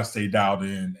 We got to stay dialed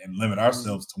in and limit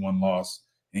ourselves to one loss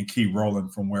and keep rolling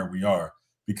from where we are,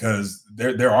 because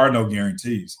there are no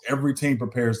guarantees. Every team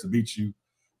prepares to beat you.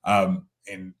 And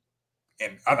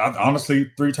I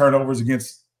honestly, 3 turnovers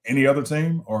against any other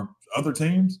team or other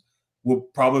teams will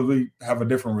probably have a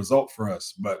different result for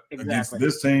us. But against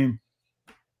this team,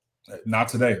 not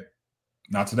today.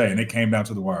 Not today. And it came down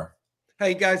to the wire.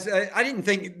 Hey, guys, I didn't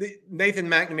think Nathan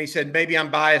McNamee said maybe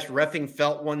I'm biased. Reffing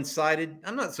felt one-sided.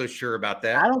 I'm not so sure about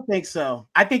that. I don't think so.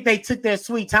 I think they took their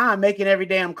sweet time making every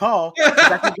damn call. They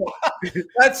got to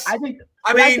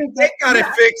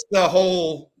fix the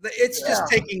whole – it's just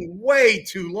taking way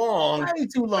too long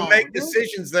to make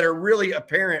decisions that are really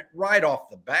apparent right off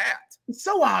the bat. It's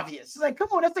so obvious. It's like, come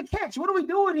on, that's a catch. What are we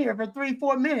doing here for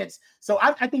 3-4 minutes? So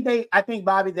I think,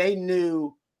 Bobby, they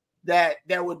knew – that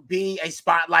there would be a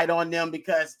spotlight on them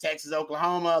because Texas,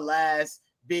 Oklahoma, last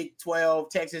Big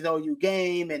 12 Texas OU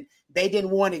game, and they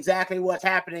didn't want exactly what's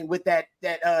happening with that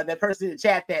person in the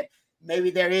chat, that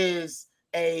maybe there is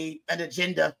an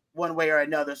agenda one way or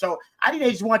another. So I think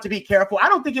they just want to be careful. I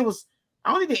don't think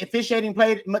the officiating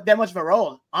played that much of a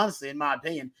role, honestly, in my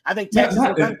opinion. I think Texas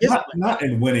not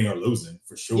in winning or losing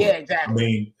for sure. Yeah, exactly. I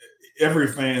mean, every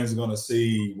fan is going to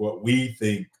see what we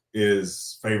think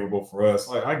is favorable for us.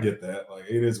 Like, I get that. Like,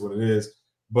 it is what it is.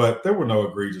 But there were no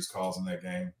egregious calls in that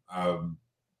game.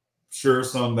 Sure,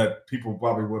 some that people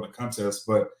probably wouldn't contest,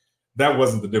 but that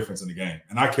wasn't the difference in the game.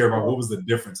 And I care about what was the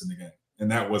difference in the game,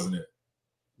 and that wasn't it.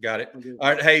 Got it. All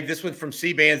right. Hey, this one from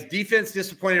C-Bands. Defense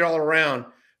disappointed all around,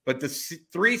 but the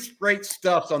 3 straight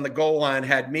stuffs on the goal line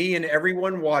had me and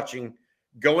everyone watching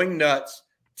going nuts.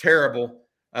 Terrible.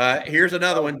 Here's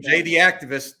another one. Jay the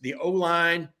Activist. The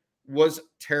O-line was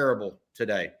terrible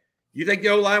today. You think the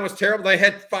O-line was terrible? They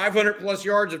had 500-plus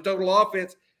yards of total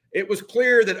offense. It was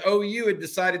clear that OU had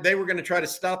decided they were going to try to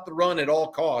stop the run at all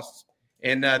costs,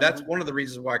 and that's one of the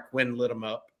reasons why Quinn lit them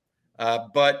up.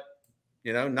 But,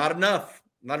 not enough.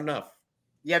 Not enough.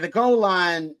 Yeah, the goal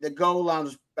line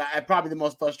was probably the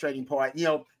most frustrating part.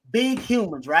 Big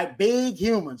humans, right? Big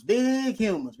humans.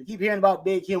 We keep hearing about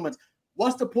big humans.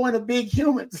 What's the point of big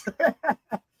humans?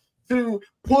 To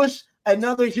push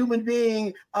another human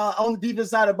being on the defensive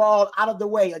side of the ball out of the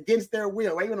way against their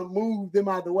will. Right? You're going to move them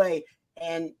out of the way,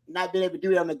 and not being able to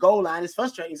do it on the goal line is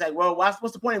frustrating. It's like, well, what's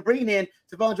the point of bringing in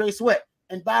Devondre Sweat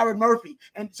and Byron Murphy?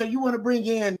 And so you want to bring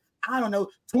in,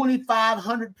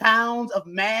 2,500 pounds of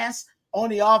mass on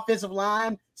the offensive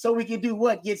line so we can do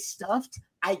what? Get stuffed?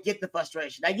 I get the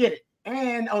frustration. I get it.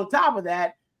 And on top of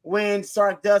that, when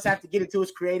Sark does have to get into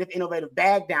his creative, innovative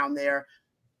bag down there,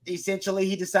 essentially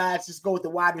he decides to just go with the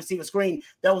wide receiver screen.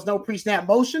 There was no pre-snap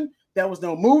motion. There was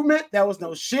no movement. There was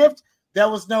no shift. There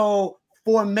was no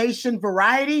formation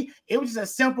variety. It was just a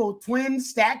simple twin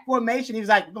stack formation. He was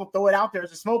like, we're going to throw it out there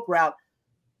as a smoke route.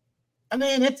 I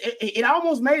mean, it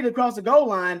almost made it across the goal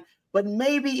line, but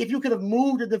maybe if you could have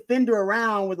moved the defender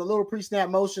around with a little pre-snap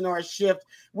motion or a shift,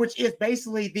 which is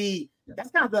basically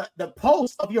that's kind of the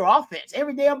pulse of your offense.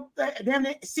 Every damn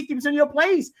 60% of your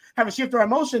plays have a shift or a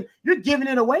motion. You're giving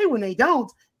it away when they don't.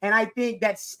 And I think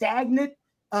that stagnant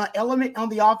element on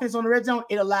the offense on the red zone,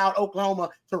 it allowed Oklahoma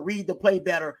to read the play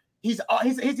better. His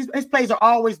plays are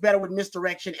always better with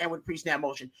misdirection and with pre-snap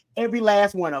motion. Every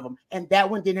last one of them. And that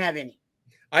one didn't have any.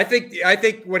 I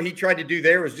think what he tried to do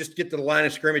there was just get to the line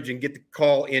of scrimmage and get the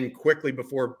call in quickly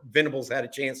before Venables had a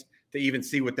chance to even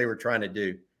see what they were trying to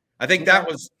do. I think that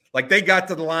was like they got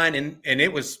to the line and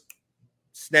it was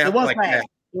snapped like that.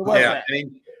 I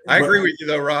mean, I agree with you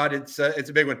though, Rod. It's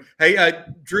a big one. Hey,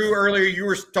 Drew, earlier you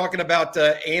were talking about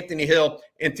Anthony Hill.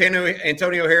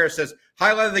 Antonio Harris says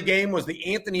highlight of the game was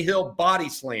the Anthony Hill body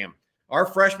slam. Our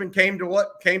freshman came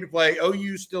to play.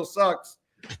 OU still sucks.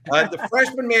 The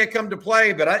freshman may have come to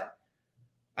play, but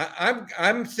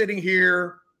I'm sitting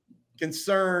here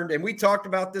concerned, and we talked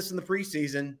about this in the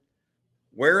preseason.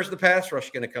 Where is the pass rush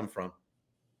going to come from?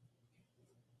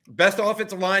 Best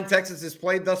offensive line Texas has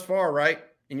played thus far, right?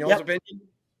 In y'all's opinion?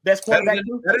 Best quarterback.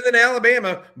 Better than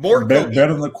Alabama. More better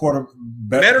than the quarter.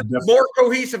 Better, more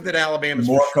cohesive than Alabama.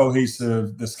 More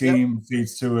cohesive. The scheme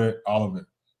feeds to it. All of it.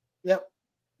 Yep.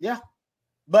 Yeah.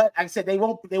 But like I said, they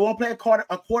won't play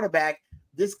a quarterback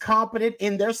this competent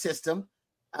in their system.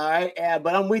 All right.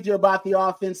 But I'm with you about the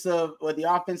offensive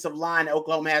line that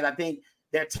Oklahoma has. I think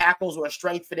their tackles were a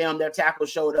strength for them. Their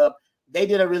tackles showed up. They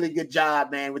did a really good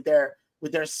job, man, with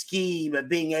their scheme of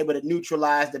being able to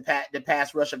neutralize the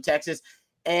pass rush of Texas.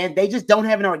 And they just don't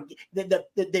have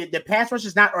the pass rush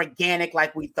is not organic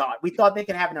like we thought. We thought they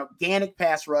could have an organic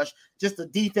pass rush, just the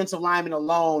defensive lineman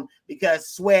alone, because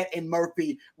Sweat and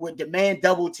Murphy would demand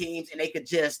double teams and they could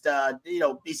just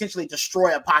essentially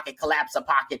destroy a pocket, collapse a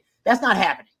pocket. That's not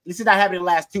happening. This is not happening in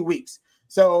the last 2 weeks.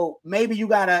 So maybe you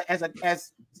gotta, as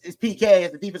PK,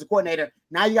 as the defensive coordinator,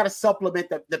 now you gotta supplement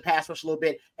the pass rush a little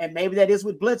bit. And maybe that is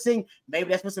with blitzing,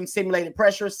 maybe that's with some simulated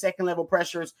pressures, second level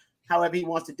pressures, however he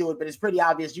wants to do it. But it's pretty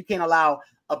obvious you can't allow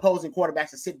opposing quarterbacks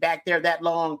to sit back there that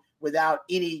long without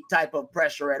any type of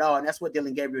pressure at all. And that's what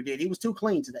Dylan Gabriel did. He was too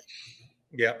clean today.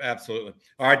 Yeah, absolutely.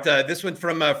 All right. This one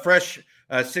from Fresh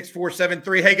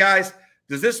 6473. Hey guys,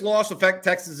 does this loss affect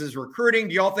Texas's recruiting?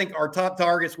 Do y'all think our top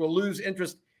targets will lose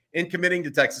interest in committing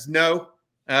to Texas? No,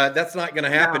 that's not going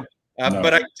to happen. No.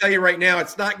 But I can tell you right now,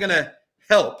 it's not going to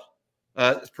help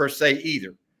per se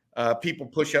either. People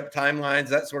push up timelines,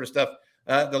 that sort of stuff.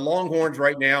 The Longhorns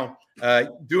right now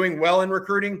doing well in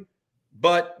recruiting,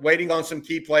 but waiting on some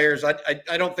key players.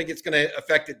 I don't think it's going to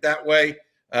affect it that way.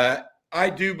 I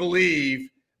do believe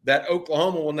that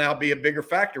Oklahoma will now be a bigger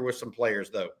factor with some players,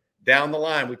 though, down the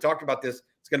line. We talked about this.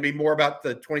 It's going to be more about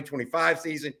the 2025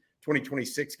 season,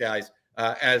 2026 guys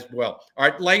as well. All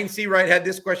right, Lane Seawright had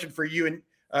this question for you and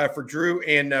for Drew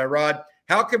and Rod.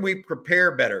 How can we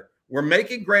prepare better? We're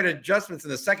making great adjustments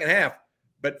in the second half,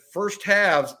 but first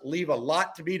halves leave a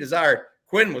lot to be desired.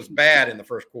 Quinn was bad in the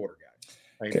first quarter, guys.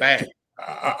 I mean, bad.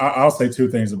 I'll say two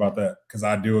things about that because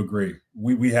I do agree.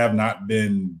 We have not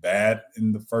been bad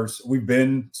in the first. We've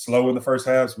been slow in the first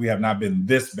halves. We have not been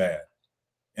this bad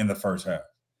in the first half.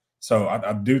 So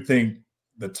I do think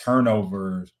the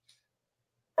turnovers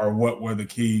are what were the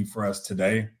key for us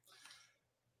today.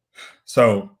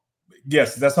 So,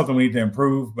 yes, that's something we need to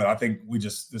improve, but I think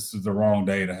this is the wrong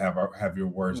day to have your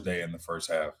worst day in the first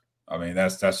half. I mean,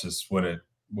 that's just what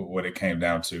it came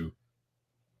down to.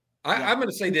 I'm going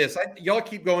to say this. Y'all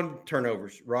keep going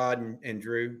turnovers, Rod and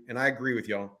Drew, and I agree with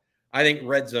y'all. I think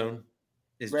red zone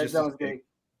is just – big.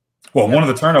 Well, one of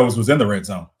the turnovers was in the red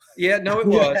zone. Yeah, no, it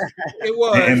was. It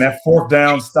was. And that fourth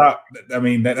down stop, I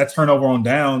mean, that turnover on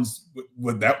downs,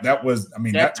 that was – I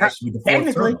mean, that should be the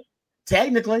fourth turnover.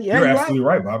 Technically, yeah. You're absolutely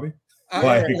right, Bobby.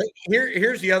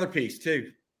 Here's the other piece,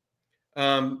 too.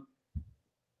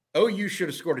 OU should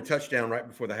have scored a touchdown right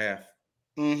before the half.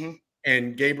 Mm-hmm.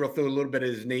 And Gabriel threw a little bit of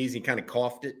his knees. He kind of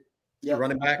coughed it. Yeah,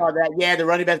 running back. That. Yeah, the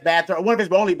running back's bad throw. One of his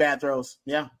only bad throws.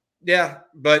 Yeah. Yeah,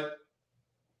 but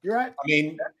you're right. I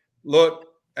mean, look,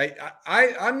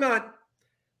 I'm not.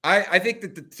 I think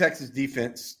that the Texas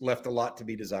defense left a lot to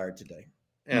be desired today,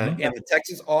 and the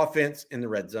Texas offense in the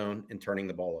red zone and turning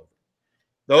the ball over.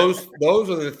 Those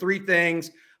are the three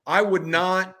things I would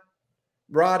not.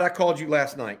 Rod, I called you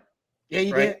last night. Yeah,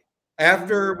 you did.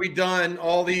 After we done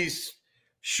all these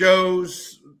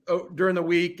shows during the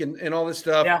week and all this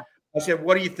stuff. Yeah. I said,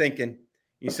 what are you thinking?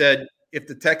 He said, if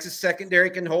the Texas secondary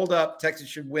can hold up, Texas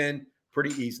should win pretty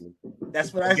easily.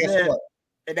 That's what I said. What?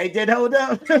 And they did hold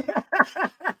up.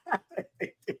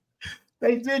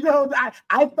 They did hold up.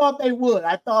 I thought they would.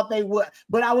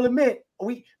 But I will admit,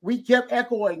 we kept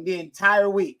echoing the entire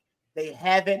week. They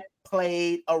haven't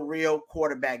played a real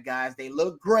quarterback, guys. They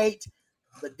look great.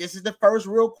 But this is the first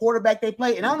real quarterback they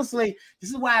play. And honestly, this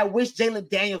is why I wish Jalen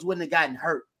Daniels wouldn't have gotten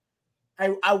hurt.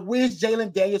 I wish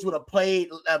Jalen Daniels would have played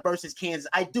versus Kansas.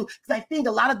 I do. Because I think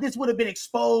a lot of this would have been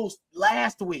exposed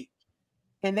last week.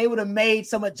 And they would have made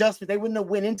some adjustments. They wouldn't have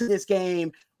went into this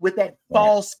game with that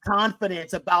false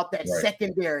confidence about that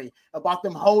secondary, about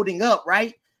them holding up,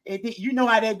 right? You know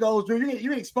how that goes.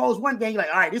 You expose one game, you're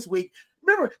like, all right, this week.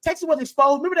 Remember, Texas was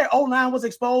exposed. Remember that O-line was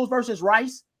exposed versus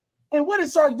Rice? And what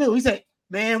did Sark do? He said,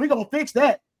 man, we're going to fix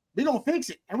that. We're going to fix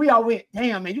it. And we all went,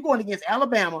 damn, man, you're going against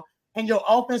Alabama and your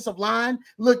offensive line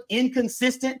look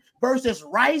inconsistent versus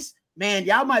Rice. Man,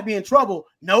 y'all might be in trouble.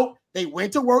 Nope. They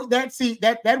went to work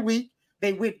that week.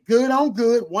 They went good on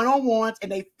good, one-on-ones,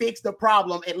 and they fixed the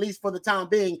problem, at least for the time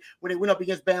being, when they went up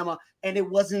against Bama, and it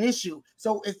was an issue.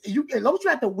 So as long as you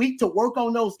have the week to work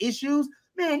on those issues,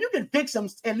 man, you can fix them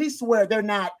at least where they're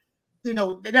not, they're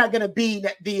not going to be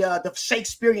the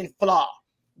Shakespearean flaw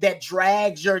that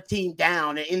drags your team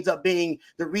down and ends up being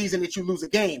the reason that you lose a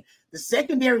game. The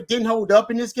secondary didn't hold up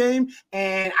in this game,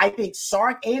 and I think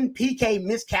Sark and PK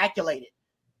miscalculated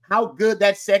how good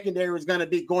that secondary was going to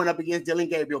be going up against Dillon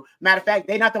Gabriel. Matter of fact,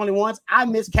 they're not the only ones. I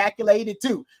miscalculated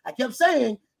too. I kept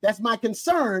saying that's my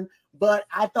concern, but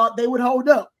I thought they would hold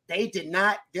up. They did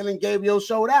not. Dillon Gabriel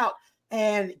showed out.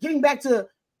 And getting back to,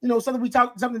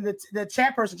 something that the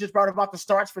chat person just brought up about the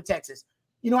starts for Texas.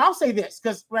 I'll say this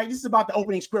because, right, this is about the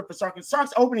opening script for Sark. And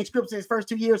Sark's opening scripts in his first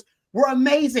 2 years were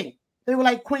amazing. They were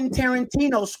like Quinn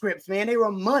Tarantino scripts, man. They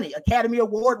were money, Academy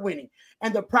Award winning.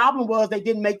 And the problem was they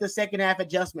didn't make the second half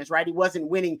adjustments, right? He wasn't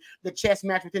winning the chess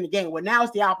match within the game. Well, now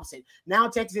it's the opposite. Now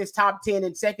Texas is top 10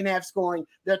 in second half scoring.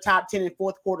 They're top 10 in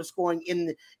fourth quarter scoring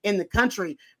in the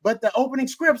country. But the opening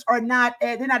scripts are not,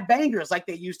 they're not bangers like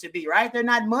they used to be, right? They're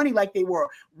not money like they were.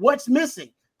 What's missing?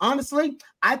 Honestly,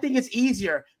 I think it's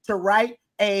easier to write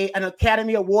an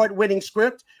Academy Award winning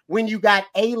script when you got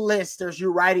A-listers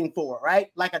you're writing for, right?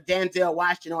 Like a Denzel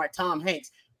Washington or a Tom Hanks.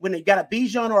 When they got a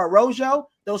Bijan or a Rojo,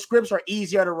 those scripts are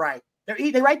easier to write.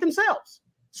 They write themselves.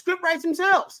 Script writes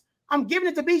themselves. I'm giving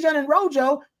it to Bijan and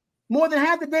Rojo more than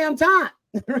half the damn time.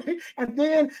 And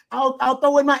then I'll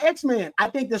throw in my X-Men. I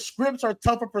think the scripts are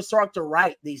tougher for Sark to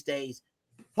write these days.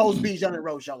 Post Bijan and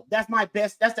Rojo. That's my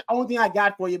best. That's the only thing I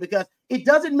got for you because it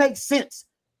doesn't make sense.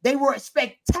 They were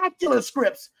spectacular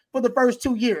scripts for the first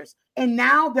 2 years. And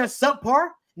now they're subpar.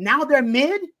 Now they're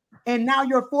mid. And now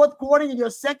your fourth quarter and your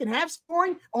second half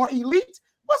scoring are elite.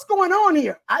 What's going on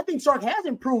here? I think Sark has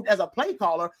improved as a play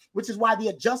caller, which is why the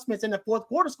adjustments in the fourth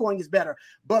quarter scoring is better.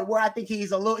 But where I think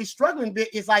he's struggling a bit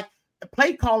is like the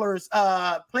play callers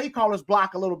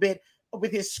block a little bit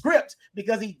with his script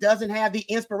because he doesn't have the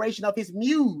inspiration of his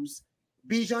muse,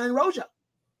 Bijan and Rojo.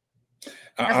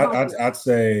 I'd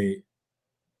say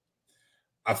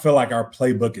I feel like our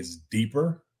playbook is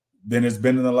deeper than it's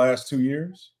been in the last 2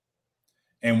 years.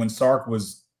 And when Sark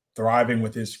was thriving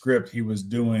with his script, he was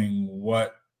doing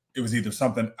it was either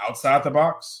something outside the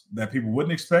box that people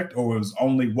wouldn't expect, or it was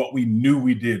only what we knew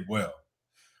we did well.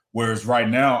 Whereas right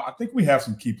now, I think we have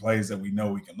some key plays that we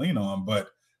know we can lean on, but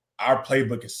our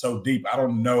playbook is so deep. I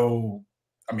don't know.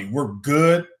 I mean, we're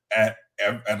good at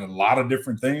a lot of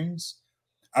different things.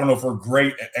 I don't know if we're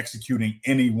great at executing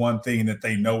any one thing that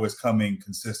they know is coming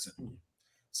consistently.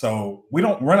 So we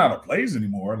don't run out of plays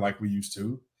anymore like we used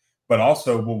to. But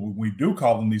also when we do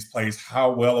call them these plays,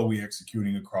 how well are we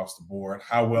executing across the board?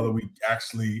 How well is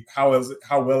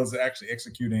it actually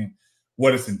executing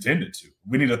what it's intended to?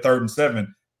 We need a 3rd and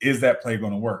 7. Is that play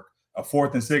going to work? A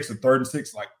 4th and 6, a 3rd and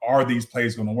 6, like, are these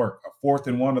plays going to work? A 4th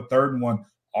and 1, a 3rd and 1,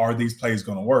 are these plays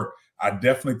going to work? I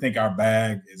definitely think our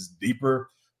bag is deeper,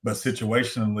 but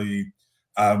situationally,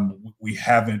 we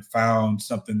haven't found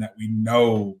something that we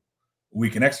know we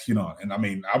can execute on. And I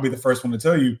mean, I'll be the first one to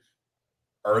tell you,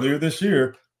 earlier this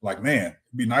year, like, man, it'd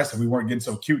be nice if we weren't getting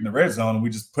so cute in the red zone and we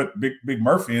just put Big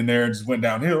Murphy in there and just went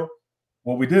downhill.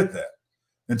 Well, we did that.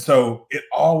 And so it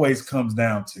always comes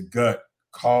down to gut,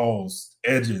 calls,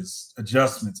 edges,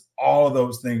 adjustments. All of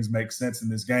those things make sense in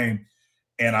this game.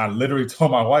 And I literally told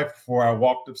my wife before I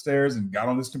walked upstairs and got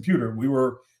on this computer, we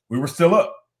were still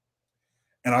up.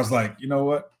 And I was like, you know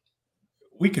what?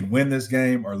 We could win this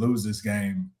game or lose this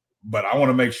game, but I want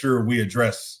to make sure we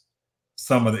address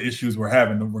some of the issues we're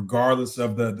having, regardless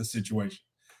of the situation.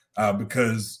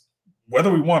 Because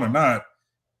whether we won or not,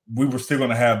 we were still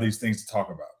going to have these things to talk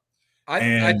about. I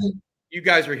think you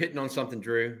guys are hitting on something,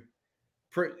 Drew.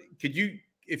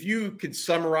 If you could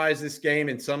summarize this game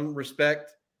in some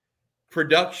respect,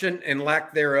 production and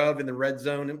lack thereof in the red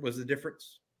zone was the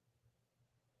difference?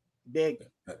 Big.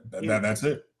 That's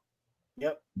it.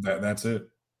 Yep. That's it.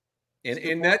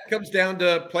 And that comes down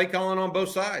to play calling on both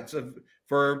sides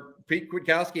for Pete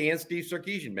Kwiatkowski and Steve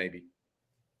Sarkisian, maybe.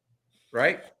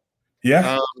 Right?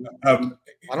 Yeah. I don't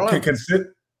know.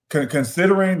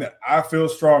 Considering that I feel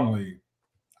strongly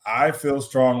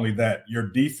that your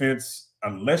defense,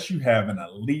 unless you have an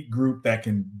elite group that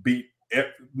can beat it,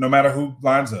 no matter who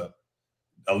lines up,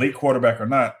 elite quarterback or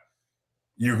not,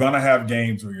 you're going to have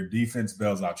games where your defense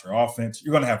bails out your offense.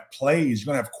 You're going to have plays.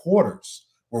 You're going to have quarters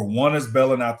where one is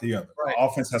bailing out the other. Right. The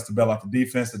offense has to bail out the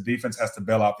defense. The defense has to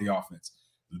bail out the offense.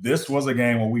 This was a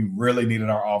game where we really needed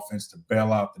our offense to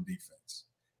bail out the defense,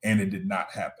 and it did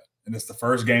not happen. And it's the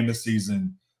first game this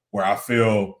season where I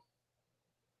feel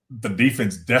the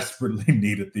defense desperately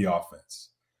needed the offense.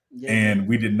 Yeah. And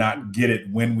we did not get it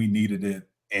when we needed it.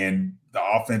 And the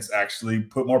offense actually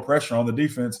put more pressure on the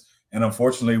defense. And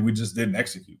unfortunately, we just didn't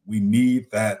execute. We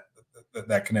need that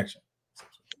connection.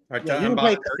 All right, Yeah, you I'm didn't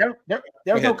play. behind.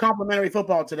 There was no complimentary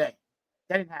football today.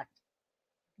 That didn't happen.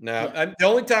 No, the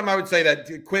only time I would say that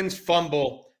Quinn's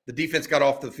fumble, the defense got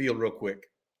off the field real quick,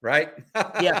 right?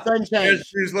 Yeah, sudden change.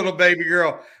 There's little baby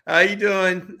girl. How you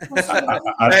doing?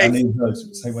 I need to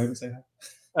say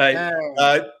hi.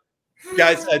 Hey,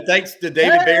 guys, thanks to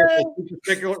David Bayer for the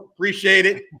particular. Appreciate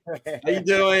it. How you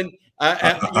doing? I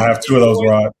have two of those,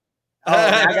 Rod.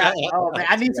 Man,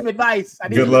 I need some advice.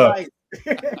 Good luck.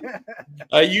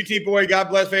 UT Boy, God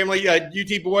bless family.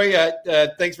 UT Boy,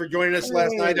 thanks for joining us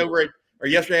last night or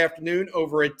yesterday afternoon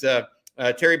over at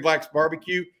Terry Black's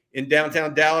Barbecue in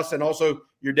downtown Dallas, and also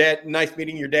your dad. Nice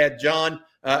meeting your dad, John,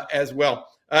 as well.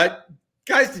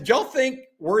 Guys, did y'all think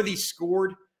Worthy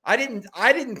scored? I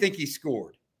didn't think he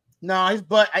scored. No, his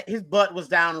butt was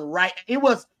down right. It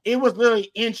was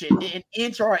literally an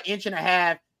inch or an inch and a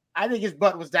half. I think his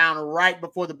butt was down right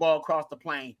before the ball crossed the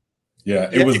plane. Yeah,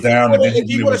 it was down. If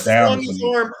he would have swung his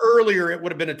arm earlier, it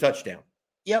would have been a touchdown.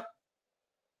 Yep.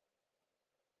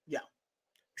 Yeah.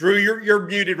 Drew, you're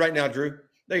muted right now, Drew.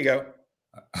 There you go.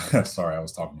 Sorry, I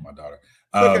was talking to my daughter.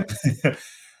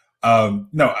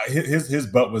 No, his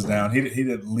butt was down. He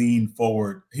didn't lean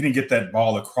forward. He didn't get that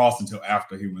ball across until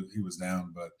after he was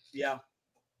down. But yeah.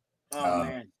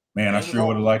 Oh man, I sure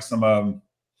would have liked some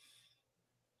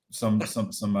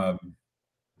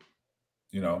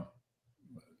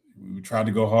we tried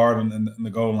to go hard in the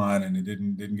goal line and it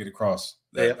didn't get across.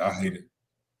 I hate it.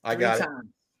 I got it.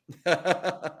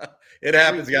 It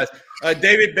happens, guys.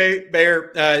 David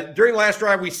Bayer, during last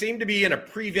drive, we seemed to be in a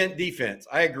prevent defense.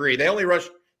 I agree. They only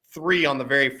rushed 3 on the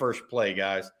very first play,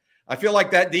 guys. I feel like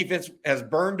that defense has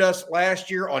burned us last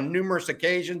year on numerous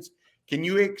occasions. Can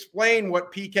you explain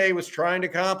what PK was trying to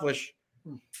accomplish?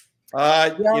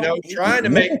 Trying to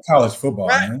make college football,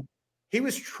 man. He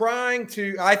was trying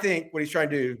to, I think what he's trying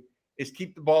to do is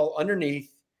keep the ball underneath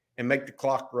and make the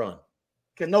clock run.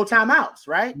 Because no timeouts,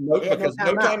 right? No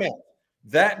timeout.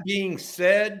 That being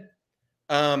said,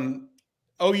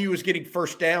 OU was getting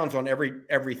first downs on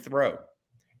every throw.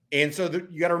 And so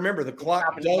you got to remember the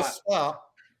clock does stop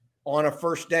on a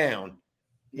first down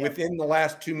within the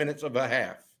last 2 minutes of a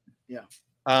half. Yeah.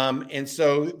 And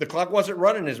so the clock wasn't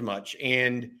running as much.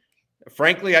 And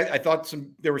frankly, I thought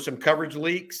there were some coverage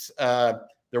leaks. There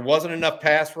wasn't enough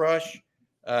pass rush.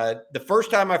 The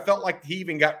first time I felt like he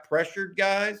even got pressured,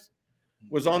 guys,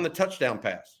 was on the touchdown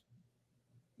pass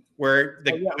where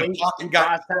the pocket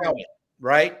got crowded,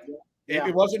 right? Yeah.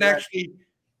 It wasn't actually,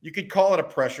 you could call it a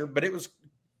pressure, but it was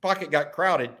pocket got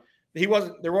crowded. He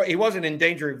wasn't in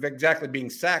danger of exactly being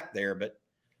sacked there, but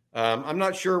I'm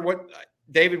not sure what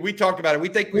David, we talked about it. We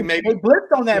think they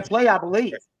blitzed on that play, I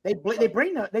believe. They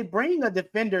bring a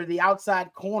defender, the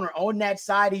outside corner on that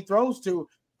side he throws to.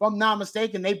 If I'm not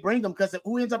mistaken, they bring them because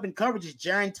who ends up in coverage is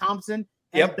Jaron Thompson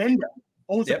and Bender.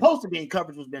 Who's supposed to be in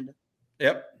coverage was Bender.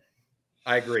 Yep.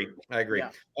 I agree. Yeah.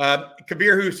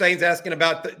 Kabir Hussein's asking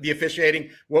about the officiating.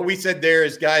 What we said there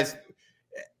is, guys,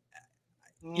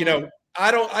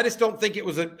 I just don't think it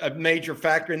was a major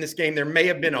factor in this game. There may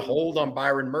have been a hold on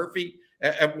Byron Murphy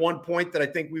at one point that I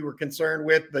think we were concerned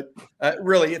with, but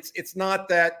really it's not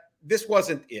that. This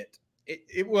wasn't it.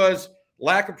 It was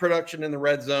lack of production in the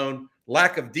red zone,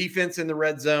 lack of defense in the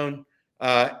red zone,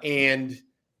 and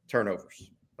turnovers.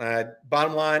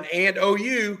 Bottom line, and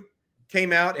OU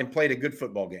came out and played a good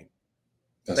football game.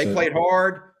 They played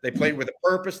hard. They played with a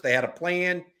purpose. They had a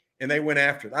plan, and they went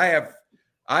after it.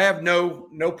 I have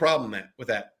no problem with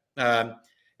that.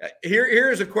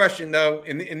 Here's a question, though,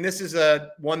 and this is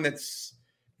one that's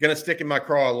going to stick in my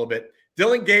craw a little bit.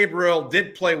 Dillon Gabriel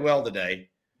did play well today,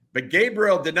 but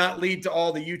Gabriel did not lead to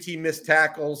all the UT missed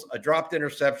tackles, a dropped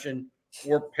interception,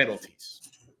 or penalties.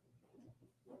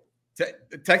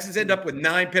 Texas ended up with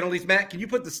 9 penalties. Matt, can you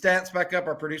put the stats back up?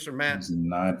 Our producer, Matt.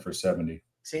 9 for 70.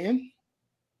 10?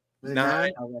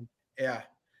 9. Yeah,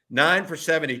 9 for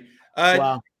 70.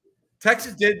 Wow.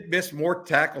 Texas did miss more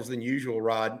tackles than usual,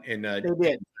 Rod. And they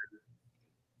did.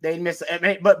 They missed,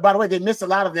 but by the way, they missed a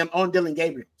lot of them on Dillon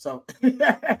Gabriel. So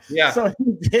yeah, so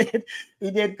he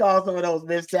did cause some of those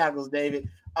missed tackles, David.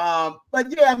 But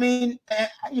yeah, I mean,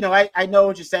 I know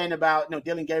what you're saying about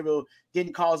Dillon Gabriel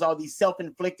didn't cause all these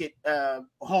self-inflicted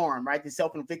harm, right? The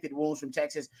self-inflicted wounds from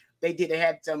Texas. They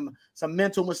had some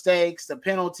mental mistakes, the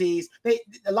penalties.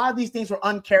 A lot of these things were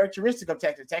uncharacteristic of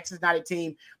Texas. Texas is not a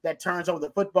team that turns over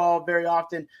the football very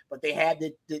often, but they had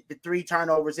the 3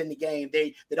 turnovers in the game.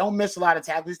 They don't miss a lot of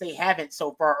tackles. They haven't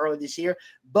so far early this year,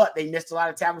 but they missed a lot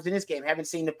of tackles in this game. Haven't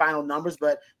seen the final numbers,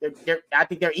 but I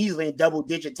think they're easily in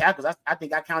double-digit tackles. I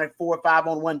think I counted 4 or 5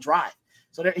 on one drive.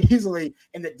 So they're easily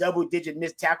in the double-digit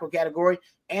missed tackle category.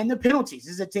 And the penalties.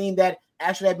 This is a team that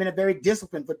actually had been a very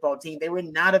disciplined football team. They were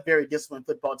not a very disciplined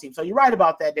football team. So you're right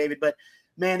about that, David. But,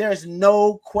 man, there is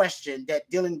no question that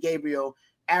Dillon Gabriel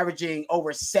averaging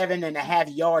over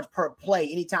 7.5 yards per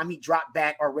play anytime he dropped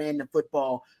back or ran the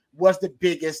football was the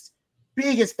biggest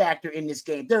factor in this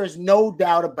game. There is no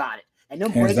doubt about it. And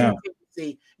them breaking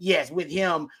efficiency, yes, with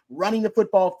him running the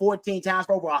football 14 times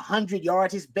for over 100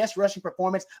 yards, his best rushing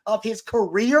performance of his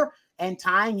career, and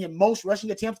tying him most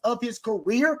rushing attempts of his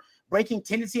career, breaking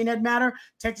tendency in that matter.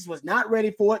 Texas was not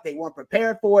ready for it. They weren't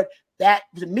prepared for it. That,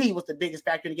 to me, was the biggest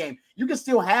factor in the game. You can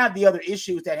still have the other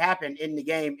issues that happened in the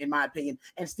game, in my opinion,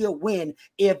 and still win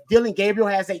if Dillon Gabriel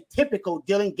has a typical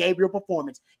Dillon Gabriel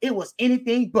performance. It was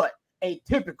anything but a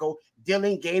typical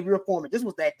Dillon Gabriel performance. This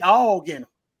was that dog in him.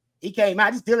 He came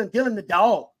out, just Dillon the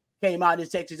dog came out in this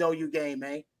Texas OU game,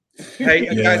 man. Hey,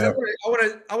 guys,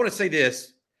 I want to say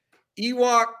this.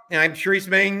 Ewok, and I'm sure he's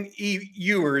saying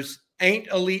Ewers, ain't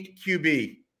elite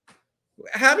QB.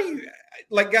 How do you,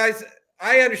 guys,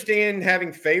 I understand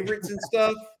having favorites and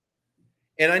stuff,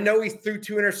 and I know he threw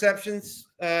 2 interceptions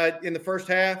in the first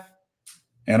half.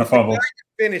 And a fumble.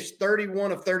 Finished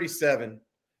 31 of 37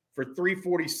 for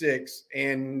 346.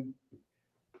 And,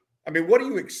 I mean, what do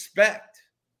you expect?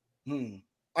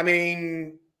 I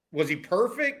mean, was he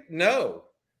perfect? No.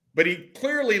 But he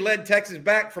clearly led Texas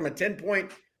back from a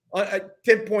 10-point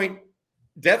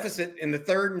deficit in the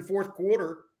third and fourth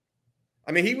quarter.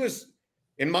 I mean, he was,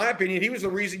 in my opinion, he was the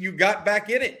reason you got back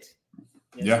in it.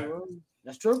 Yeah.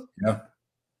 That's true. Yeah.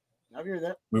 I hear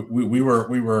that. We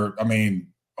were, I mean,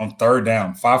 on third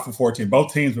down, 5 for 14.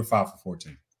 Both teams were 5 for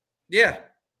 14. Yeah.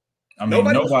 I mean,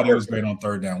 nobody was great on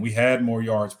third down. We had more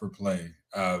yards per play.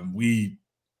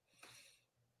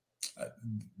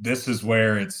 This is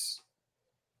where it's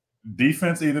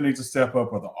defense either needs to step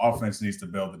up or the offense needs to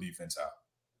bail the defense out.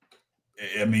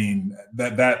 I mean,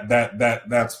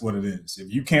 that's what it is.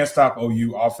 If you can't stop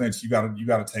OU offense, you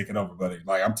gotta take it over, buddy.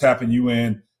 Like, I'm tapping you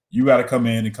in. You got to come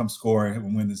in and come score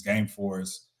and win this game for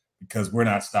us because we're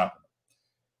not stopping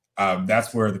them.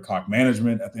 That's where the clock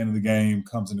management at the end of the game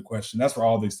comes into question. That's where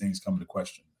all these things come into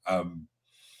question.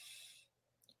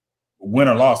 Win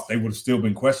or loss, they would have still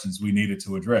been questions we needed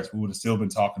to address. We would have still been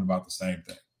talking about the same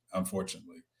thing,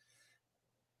 unfortunately.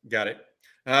 Got it.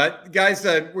 Guys,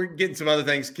 we're getting some other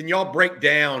things. Can y'all break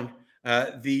down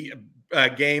the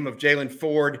game of Jaylan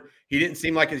Ford? He didn't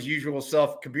seem like his usual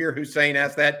self. Kabir Hussein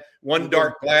asked that. One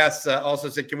Dark Glass also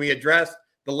said, can we address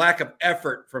the lack of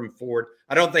effort from Ford?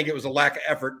 I don't think it was a lack of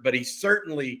effort, but he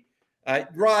certainly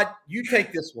Rod, you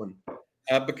take this one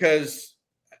because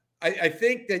I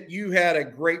think that you had a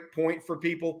great point for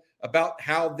people about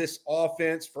how this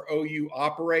offense for OU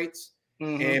operates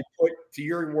and put, to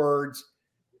your words,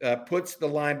 puts the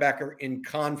linebacker in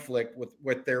conflict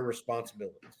with their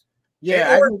responsibilities.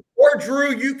 Yeah. Or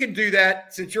Drew, you can do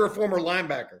that since you're a former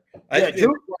linebacker.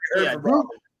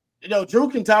 Drew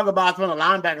can talk about from the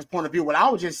linebacker's point of view. What I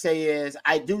would just say is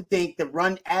I do think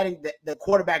adding the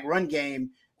quarterback run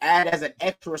game as an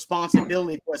extra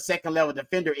responsibility for a second-level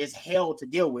defender is hell to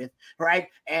deal with, right?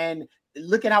 And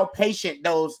look at how patient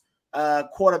those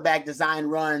quarterback design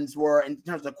runs were in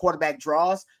terms of quarterback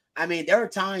draws. I mean, there are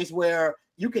times where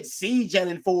you could see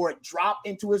Jaylan Ford drop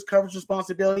into his coverage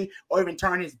responsibility or even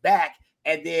turn his back,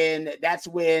 and then that's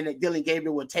when Dillon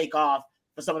Gabriel would take off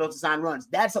for some of those design runs.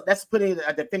 That's putting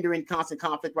a defender in constant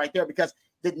conflict right there because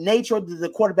the nature of the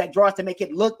quarterback draws to make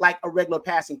it look like a regular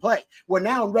passing play. Where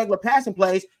now in regular passing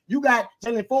plays, you got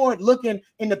Jaylan Ford looking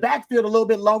in the backfield a little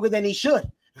bit longer than he should,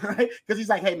 right? Because he's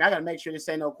like, hey, man, I got to make sure this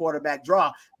ain't no quarterback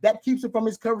draw. That keeps him from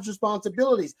his coverage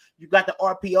responsibilities. You got the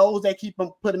RPOs that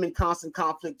put him in constant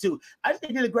conflict too. I just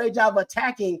think they did a great job of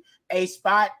attacking a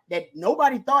spot that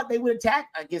nobody thought they would attack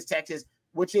against Texas,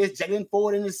 which is Jaylan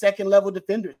Ford in his second-level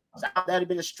defender. That had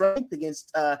been a strength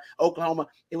against Oklahoma.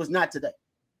 It was not today.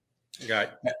 Got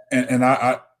it. And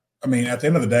I mean, at the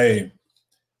end of the day,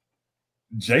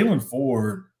 Jaylan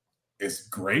Ford is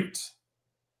great.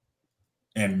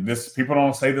 And people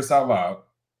don't say this out loud,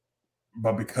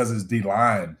 but because his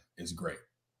D-line is great.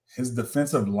 His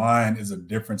defensive line is a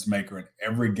difference maker in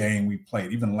every game we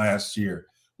played, even last year.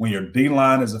 When your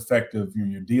D-line is effective,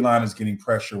 when your D-line is getting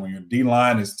pressure, when your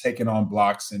D-line is taking on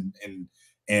blocks and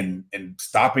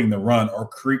stopping the run or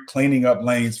cleaning up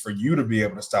lanes for you to be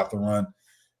able to stop the run,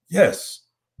 yes,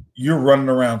 you're running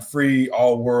around free,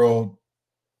 all world,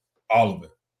 all of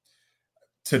it.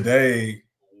 Today,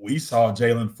 we saw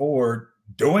Jaylan Ford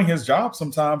doing his job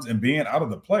sometimes and being out of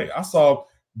the play. I saw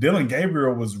Dillon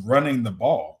Gabriel was running the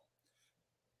ball.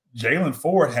 Jaylan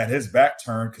Ford had his back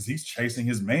turned because he's chasing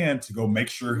his man to go make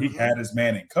sure he had his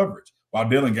man in coverage. while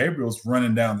Dylan Gabriel's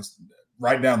running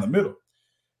right down the middle.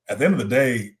 At the end of the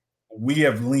day, we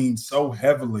have leaned so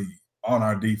heavily on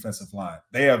our defensive line.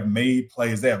 They have made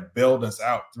plays. They have bailed us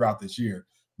out throughout this year,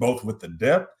 both with the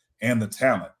depth and the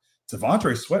talent.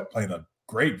 Devontae Sweat played a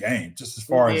great game, just as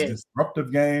far as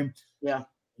disruptive game. Yeah.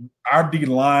 Our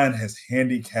D-line has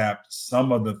handicapped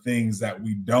some of the things that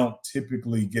we don't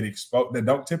typically get exposed,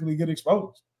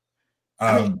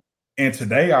 and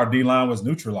today our D-line was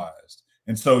neutralized.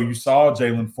 And so you saw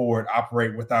Jalen Ford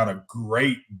operate without a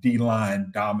great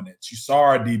D-line dominance. You saw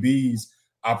our DBs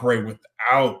operate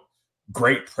without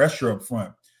great pressure up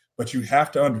front. But you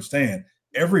have to understand,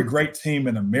 every great team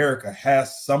in America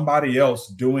has somebody else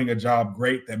doing a job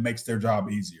great that makes their job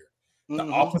easier. The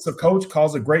offensive coach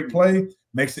calls a great play,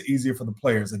 makes it easier for the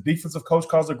players. The defensive coach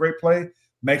calls a great play,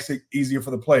 makes it easier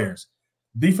for the players.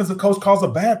 Defensive coach calls a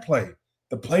bad play.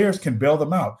 The players can bail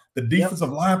them out. The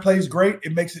defensive line plays great.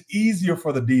 It makes it easier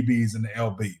for the DBs and the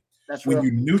LB. When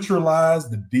you neutralize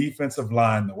the defensive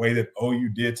line the way that OU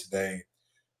did today,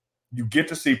 you get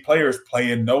to see players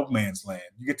play in no man's land.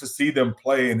 You get to see them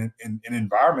play in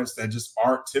environments that just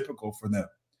aren't typical for them.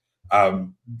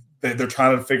 They're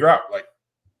trying to figure out,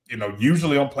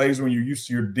 usually on plays when you're used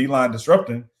to your D-line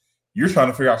disrupting, you're trying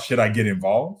to figure out, should I get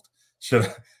involved?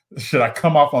 Should I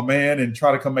come off my man and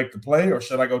try to come make the play, or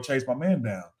should I go chase my man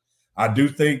down? I do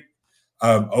think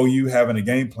OU having a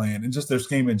game plan and just their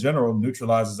scheme in general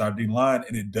neutralizes our D-line,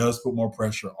 and it does put more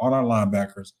pressure on our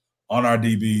linebackers, on our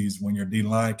DBs when your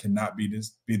D-line cannot be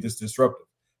this disruptive.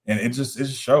 And it just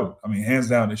showed. I mean, hands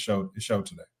down, it showed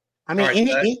today. I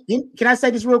mean, can I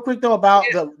say this real quick, though, about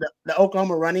the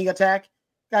Oklahoma running attack?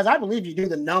 Guys, I believe you do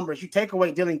the numbers. You take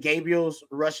away Dylan Gabriel's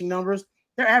rushing numbers,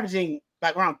 they're averaging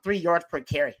like around 3 yards per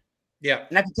carry. Yeah.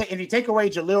 And if you take away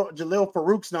Jalil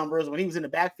Farouk's numbers when he was in the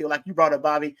backfield, like you brought up,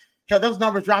 Bobby, those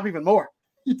numbers drop even more.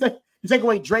 You take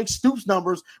away Drake Stoops'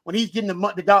 numbers when he's getting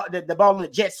the ball in the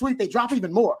jet sweep, they drop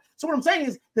even more. So what I'm saying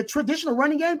is the traditional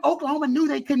running game, Oklahoma knew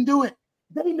they couldn't do it.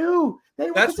 They knew.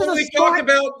 That's what we talked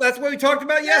about. That's what we talked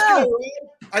about yesterday.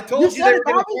 Right? I told you they were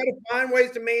going to try to find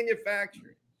ways to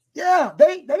manufacture. Yeah,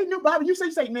 they knew, Bobby. You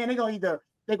say, man, they're going to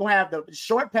have the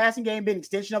short passing game be an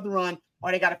extension of the run,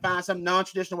 or they got to find some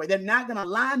non-traditional way. They're not going to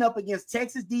line up against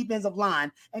Texas defensive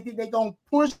line and think they're going to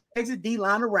push Texas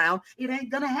D-line around. It ain't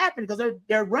going to happen because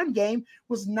their run game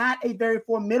was not a very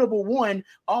formidable one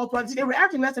all throughout the season. They were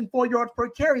averaging less than 4 yards per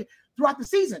carry throughout the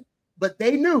season. But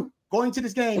they knew going to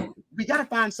this game, we got to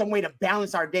find some way to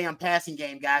balance our damn passing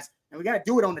game, guys. And we got to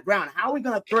do it on the ground. How are we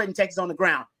going to threaten Texas on the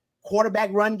ground? Quarterback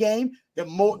run game, the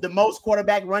most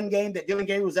quarterback run game that Dylan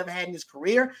Gabriel has ever had in his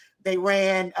career. They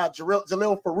ran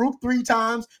Jalil Farouk 3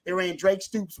 times. They ran Drake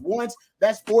Stoops once.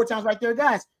 That's 4 times right there,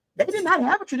 guys. They did not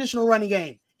have a traditional running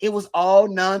game. It was all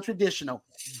non-traditional.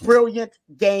 Brilliant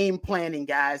game planning,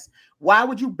 guys. Why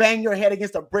would you bang your head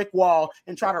against a brick wall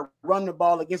and try to run the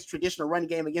ball against traditional running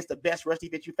game against the best rush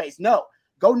defense you face? No,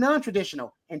 go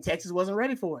non-traditional. And Texas wasn't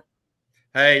ready for it.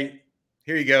 Hey,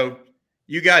 here you go.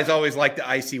 You guys always like the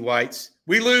icy whites.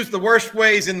 We lose the worst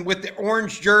ways with the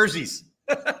orange jerseys.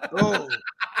 Oh,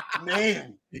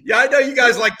 man. Yeah, I know you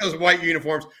guys like those white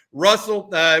uniforms. Russell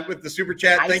with the super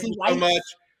chat. Thank you so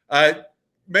much.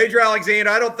 Major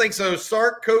Alexander, I don't think so.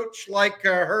 Sark coach like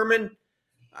Herman.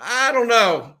 I don't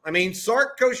know. I mean,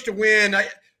 Sark coached to win.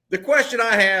 The question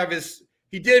I have is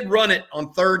he did run it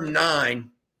on 3rd and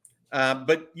 9,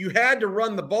 but you had to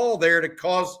run the ball there to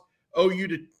cause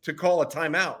OU to call a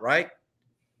timeout, right?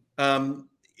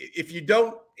 If you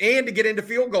don't, and to get into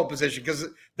field goal position, because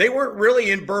they weren't really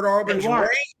in Bert Arbin's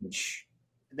range.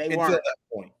 They weren't. At that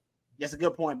point. That's a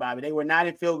good point, Bobby. They were not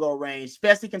in field goal range,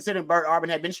 especially considering Bert Arbin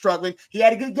had been struggling. He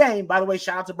had a good game, by the way.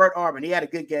 Shout out to Bert Arbin. He had a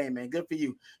good game, man. Good for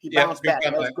you. He bounced back.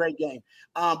 That was a great game.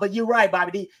 But you're right,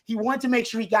 Bobby. He wanted to make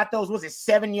sure he got those,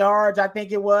 7 yards, I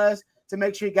think it was, to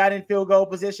make sure he got in field goal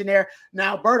position there.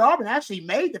 Now, Bert Arbin actually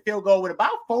made the field goal with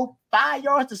about 4-5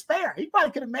 yards to spare. He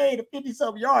probably could have made a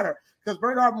 50-something yarder because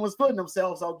Bert Arbin was footing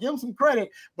himself. So give him some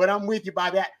credit. But I'm with you,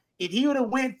 Bobby. If he would have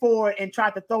went for it and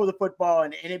tried to throw the football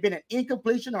and it had been an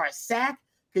incompletion or a sack,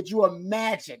 could you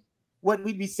imagine what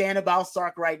we'd be saying about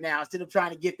Sark right now instead of trying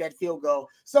to get that field goal?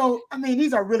 So, I mean,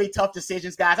 these are really tough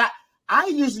decisions, guys. I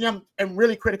usually am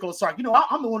really critical of Sark. You know,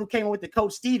 I'm the one who came up with the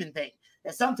Coach Steven thing.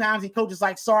 That sometimes he coaches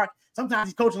like Sark, sometimes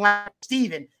he's coaching like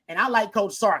Steven, and I like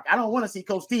Coach Sark. I don't want to see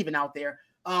Coach Steven out there.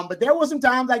 But there were some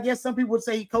times, I guess some people would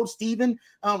say Coach Steven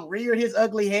reared his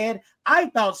ugly head. I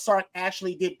thought Sark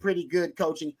actually did pretty good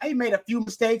coaching. He made a few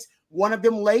mistakes, one of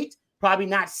them late, probably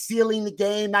not sealing the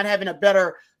game, not having a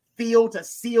better feel to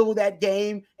seal that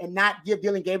game and not give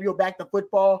Dylan Gabriel back the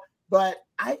football. But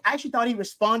I actually thought he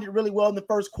responded really well in the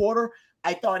first quarter.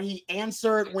 I thought he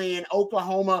answered when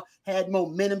Oklahoma had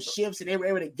momentum shifts and they were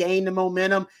able to gain the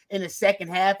momentum in the second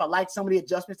half. I like some of the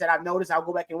adjustments that I've noticed. I'll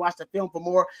go back and watch the film for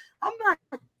more. I'm not.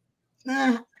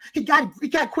 He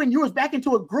got Quinn Ewers back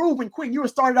into a groove when Quinn Ewers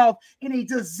started off in a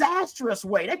disastrous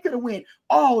way. That could have went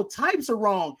all types of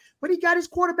wrong, but he got his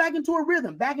quarterback into a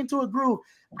rhythm, back into a groove.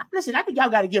 Listen, I think y'all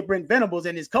got to give Brent Venables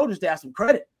and his coaching staff some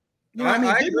credit. You know what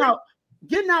I mean?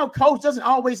 Getting out coach doesn't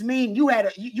always mean you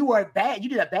did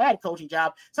a bad coaching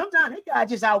job. Sometimes they got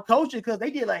just out coaching because they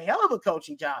did a hell of a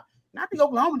coaching job. And I think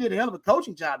Oklahoma did a hell of a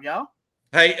coaching job, y'all.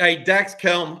 Hey, Dax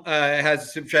Kelm has a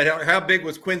super chat. How big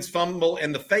was Quinn's fumble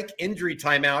and the fake injury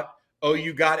timeout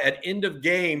OU got at end of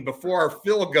game before our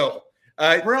field goal?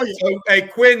 Brilliant. So, hey,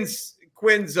 Quinn's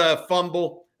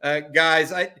fumble,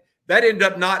 guys, that ended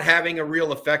up not having a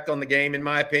real effect on the game, in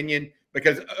my opinion,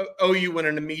 because OU went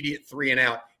an immediate 3 and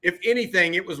out. If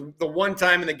anything, it was the one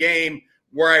time in the game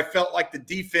where I felt like the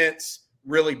defense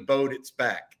really bowed its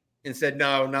back and said,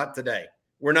 no, not today.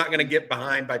 We're not going to get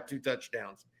behind by 2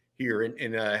 touchdowns here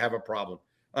and have a problem.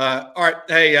 All right.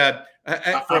 Hey,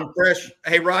 from Fresh.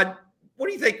 Hey, Rod, what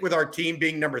do you think with our team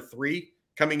being number 3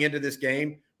 coming into this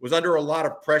game? Was under a lot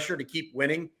of pressure to keep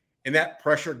winning, and that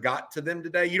pressure got to them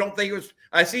today? You don't think it was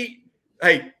 – I see –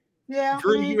 hey, yeah,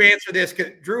 Drew, you answer this.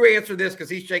 Drew answered this because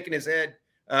he's shaking his head.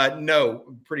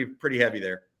 No, pretty heavy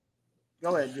there.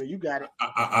 Go ahead, Drew. You got it.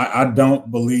 I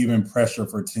don't believe in pressure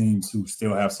for teams who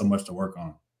still have so much to work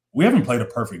on. We haven't played a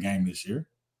perfect game this year,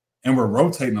 and we're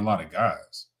rotating a lot of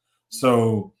guys.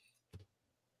 So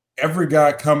every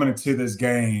guy coming into this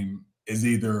game is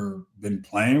either been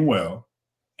playing well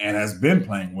and has been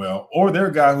playing well, or they're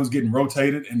a guy who's getting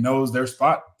rotated and knows their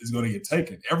spot is going to get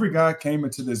taken. Every guy came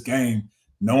into this game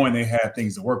knowing they had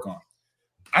things to work on.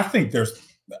 I think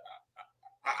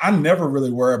I never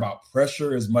really worry about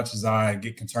pressure as much as I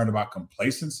get concerned about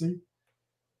complacency,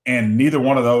 and neither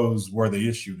one of those were the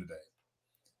issue today.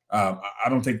 I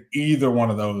don't think either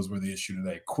one of those were the issue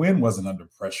today. Quinn wasn't under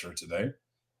pressure today.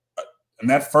 And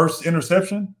that first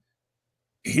interception,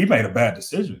 he made a bad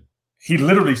decision. He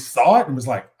literally saw it and was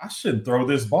like, I shouldn't throw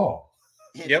this ball.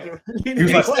 Yep. He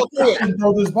was like, I shouldn't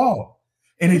throw this ball.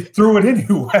 And he threw it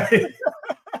anyway.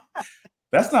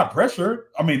 That's not pressure.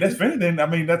 I mean, that's anything. I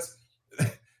mean, that's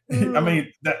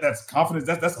confidence.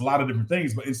 That's a lot of different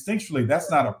things. But instinctually,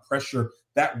 that's not a pressure.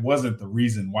 That wasn't the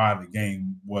reason why the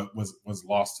game was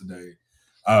lost today.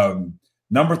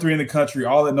 Number 3 in the country,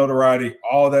 all that notoriety,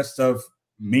 all that stuff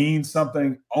means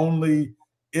something only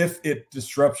if it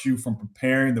disrupts you from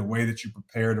preparing the way that you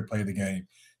prepare to play the game.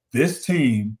 This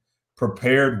team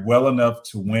prepared well enough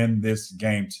to win this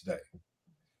game today.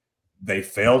 They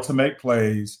failed to make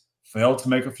plays, failed to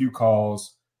make a few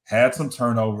calls, had some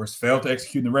turnovers, failed to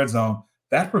execute in the red zone.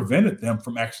 That prevented them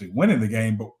from actually winning the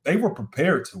game, but they were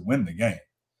prepared to win the game.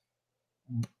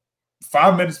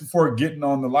 5 minutes before getting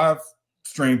on the live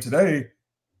stream today,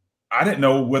 I didn't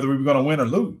know whether we were going to win or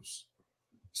lose.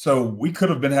 So we could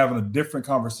have been having a different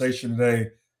conversation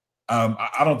today.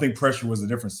 I don't think pressure was the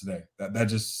difference today.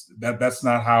 That's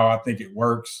not how I think it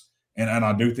works. And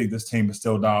I do think this team is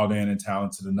still dialed in and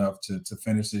talented enough to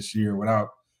finish this year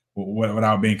without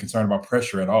being concerned about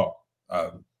pressure at all.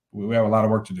 We have a lot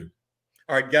of work to do.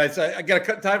 All right, guys, I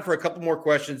got time for a couple more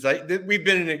questions. This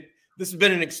has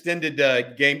been an extended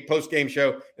post-game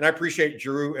show, and I appreciate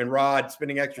Drew and Rod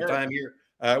spending extra time here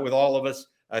with all of us.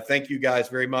 Thank you guys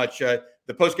very much.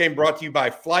 The post-game brought to you by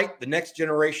Flight, the next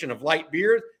generation of light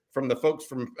beer from the folks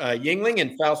from Yingling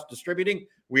and Faust Distributing.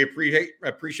 We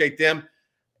appreciate them.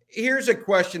 Here's a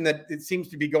question that it seems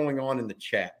to be going on in the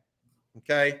chat,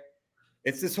 okay?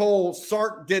 It's this whole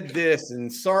Sark did this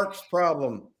and Sark's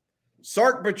problem.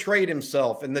 Sark betrayed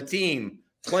himself and the team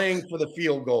playing for the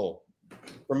field goal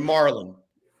from Marlin.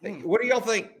 What do y'all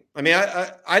think? I mean,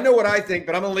 I know what I think,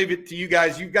 but I'm going to leave it to you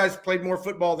guys. You guys played more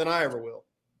football than I ever will.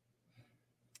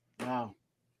 Wow.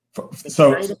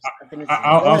 So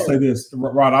I'll say this,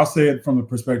 Rod. I'll say it from the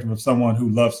perspective of someone who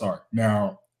loves Sark.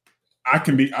 Now, I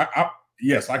can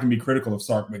be critical of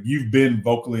Sark, but you've been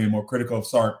vocally and more critical of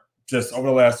Sark just over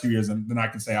the last 2 years than I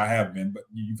can say I have been, but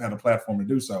you've had a platform to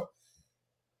do so.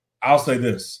 I'll say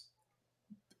this.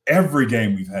 Every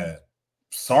game we've had,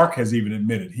 Sark has even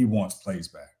admitted he wants plays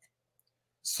back.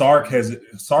 Sark is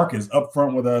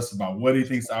upfront with us about what he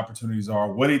thinks the opportunities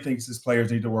are, what he thinks his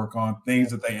players need to work on, things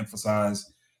that they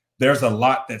emphasize. There's a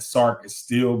lot that Sark is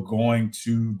still going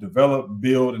to develop,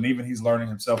 build, and even he's learning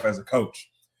himself as a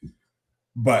coach.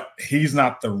 But he's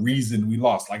not the reason we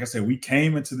lost. Like I said, we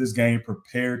came into this game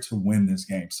prepared to win this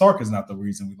game. Sark is not the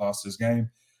reason we lost this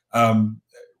game.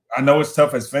 I know it's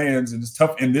tough as fans, and it's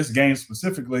tough in this game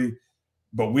specifically,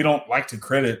 but we don't like to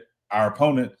credit our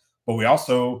opponent. But we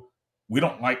also we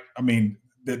don't like. I mean,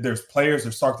 there's players,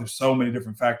 there's Sark. There's so many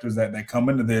different factors that come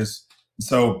into this.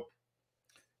 So,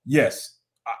 yes,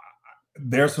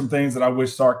 there's some things that I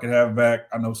wish Sark could have back.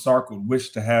 I know Sark would wish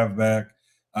to have back.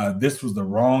 This was the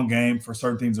wrong game for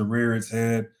certain things to rear its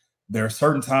head. There are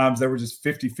certain times there were just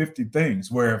 50-50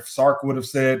 things where if Sark would have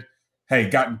said, hey,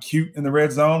 gotten cute in the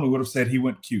red zone, we would have said he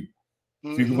went cute.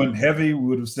 If he went heavy, we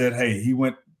would have said, hey, he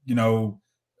went,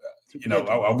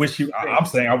 I wish he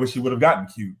would have gotten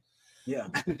cute. Yeah.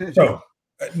 So,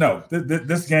 no,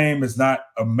 this game is not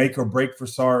a make or break for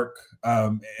Sark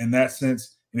in that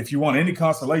sense. And if you want any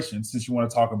consolation, since you want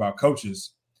to talk about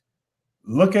coaches,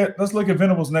 let's look at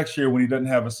Venables next year when he doesn't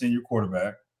have a senior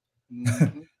quarterback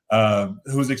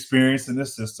who's experienced in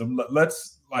this system.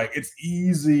 It's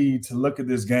easy to look at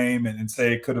this game and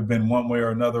say it could have been one way or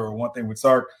another or one thing with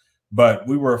Sark, but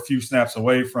we were a few snaps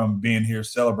away from being here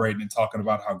celebrating and talking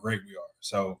about how great we are.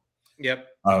 So, yep,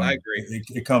 I agree.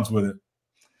 It comes with it.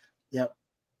 Yep.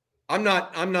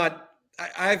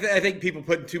 I think people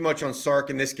putting too much on Sark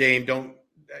in this game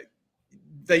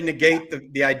they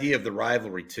negate the idea of the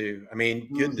rivalry too. I mean,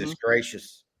 goodness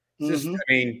gracious. Just, I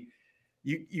mean,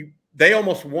 they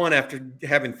almost won after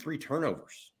having 3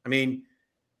 turnovers. I mean,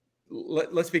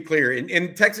 let's be clear.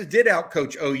 And Texas did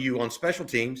outcoach OU on special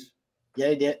teams. Yeah,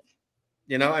 they did.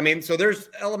 I mean, so there's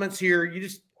elements here.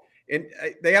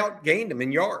 They outgained them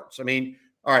in yards. I mean,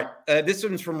 all right, this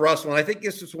one's from Russell, and I think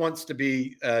this just wants to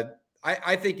be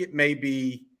I think it may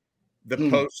be the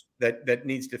post that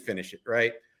needs to finish it,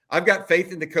 right? I've got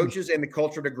faith in the coaches and the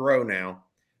culture to grow now.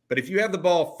 But if you have the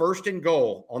ball first and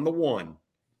goal on the 1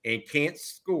 and can't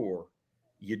score,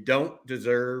 you don't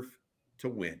deserve to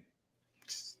win.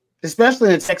 Especially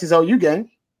in the Texas OU game.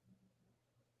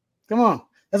 Come on.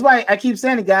 That's why I keep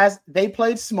saying it, guys. They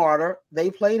played smarter.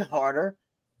 They played harder.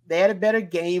 They had a better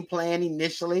game plan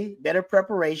initially, better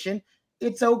preparation.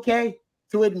 It's okay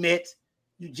to admit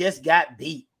you just got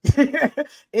beat.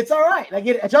 It's all right. I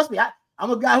get it. Trust me, I'm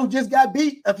a guy who just got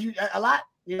beat a lot.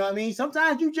 You know what I mean?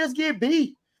 Sometimes you just get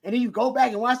beat. And then you go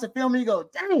back and watch the film and you go,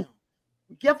 damn,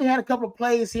 we definitely had a couple of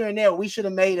plays here and there. We should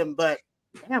have made them, but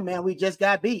damn, man, we just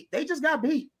got beat. They just got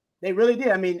beat. They really did.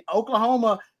 I mean,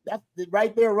 Oklahoma, that's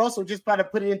right there. Russell just probably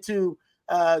put it into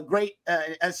great,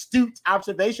 astute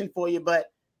observation for you. But,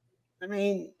 I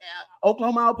mean,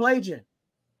 Oklahoma outplayed you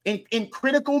in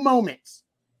critical moments.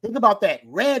 Think about that.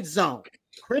 Red zone,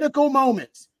 critical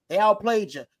moments. They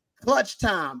outplayed you. Clutch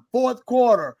time, fourth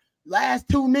quarter, last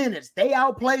 2 minutes, they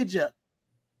outplayed you.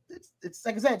 It's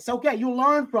like I said, it's okay. You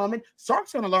learn from it.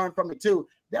 Sark's going to learn from it too.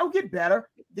 They'll get better.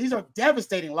 These are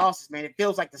devastating losses, man. It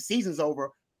feels like the season's over.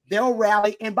 They'll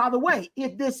rally. And by the way,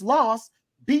 if this loss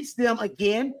beats them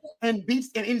again and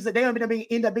ends up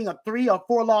being a 3 or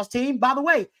 4 loss team, by the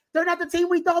way, they're not the team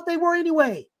we thought they were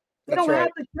anyway. They don't have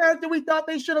the character we thought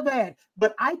they should have had.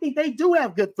 But I think they do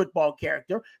have good football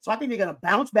character. So I think they're going to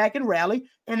bounce back and rally,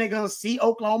 and they're going to see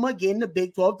Oklahoma again in the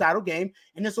Big 12 title game.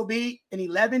 And this will be an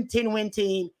 11-10 win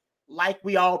team like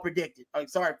we all predicted.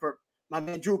 Sorry for my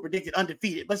man Drew predicted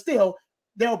undefeated. But still,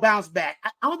 they'll bounce back.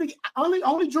 I don't think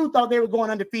only Drew thought they were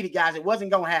going undefeated, guys. It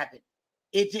wasn't going to happen.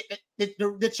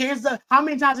 The chances of how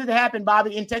many times did it happen,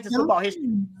 Bobby, in Texas football history?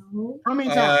 How many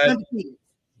times? Undefeated?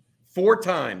 4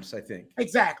 times, I think.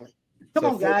 Exactly. Come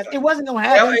on, guys. It wasn't going to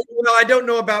happen. Well, I don't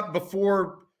know about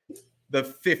before the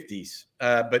 50s,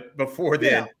 but before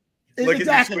then. Yeah.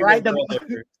 Exactly, right?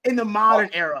 In the modern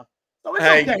era. So it's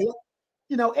okay.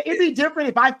 It'd be different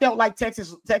if I felt like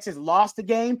Texas lost the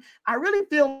game. I really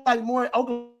feel like more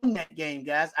Oklahoma in that game,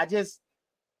 guys.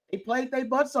 They played their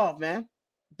butts off, man.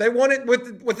 They won it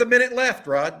with a minute left,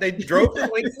 Rod. They drove the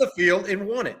length of the field and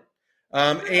won it.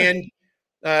 And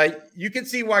you can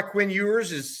see why Quinn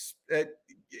Ewers is,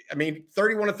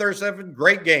 31 to 37,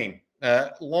 great game.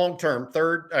 Long-term,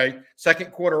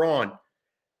 second quarter on.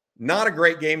 Not a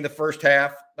great game the first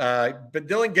half. But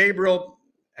Dylan Gabriel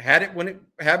had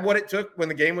what it took when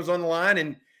the game was on the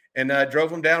line and drove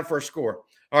them down for a score.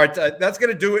 All right, that's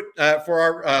going to do it for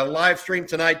our live stream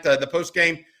tonight. The post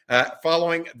game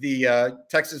following the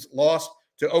Texas loss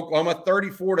to Oklahoma,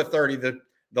 34 to 30.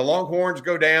 The Longhorns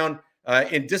go down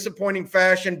in disappointing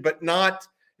fashion, but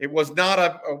it was not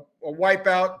a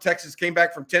wipeout. Texas came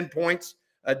back from 10 points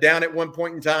down at one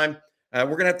point in time. We're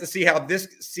going to have to see how this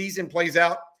season plays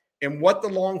out and what the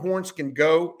Longhorns can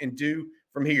go and do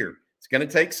from here. It's going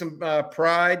to take some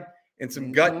pride and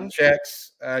some gut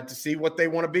checks to see what they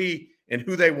want to be and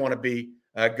who they want to be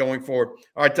going forward.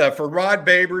 All right, for Rod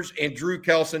Babers and Drew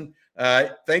Kelson,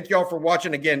 thank you all for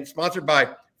watching. Again, sponsored by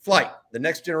Flight, the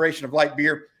next generation of light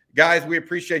beer. Guys, we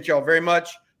appreciate y'all very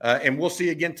much, and we'll see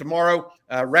you again tomorrow.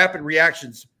 Rapid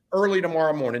reactions early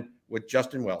tomorrow morning with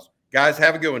Justin Wells. Guys,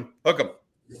 have a good one. Hook 'em.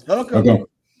 Hook 'em. Okay.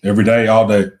 Every day, all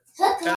day.